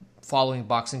about following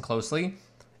boxing closely,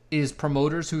 is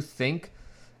promoters who think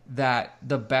that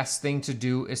the best thing to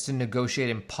do is to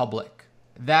negotiate in public.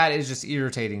 That is just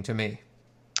irritating to me.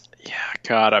 Yeah,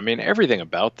 God, everything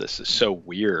about this is so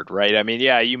weird, right?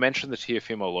 You mentioned the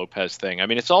Teofimo Lopez thing.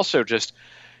 It's also just,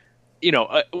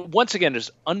 once again, it's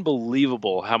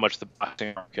unbelievable how much the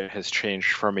boxing market has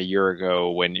changed from a year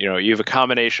ago when, you have a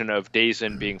combination of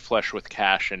DAZN being flush with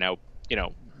cash and now,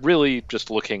 really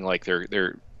just looking like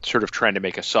they're sort of trying to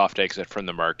make a soft exit from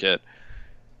the market.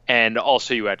 And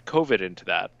also you add COVID into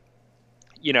that,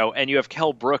 and you have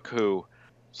Kell Brook who,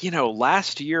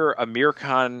 last year Amir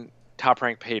Khan, Top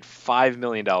Rank paid $5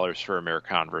 million for Amir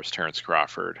Khan versus Terrence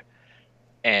Crawford.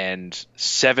 And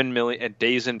 $7 million, and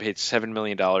DAZN paid $7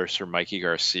 million for Mikey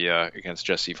Garcia against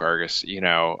Jesse Vargas.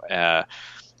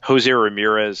 Jose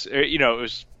Ramirez.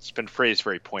 It's been phrased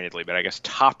very pointedly, but I guess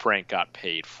Top Rank got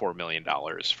paid $4 million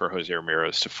for Jose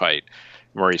Ramirez to fight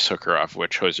Maurice Hooker, of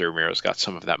which Jose Ramirez got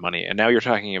some of that money. And now you're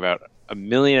talking about $1.5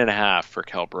 million for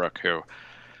Kell Brook, who,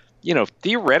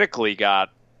 theoretically got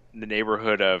in the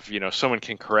neighborhood of, someone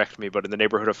can correct me, but in the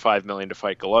neighborhood of $5 million to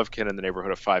fight Golovkin, in the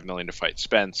neighborhood of $5 million to fight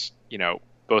Spence.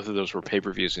 Both of those were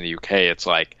pay-per-views in the UK. It's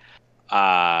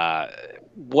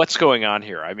what's going on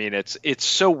here? It's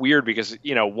so weird because,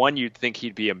 one, you'd think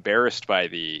he'd be embarrassed by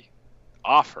the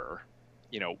offer,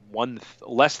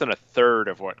 less than a third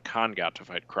of what Khan got to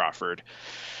fight Crawford,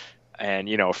 and,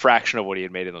 a fraction of what he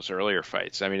had made in those earlier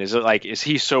fights. Is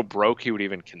he so broke he would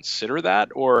even consider that?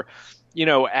 Or,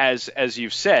 as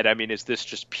you've said, is this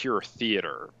just pure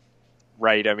theater?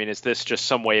 Right? Is this just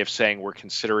some way of saying we're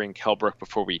considering Kell Brook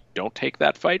before we don't take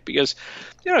that fight? Because,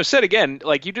 I've said again,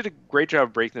 you did a great job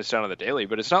of breaking this down on the daily,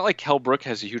 but it's not like Kell Brook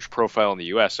has a huge profile in the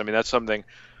U.S. That's something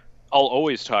I'll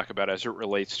always talk about as it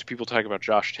relates to people talking about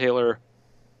Josh Taylor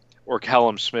or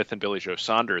Callum Smith and Billy Joe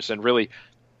Saunders, and really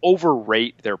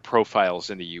overrate their profiles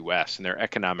in the U.S. and their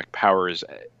economic powers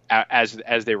as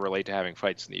they relate to having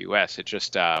fights in the U.S. It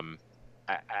just, I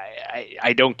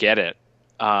don't get it.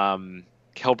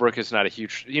 Kell Brook is not a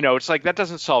huge, it's that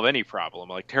doesn't solve any problem.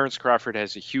 Terrence Crawford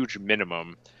has a huge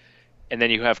minimum, and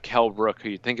then you have Kell Brook, who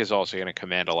you think is also going to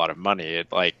command a lot of money.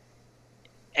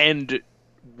 And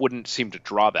wouldn't seem to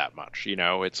draw that much.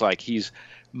 It's he's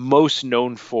most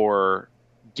known for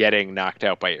getting knocked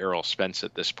out by Errol Spence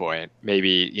at this point.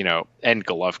 Maybe, and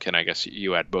Golovkin, I guess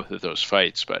you had both of those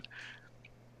fights, but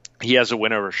he has a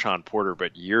win over Sean Porter,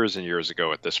 but years and years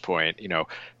ago at this point,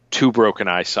 2 broken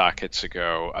eye sockets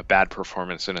ago, a bad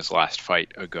performance in his last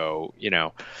fight ago,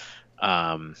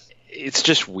 it's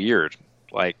just weird.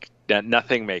 Like,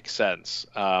 nothing makes sense.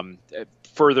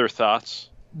 Further thoughts?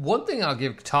 One thing I'll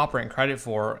give Top Rank credit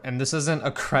for, and this isn't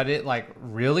a credit like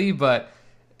really, but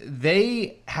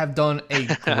they have done a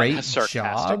great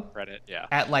job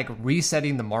at like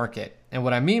resetting the market. And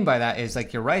what I mean by that is,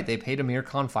 like, you're right, they paid Amir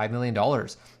Khan $5 million,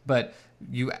 but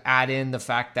you add in the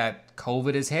fact that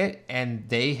COVID has hit and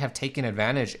they have taken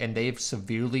advantage and they've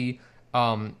severely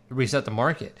reset the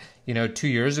market. 2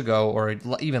 years ago or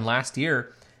even last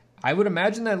year, I would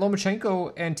imagine that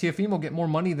Lomachenko and Teofimo get more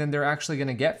money than they're actually going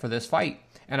to get for this fight.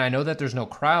 And I know that there's no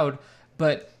crowd,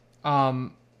 but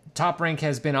Top Rank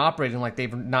has been operating like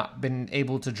they've not been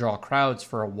able to draw crowds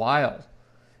for a while.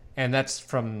 And that's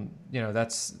from,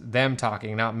 that's them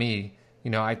talking, not me.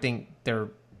 I think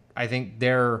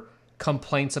their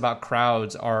complaints about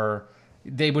crowds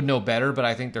they would know better, but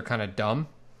I think they're kind of dumb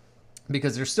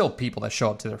because there's still people that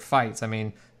show up to their fights. I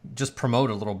mean, just promote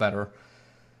a little better.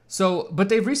 So, but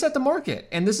they've reset the market,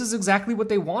 and this is exactly what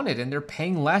they wanted, and they're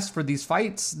paying less for these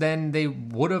fights than they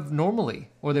would have normally,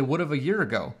 or they would have a year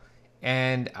ago.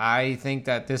 And I think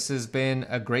that this has been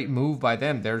a great move by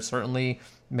them. They're certainly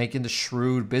making the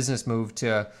shrewd business move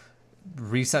to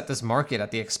reset this market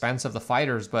at the expense of the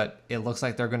fighters, but it looks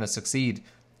like they're going to succeed,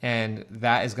 and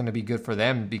that is going to be good for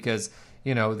them because,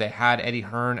 they had Eddie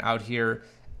Hearn out here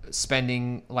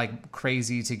spending like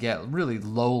crazy to get really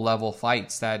low-level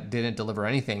fights that didn't deliver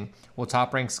anything. Well,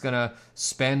 Top Rank's going to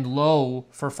spend low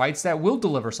for fights that will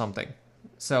deliver something.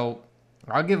 So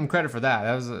I'll give him credit for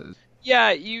that.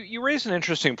 Yeah, you raise an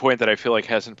interesting point that I feel like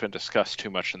hasn't been discussed too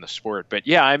much in the sport. But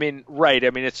yeah, I mean, right. I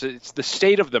mean, it's the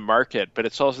state of the market, but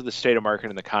it's also the state of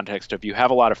market in the context of you have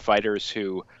a lot of fighters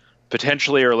who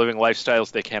potentially are living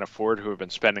lifestyles they can't afford, who have been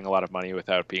spending a lot of money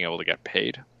without being able to get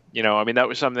paid. I mean, that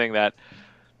was something that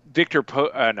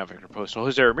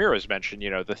Jose Ramirez mentioned,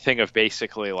 the thing of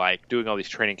basically like doing all these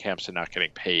training camps and not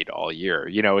getting paid all year.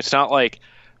 It's not like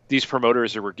these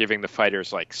promoters were giving the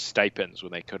fighters like stipends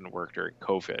when they couldn't work during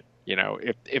COVID.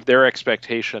 If their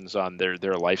expectations on their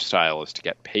lifestyle is to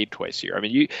get paid twice a year, I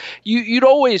mean, you'd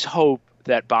always hope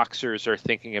that boxers are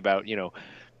thinking about,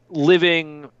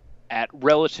 living at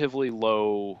relatively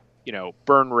low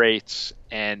burn rates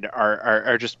and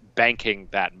are just banking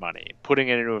that money, putting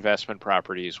it into investment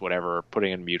properties, whatever,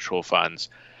 putting in mutual funds.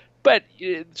 But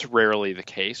it's rarely the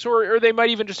case, or they might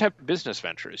even just have business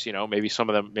ventures. Maybe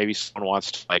someone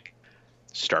wants to like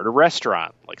start a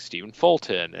restaurant like Stephen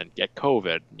Fulton and get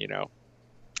COVID,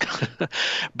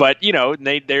 but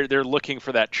they're looking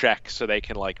for that check so they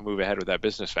can like move ahead with that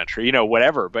business venture,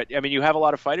 whatever. But I mean, you have a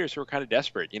lot of fighters who are kind of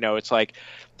desperate. It's like,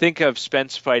 think of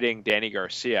Spence fighting Danny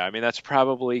Garcia. I mean, that's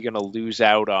probably going to lose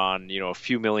out on a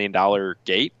few $1 million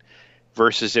gate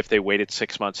versus if they waited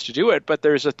 6 months to do it. But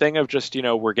there's a thing of just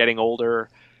we're getting older,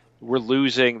 we're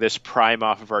losing this prime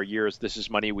off of our years. This is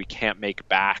money we can't make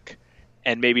back.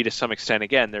 And maybe to some extent,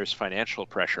 again, there's financial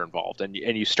pressure involved. And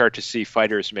you start to see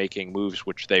fighters making moves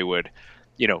which they would,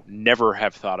 never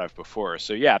have thought of before.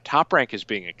 So, yeah, Top Rank is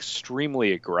being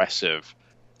extremely aggressive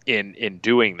in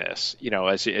doing this.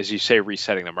 As you say,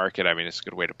 resetting the market. I mean, it's a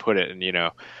good way to put it. And,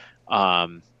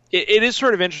 it is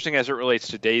sort of interesting as it relates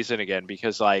to DAZN again,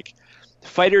 because, like,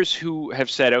 fighters who have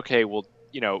said, okay, well,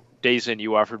 DAZN,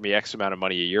 you offered me X amount of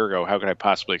money a year ago. How can I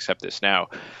possibly accept this now?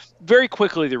 Very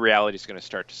quickly, the reality is going to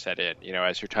start to set in,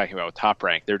 as you're talking about with Top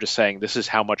Rank. They're just saying this is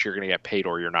how much you're going to get paid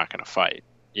or you're not going to fight,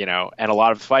 and a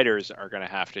lot of fighters are going to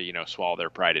have to, swallow their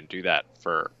pride and do that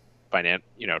for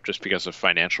just because of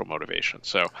financial motivation.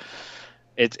 So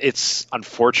it's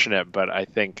unfortunate, but I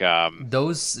think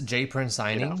those J Prince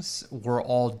signings were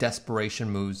all desperation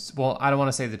moves. Well, I don't want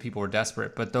to say that people were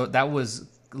desperate, but that was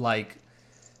like,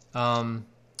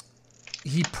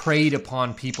 he preyed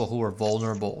upon people who were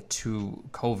vulnerable to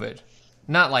COVID,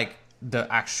 not like the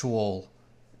actual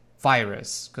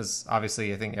virus, because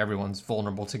obviously I think everyone's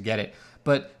vulnerable to get it,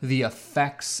 but the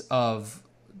effects of,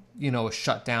 a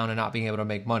shutdown and not being able to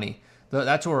make money.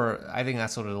 That's where I think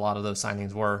that's what a lot of those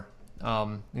signings were,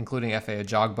 including Efe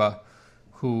Ajagba,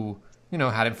 who,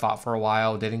 hadn't fought for a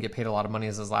while, didn't get paid a lot of money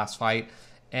as his last fight.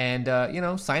 And,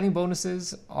 signing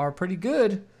bonuses are pretty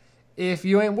good if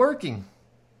you ain't working.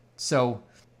 So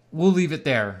we'll leave it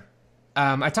there.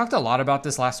 I talked a lot about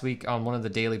this last week on one of the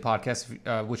daily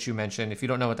podcasts, which you mentioned. If you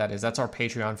don't know what that is, that's our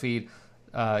Patreon feed.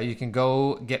 You can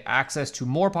go get access to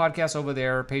more podcasts over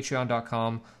there,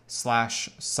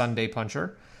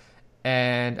 patreon.com/SundayPuncher.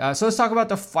 And so let's talk about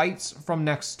the fights from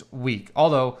next week.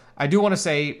 Although I do want to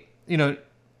say, we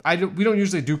don't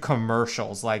usually do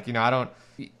commercials. Like, I don't.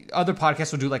 Other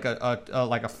podcasts will do like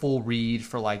a full read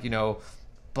for like,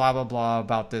 blah blah blah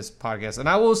about this podcast. And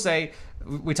I will say,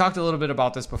 we talked a little bit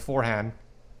about this beforehand.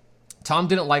 Tom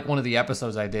didn't like one of the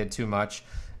episodes I did too much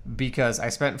because I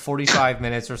spent 45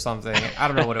 minutes or something. I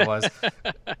don't know what it was.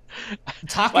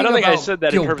 Talking I don't about think I said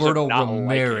that Gilberto in terms of not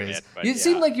Ramirez. liking it, It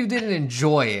seemed like you didn't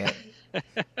enjoy it.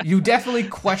 You definitely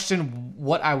questioned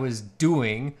what I was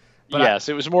doing. But yes,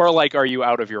 it was more like, are you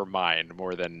out of your mind,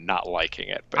 more than not liking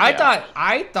it. But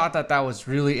I thought that was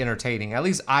really entertaining. At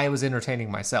least I was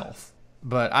entertaining myself.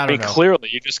 But I don't know. Clearly,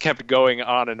 you just kept going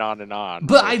on and on and on.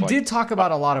 But I did talk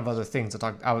about a lot of other things. I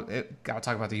talked about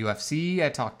the UFC. I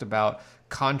talked about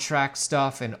contract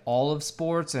stuff in all of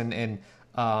sports and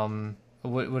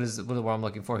what is what I'm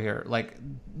looking for here? Like,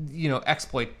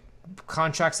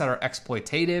 contracts that are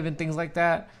exploitative and things like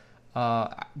that.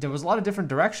 There was a lot of different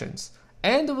directions.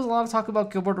 And there was a lot of talk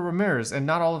about Gilberto Ramirez, and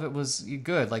not all of it was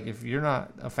good. Like, if you're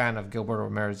not a fan of Gilberto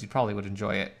Ramirez, you probably would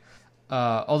enjoy it.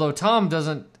 Although Tom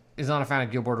is not a fan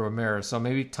of Gilberto Ramirez, so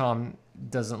maybe Tom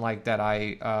doesn't like that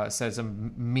I said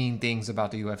some mean things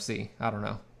about the UFC. I don't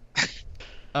know.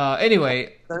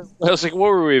 Anyway, I was like, what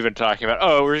were we even talking about?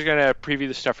 Oh, we're just gonna preview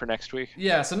the stuff for next week.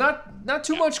 Yeah, so not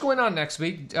too much going on next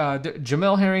week.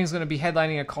 Jamel Herring is going to be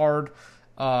headlining a card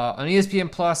on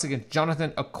ESPN Plus against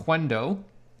Jonathan Oquendo.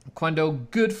 Oquendo,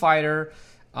 good fighter.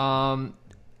 I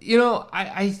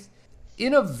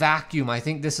in a vacuum, I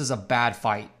think this is a bad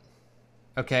fight.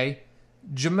 Okay,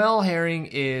 Jamel Herring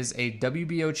is a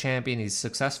WBO champion. He's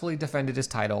successfully defended his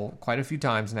title quite a few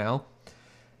times now.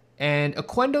 And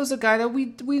Oquendo's a guy that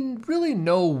we really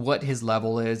know what his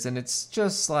level is, and it's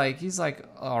just like, he's like,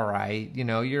 all right,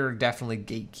 you're definitely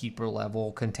gatekeeper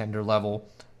level, contender level,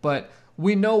 but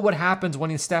we know what happens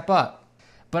when you step up.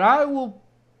 But I will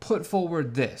put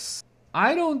forward this.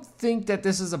 I don't think that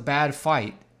this is a bad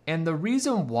fight, and the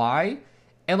reason why,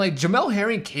 and like Jamel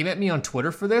Herring came at me on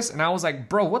Twitter for this, and I was like,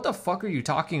 bro, what the fuck are you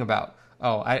talking about?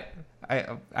 Oh,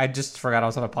 I just forgot I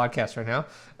was on a podcast right now.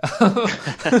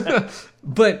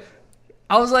 But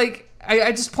I was like,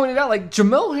 I just pointed out, like,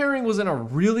 Jamel Herring was in a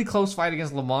really close fight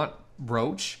against Lamont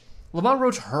Roach. Lamont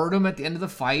Roach hurt him at the end of the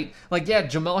fight. Like, yeah,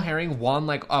 Jamel Herring won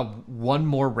like one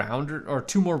more round or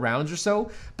two more rounds or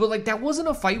so. But like, that wasn't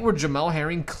a fight where Jamel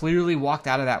Herring clearly walked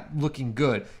out of that looking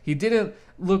good. He didn't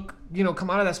come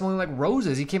out of that smelling like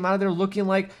roses. He came out of there looking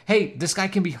like, hey, this guy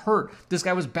can be hurt. This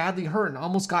guy was badly hurt and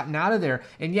almost gotten out of there.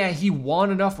 And yeah, he won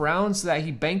enough rounds so that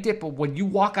he banked it. But when you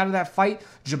walk out of that fight,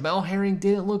 Jamel Herring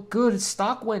didn't look good. His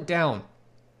stock went down.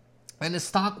 And his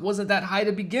stock wasn't that high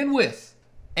to begin with.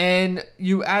 And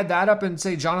you add that up and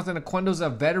say Jonathan Oquendo's a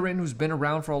veteran who's been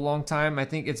around for a long time. I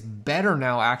think it's better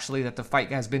now, actually, that the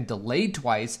fight has been delayed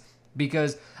twice,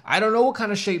 because I don't know what kind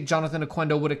of shape Jonathan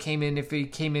Oquendo would have came in if he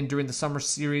came in during the summer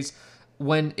series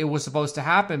when it was supposed to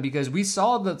happen, because we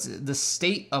saw the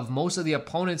state of most of the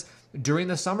opponents during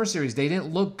the summer series. They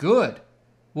didn't look good.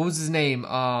 What was his name?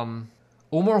 Omar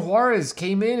Juarez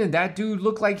came in, and that dude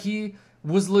looked like he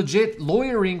was legit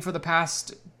lawyering for the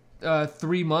past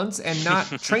 3 months and not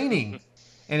training.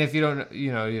 And if you don't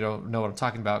know what I'm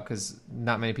talking about, because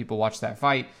not many people watch that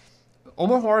fight,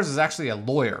 Omar Juarez is actually a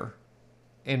lawyer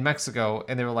in Mexico,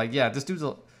 and they were like, yeah, this dude's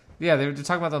they were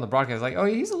talking about that on the broadcast, like, oh,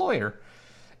 he's a lawyer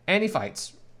and he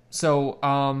fights. So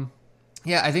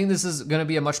I think this is going to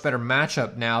be a much better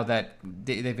matchup now that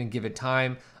they've been given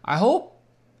time. I hope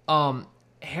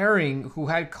Herring, who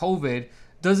had COVID,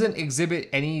 doesn't exhibit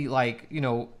any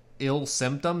ill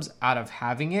symptoms out of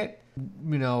having it,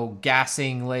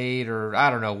 gassing late, or I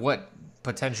don't know what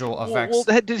potential effects.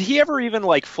 Well, did he ever even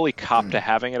fully cop to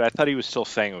having it? I thought he was still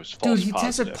saying it was false positive. Dude, he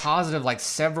positive. Tested positive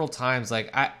several times.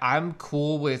 I'm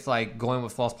cool with going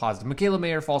with false positive. Michaela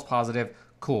Mayer, false positive,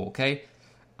 cool, okay?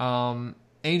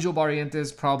 Angel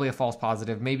Barrientos, probably a false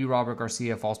positive. Maybe Robert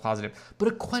Garcia, false positive.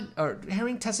 But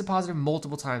Herring tested positive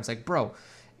multiple times. Bro,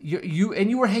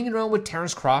 you were hanging around with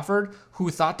Terrence Crawford,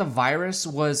 who thought the virus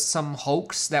was some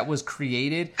hoax that was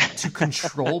created to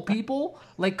control people.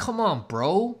 Come on,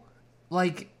 bro.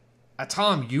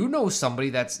 Tom, somebody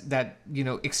that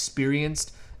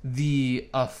experienced the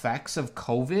effects of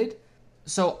COVID.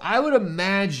 So I would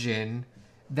imagine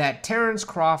that Terrence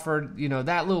Crawford,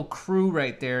 that little crew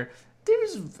right there,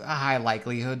 there's a high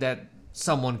likelihood that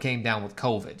someone came down with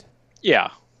COVID.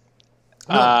 Yeah.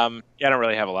 I don't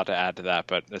really have a lot to add to that,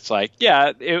 but it's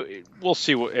we'll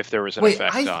see if there was an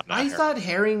effect on. I thought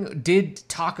Herring did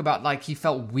talk about he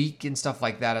felt weak and stuff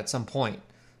like that at some point.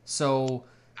 So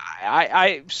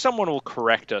someone will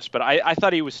correct us, but I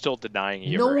thought he was still denying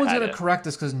he No ever one's had going to it. correct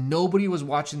us because nobody was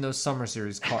watching those Summer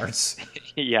Series cards.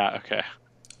 Yeah, okay.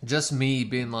 Just me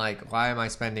being like, why am I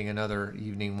spending another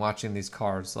evening watching these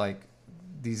cards? Like,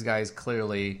 these guys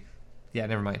clearly... Yeah,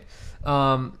 never mind.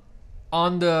 On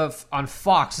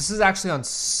Fox, this is actually on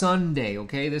Sunday,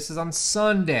 okay? This is on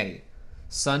Sunday.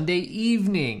 Sunday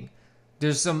evening.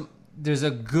 There's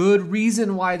a good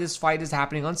reason why this fight is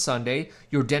happening on Sunday.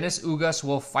 Yordenis Ugas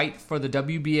will fight for the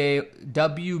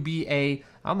WBA.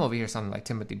 I'm over here sounding like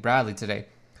Timothy Bradley today.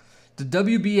 The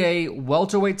WBA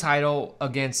welterweight title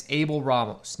against Abel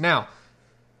Ramos. Now,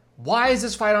 why is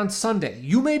this fight on Sunday?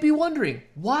 You may be wondering,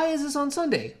 why is this on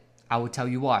Sunday? I will tell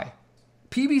you why.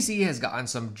 PBC has gotten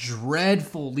some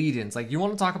dreadful lead-ins. Like, you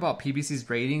want to talk about PBC's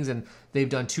ratings, and they've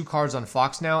done 2 cards on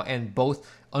Fox now, and both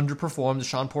underperformed, the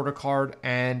Sean Porter card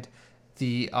and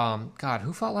the,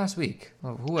 who fought last week?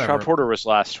 Oh, whoever. Sean Porter was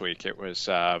last week. It was,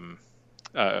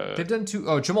 they've done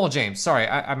 2, Jamal James. Sorry,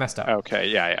 I messed up. Okay,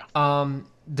 yeah.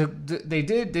 They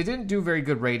didn't do very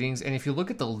good ratings, and if you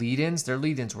look at the lead-ins, their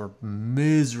lead-ins were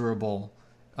miserable.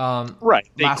 Right.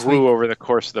 They grew over the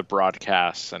course of the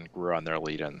broadcasts and grew on their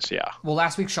lead-ins, yeah. Well,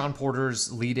 last week, Sean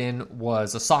Porter's lead-in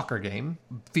was a soccer game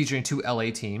featuring 2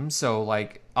 LA teams. So,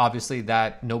 like, obviously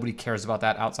that nobody cares about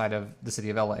that outside of the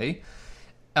city of LA.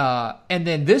 And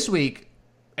then this week,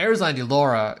 Arizlan De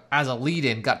Laura, as a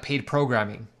lead-in, got paid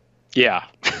programming. Yeah.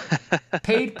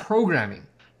 Paid programming.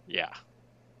 Yeah.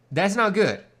 That's not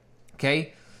good.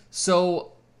 Okay? So...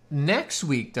 Next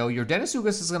week, though, Yordenis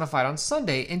Ugas is going to fight on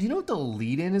Sunday, and do you know what the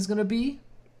lead-in is going to be?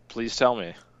 Please tell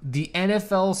me. The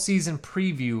NFL season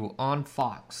preview on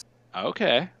Fox.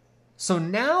 Okay. So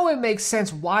now it makes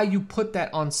sense why you put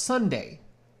that on Sunday.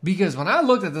 Because when I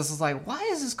looked at this, I was like, why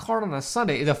is this card on a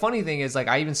Sunday? The funny thing is, like,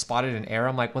 I even spotted an error.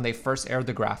 I'm like, when they first aired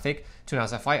the graphic to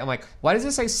announce that fight, I'm like, why does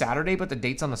it say Saturday, but the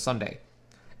date's on a Sunday?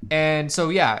 And so,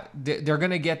 yeah, they're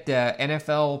going to get the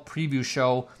NFL preview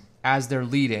show as their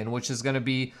lead-in, which is going to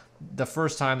be the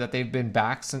first time that they've been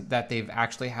back since that they've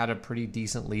actually had a pretty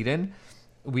decent lead-in.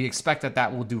 We expect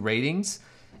that will do ratings.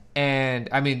 And,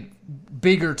 I mean,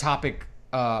 bigger topic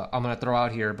I'm going to throw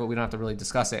out here, but we don't have to really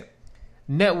discuss it.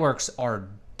 Networks are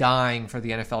dying for the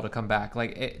NFL to come back.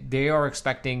 Like, they are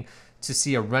expecting to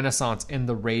see a renaissance in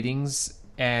the ratings.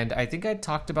 And I think I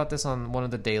talked about this on one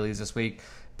of the dailies this week,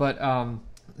 but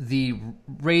the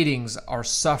ratings are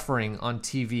suffering on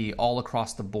TV all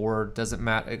across the board. Doesn't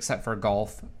matter except for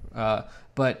golf.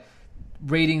 But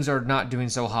ratings are not doing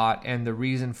so hot, and the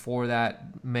reason for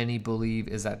that, many believe,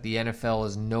 is that the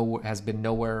NFL has been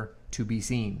nowhere to be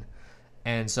seen.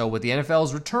 And so with the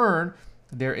NFL's return,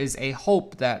 there is a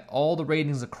hope that all the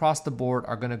ratings across the board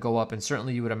are going to go up. And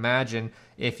certainly you would imagine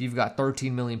if you've got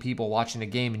 13 million people watching a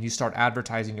game and you start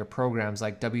advertising your programs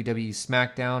like WWE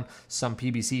SmackDown, some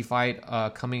PBC fight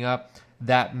coming up,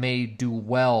 that may do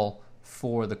well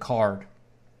for the card.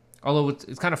 Although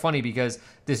it's kind of funny because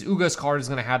this Ugas card is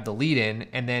going to have the lead-in,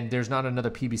 and then there's not another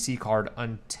PBC card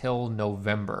until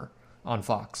November on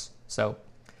Fox. So,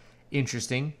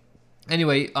 interesting.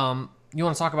 Anyway, you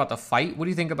want to talk about the fight? What do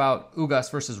you think about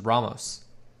Ugas versus Ramos?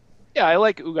 Yeah, I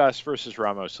like Ugas versus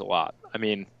Ramos a lot. I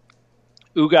mean,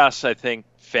 Ugas, I think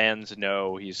fans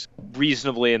know he's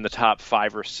reasonably in the top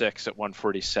 5 or 6 at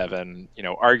 147. You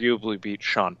know, arguably beat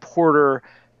Sean Porter.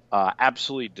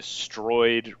 Absolutely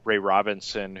destroyed Ray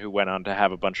Robinson, who went on to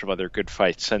have a bunch of other good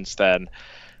fights since then.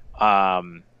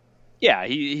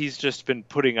 He's just been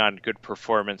putting on good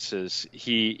performances. If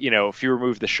you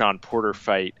remove the Sean Porter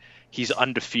fight, he's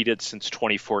undefeated since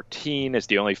 2014 as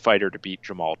the only fighter to beat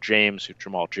Jamal James, who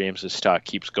Jamal James's stock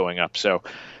keeps going up. So,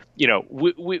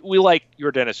 we like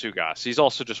Yordenis Ugas. He's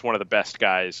also just one of the best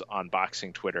guys on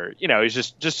boxing Twitter.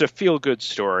 He's just a feel-good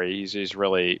story. He's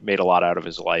really made a lot out of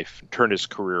his life, turned his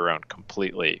career around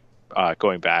completely,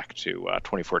 going back to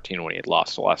 2014 when he had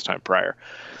lost the last time prior.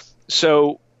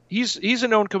 So he's a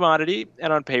known commodity,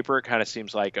 and on paper it kind of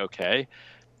seems like, okay,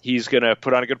 he's going to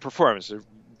put on a good performance.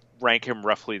 Rank him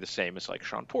roughly the same as like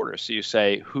Sean Porter. So you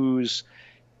say, who's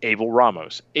Abel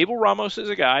Ramos? Abel Ramos is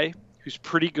a guy who's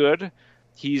pretty good.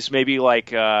 He's maybe like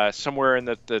somewhere in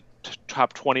the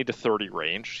top 20 to 30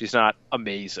 range. He's not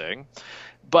amazing,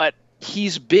 but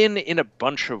he's been in a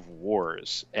bunch of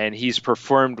wars, and he's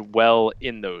performed well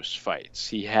in those fights.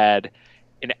 He had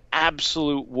an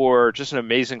absolute war, just an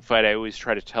amazing fight. I always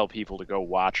try to tell people to go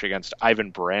watch against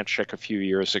Ivan Baranchyk a few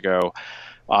years ago.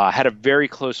 Had a very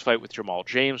close fight with Jamal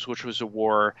James, which was a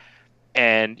war.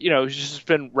 And, he's just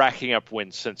been racking up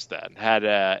wins since then. Had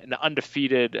an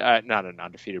undefeated, not an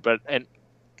undefeated, but an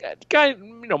guy,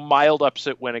 mild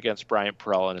upset win against Brian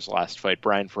Perrell in his last fight.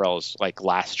 Brian Perrell's like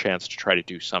last chance to try to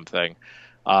do something.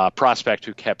 prospect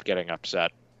who kept getting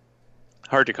upset.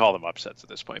 Hard to call them upsets at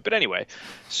this point. But anyway,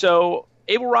 so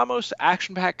Abel Ramos,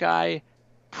 action-packed guy,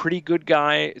 pretty good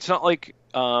guy. It's not like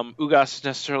Ugas is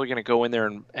necessarily going to go in there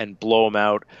and blow him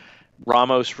out.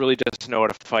 Ramos really doesn't know how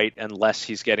to fight unless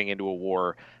he's getting into a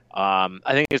war. I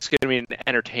think it's going to be an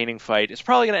entertaining fight. It's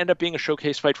probably going to end up being a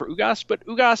showcase fight for Ugas, but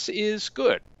Ugas is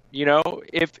good. You know,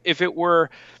 if it were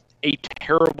a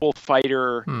terrible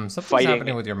fighter Something's fighting...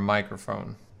 happening with your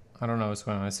microphone. I don't know what's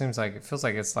going on. It feels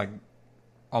like it's like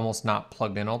almost not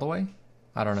plugged in all the way.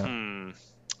 I don't know.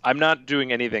 I'm not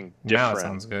doing anything different. Now it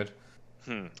sounds good.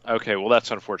 Okay, well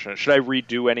that's unfortunate. Should I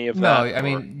redo any of that? No, I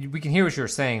mean we can hear what you're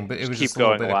saying, but it was just a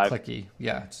little bit of clicky.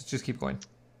 Yeah, just keep going.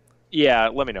 Yeah,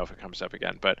 let me know if it comes up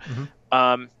again. But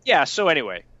yeah, so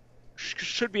anyway,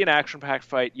 should be an action-packed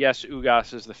fight. Yes,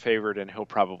 Ugas is the favorite and he'll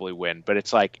probably win, but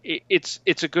it's like it's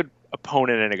a good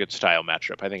opponent and a good style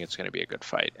matchup. I think it's going to be a good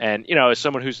fight. And you know, as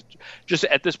someone who's just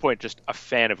at this point just a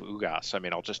fan of Ugas, I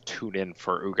mean, I'll just tune in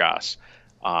for Ugas.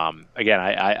 Again,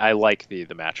 I like the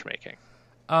matchmaking.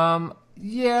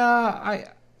 Yeah,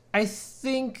 I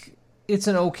think it's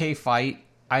an okay fight.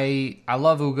 I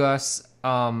love Ugas.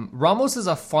 Ramos is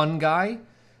a fun guy.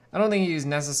 I don't think he's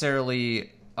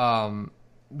necessarily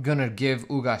gonna give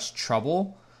Ugas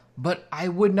trouble, but I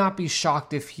would not be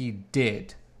shocked if he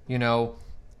did. You know,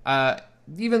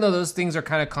 even though those things are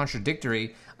kind of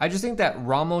contradictory, I just think that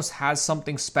Ramos has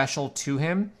something special to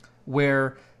him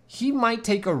where he might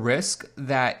take a risk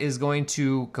that is going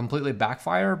to completely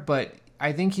backfire, but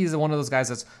I think he's one of those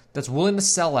guys that's willing to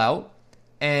sell out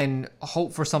and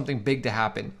hope for something big to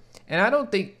happen. And I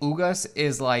don't think Ugas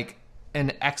is like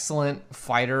an excellent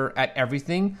fighter at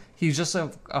everything. He's just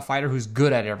a fighter who's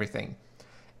good at everything.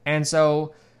 And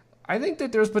so I think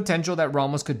that there's potential that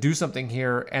Ramos could do something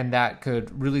here and that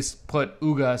could really put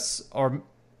Ugas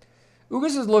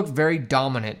has looked very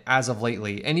dominant as of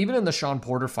lately. And even in the Sean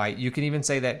Porter fight, you can even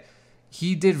say that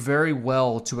he did very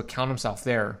well to account himself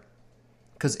there.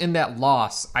 Because in that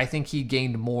loss, I think he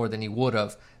gained more than he would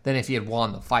have than if he had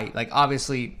won the fight. Like,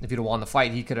 obviously, if he'd have won the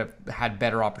fight, he could have had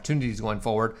better opportunities going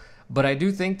forward. But I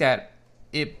do think that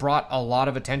it brought a lot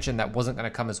of attention that wasn't going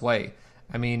to come his way.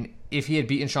 I mean, if he had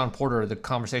beaten Sean Porter, the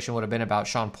conversation would have been about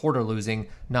Sean Porter losing,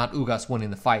 not Ugas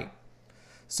winning the fight.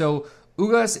 So,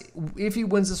 Ugas, if he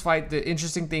wins this fight, the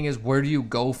interesting thing is, where do you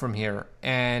go from here?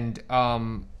 And,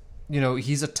 you know,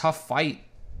 he's a tough fight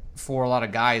for a lot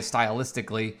of guys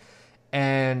stylistically.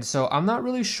 And so I'm not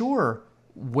really sure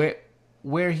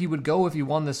where he would go if he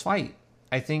won this fight.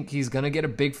 I think he's going to get a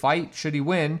big fight. Should he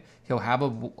win, he'll have a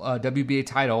WBA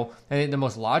title. I think the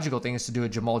most logical thing is to do a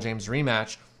Jamal James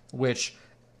rematch, which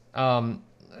I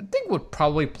think would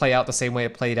probably play out the same way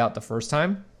it played out the first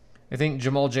time. I think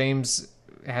Jamal James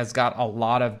has got a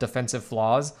lot of defensive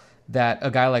flaws that a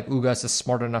guy like Ugas is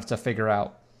smart enough to figure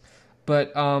out.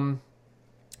 But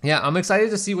yeah, I'm excited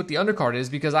to see what the undercard is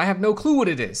because I have no clue what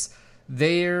it is.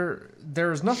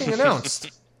 There's nothing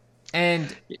announced.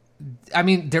 And I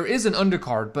mean, there is an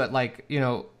undercard, but like, you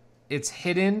know, it's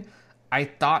hidden. I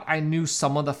thought I knew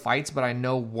some of the fights, but I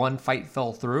know one fight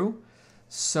fell through.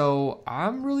 So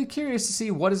I'm really curious to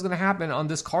see what is going to happen on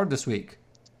this card this week.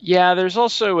 Yeah, there's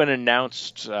also an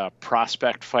announced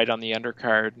prospect fight on the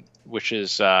undercard, which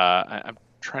is I'm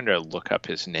trying to look up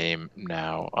his name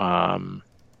now.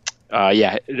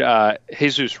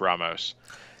 Jesus Ramos,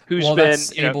 who's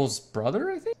that's Abel's brother,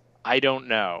 I think. I don't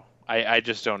know. I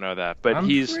just don't know that, but I'm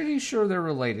pretty sure they're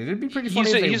related. It'd be pretty funny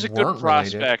if they he's a weren't good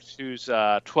prospect related. who's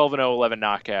 12-0, 11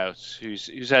 knockouts,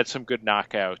 who's had some good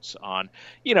knockouts on,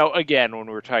 you know, again, when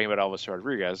we were talking about Elvis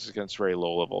Rodriguez against very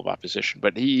low level of opposition,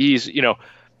 but he's, you know,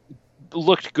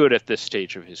 looked good at this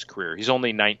stage of his career. He's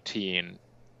only 19.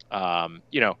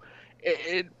 You know,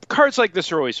 cards like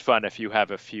this are always fun if you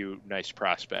have a few nice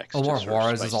prospects. Omar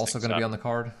Juarez is also going to be on the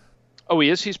card. Oh, he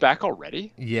is? He's back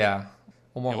already? Yeah.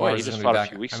 Omar Juarez is going to be back.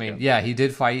 A few weeks ago. Yeah, he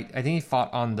did fight. I think he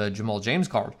fought on the Jamal James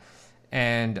card.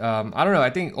 And I don't know. I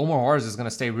think Omar Juarez is going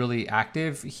to stay really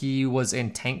active. He was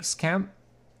in Tank's camp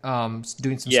doing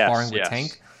some sparring with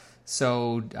Tank.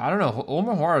 So, I don't know.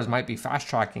 Omar Juarez might be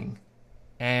fast-tracking.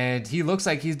 And he looks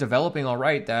like he's developing all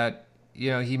right, that,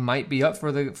 you know, he might be up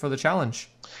for the challenge.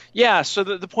 Yeah, so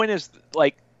the point is,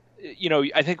 like, you know,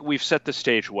 I think we've set the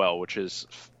stage well, which is,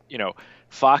 you know,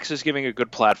 Fox is giving a good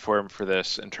platform for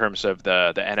this in terms of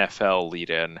the NFL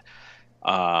lead-in.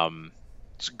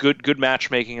 It's good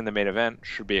matchmaking in the main event.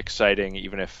 Should be exciting,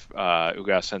 even if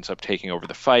Ugas ends up taking over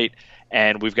the fight.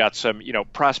 And we've got some, you know,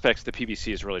 prospects the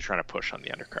PBC is really trying to push on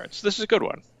the undercard. So this is a good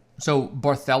one. So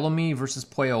Barthélemy versus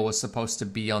Puello was supposed to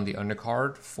be on the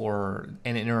undercard for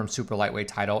an interim super lightweight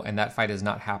title, and that fight is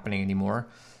not happening anymore.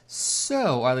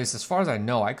 So, at least as far as I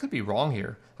know, I could be wrong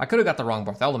here. I could have got the wrong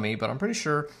Bartholomew, but I'm pretty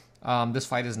sure this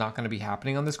fight is not going to be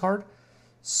happening on this card.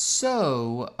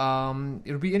 So,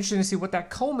 it'll be interesting to see what that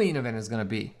co-main event is going to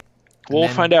be. We'll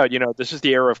find out. This is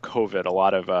the era of COVID. A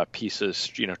lot of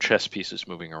pieces, chess pieces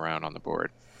moving around on the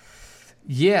board.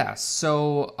 Yeah,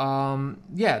 so,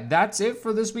 that's it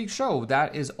for this week's show.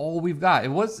 That is all we've got. It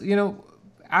was,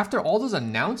 after all those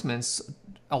announcements,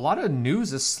 a lot of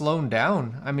news is slowing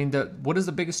down. I mean, what is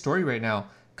the biggest story right now?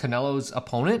 Canelo's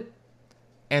opponent?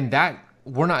 And that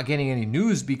we're not getting any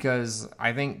news because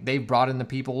I think they've brought in the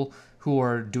people who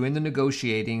are doing the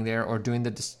negotiating there or doing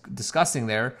the discussing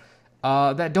there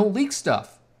that don't leak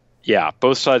stuff. Yeah,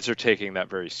 both sides are taking that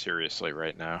very seriously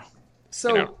right now.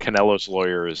 So Canelo's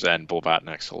lawyers and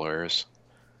Blavatnik's lawyers.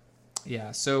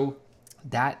 Yeah, so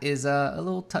that is a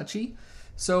little touchy.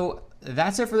 So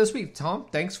that's it for this week. Tom,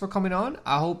 thanks for coming on.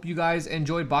 I hope you guys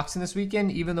enjoyed boxing this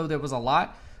weekend, even though there was a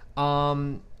lot.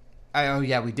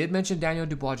 We did mention Daniel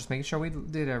Dubois, just making sure we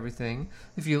did everything.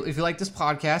 If you like this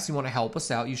podcast, you want to help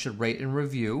us out, you should rate and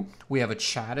review. We have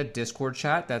a Discord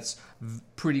chat. That's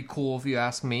pretty cool if you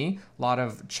ask me. A lot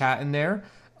of chat in there.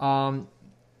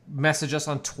 Message us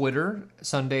on Twitter,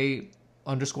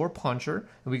 Sunday_Puncher,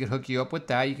 and we can hook you up with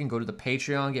that. You can go to the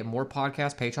Patreon, get more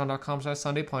podcasts,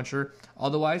 patreon.com/SundayPuncher.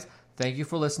 Otherwise, thank you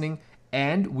for listening,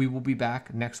 and we will be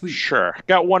back next week. Sure.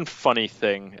 Got one funny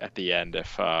thing at the end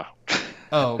if...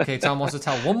 Oh, okay. Tom wants to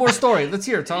tell one more story. Let's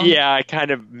hear it, Tom. Yeah, I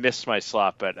kind of missed my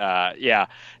slot, but yeah.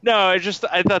 No,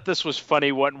 I thought this was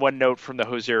funny. One note from the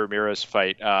Jose Ramirez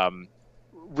fight.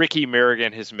 Ricky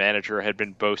Merrigan, his manager, had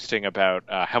been boasting about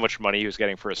how much money he was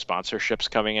getting for his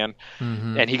sponsorships coming in,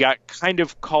 and he got kind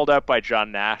of called out by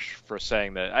John Nash for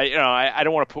saying that. I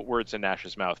don't want to put words in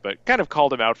Nash's mouth, but kind of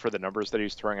called him out for the numbers that he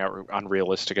was throwing out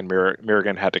unrealistic, and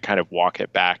Merrigan had to kind of walk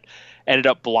it back. Ended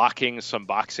up blocking some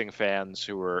boxing fans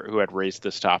who had raised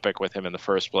this topic with him in the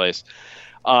first place.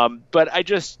 But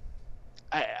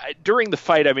during the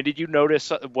fight, I mean, did you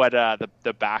notice what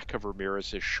the back of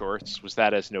Ramirez's shorts, was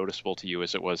that as noticeable to you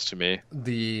as it was to me?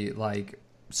 The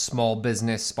small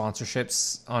business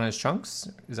sponsorships on his trunks?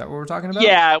 Is that what we're talking about?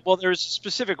 Yeah, well, there's a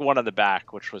specific one on the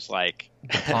back, which was the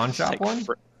pawn shop one?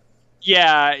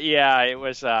 Yeah, it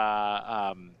was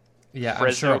yeah, Fresno.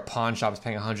 I'm sure a pawn shop is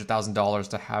paying $100,000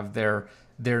 to have their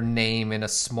name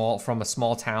from a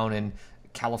small town in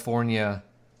California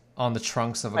on the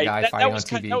trunks of a guy fighting on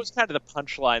TV. That was kind of the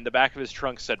punchline. The back of his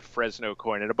trunk said Fresno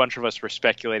coin, and a bunch of us were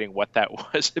speculating what that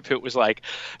was, if it was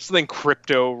something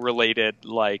crypto related,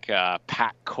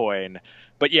 Pat coin.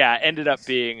 But yeah, it ended up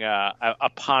being a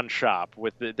pawn shop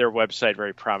with their website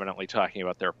very prominently talking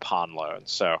about their pawn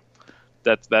loans. So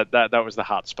that was the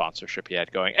hot sponsorship he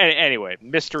had going. Anyway,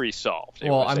 mystery solved.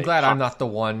 Well, I'm glad I'm not the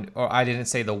one, or I didn't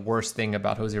say the worst thing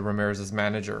about Jose Ramirez's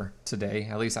manager today.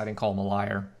 At least I didn't call him a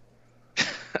liar.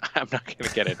 I'm not going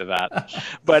to get into that.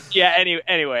 But yeah,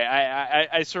 anyway,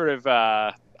 I sort of,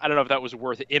 I don't know if that was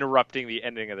worth interrupting the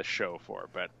ending of the show for,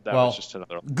 but that was just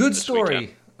another good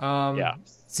story. Yeah.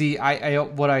 See,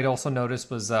 what I'd also noticed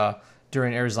was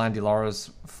during Erislan De Laro's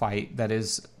fight that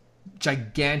his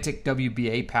gigantic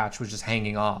WBA patch was just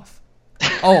hanging off.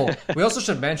 Oh, we also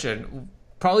should mention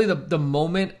probably the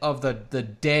moment of the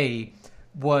day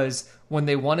was when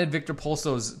they wanted Victor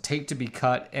Polso's tape to be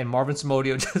cut, and Marvin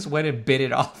Somodio just went and bit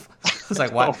it off. I was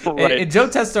like, "What?" Oh, right. and Joe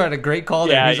Tester had a great call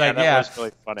there. He's like, that was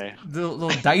really funny. A little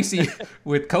dicey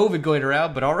with COVID going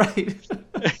around, but all right.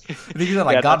 I think he's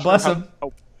like, God bless him.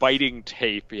 How biting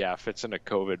tape, fits into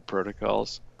COVID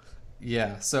protocols.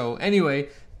 Yeah. So anyway,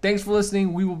 thanks for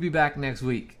listening. We will be back next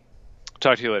week.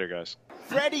 Talk to you later, guys.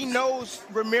 Freddie knows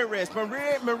Ramirez. Oh my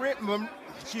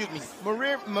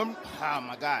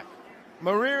God.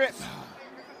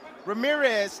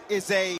 Ramirez is a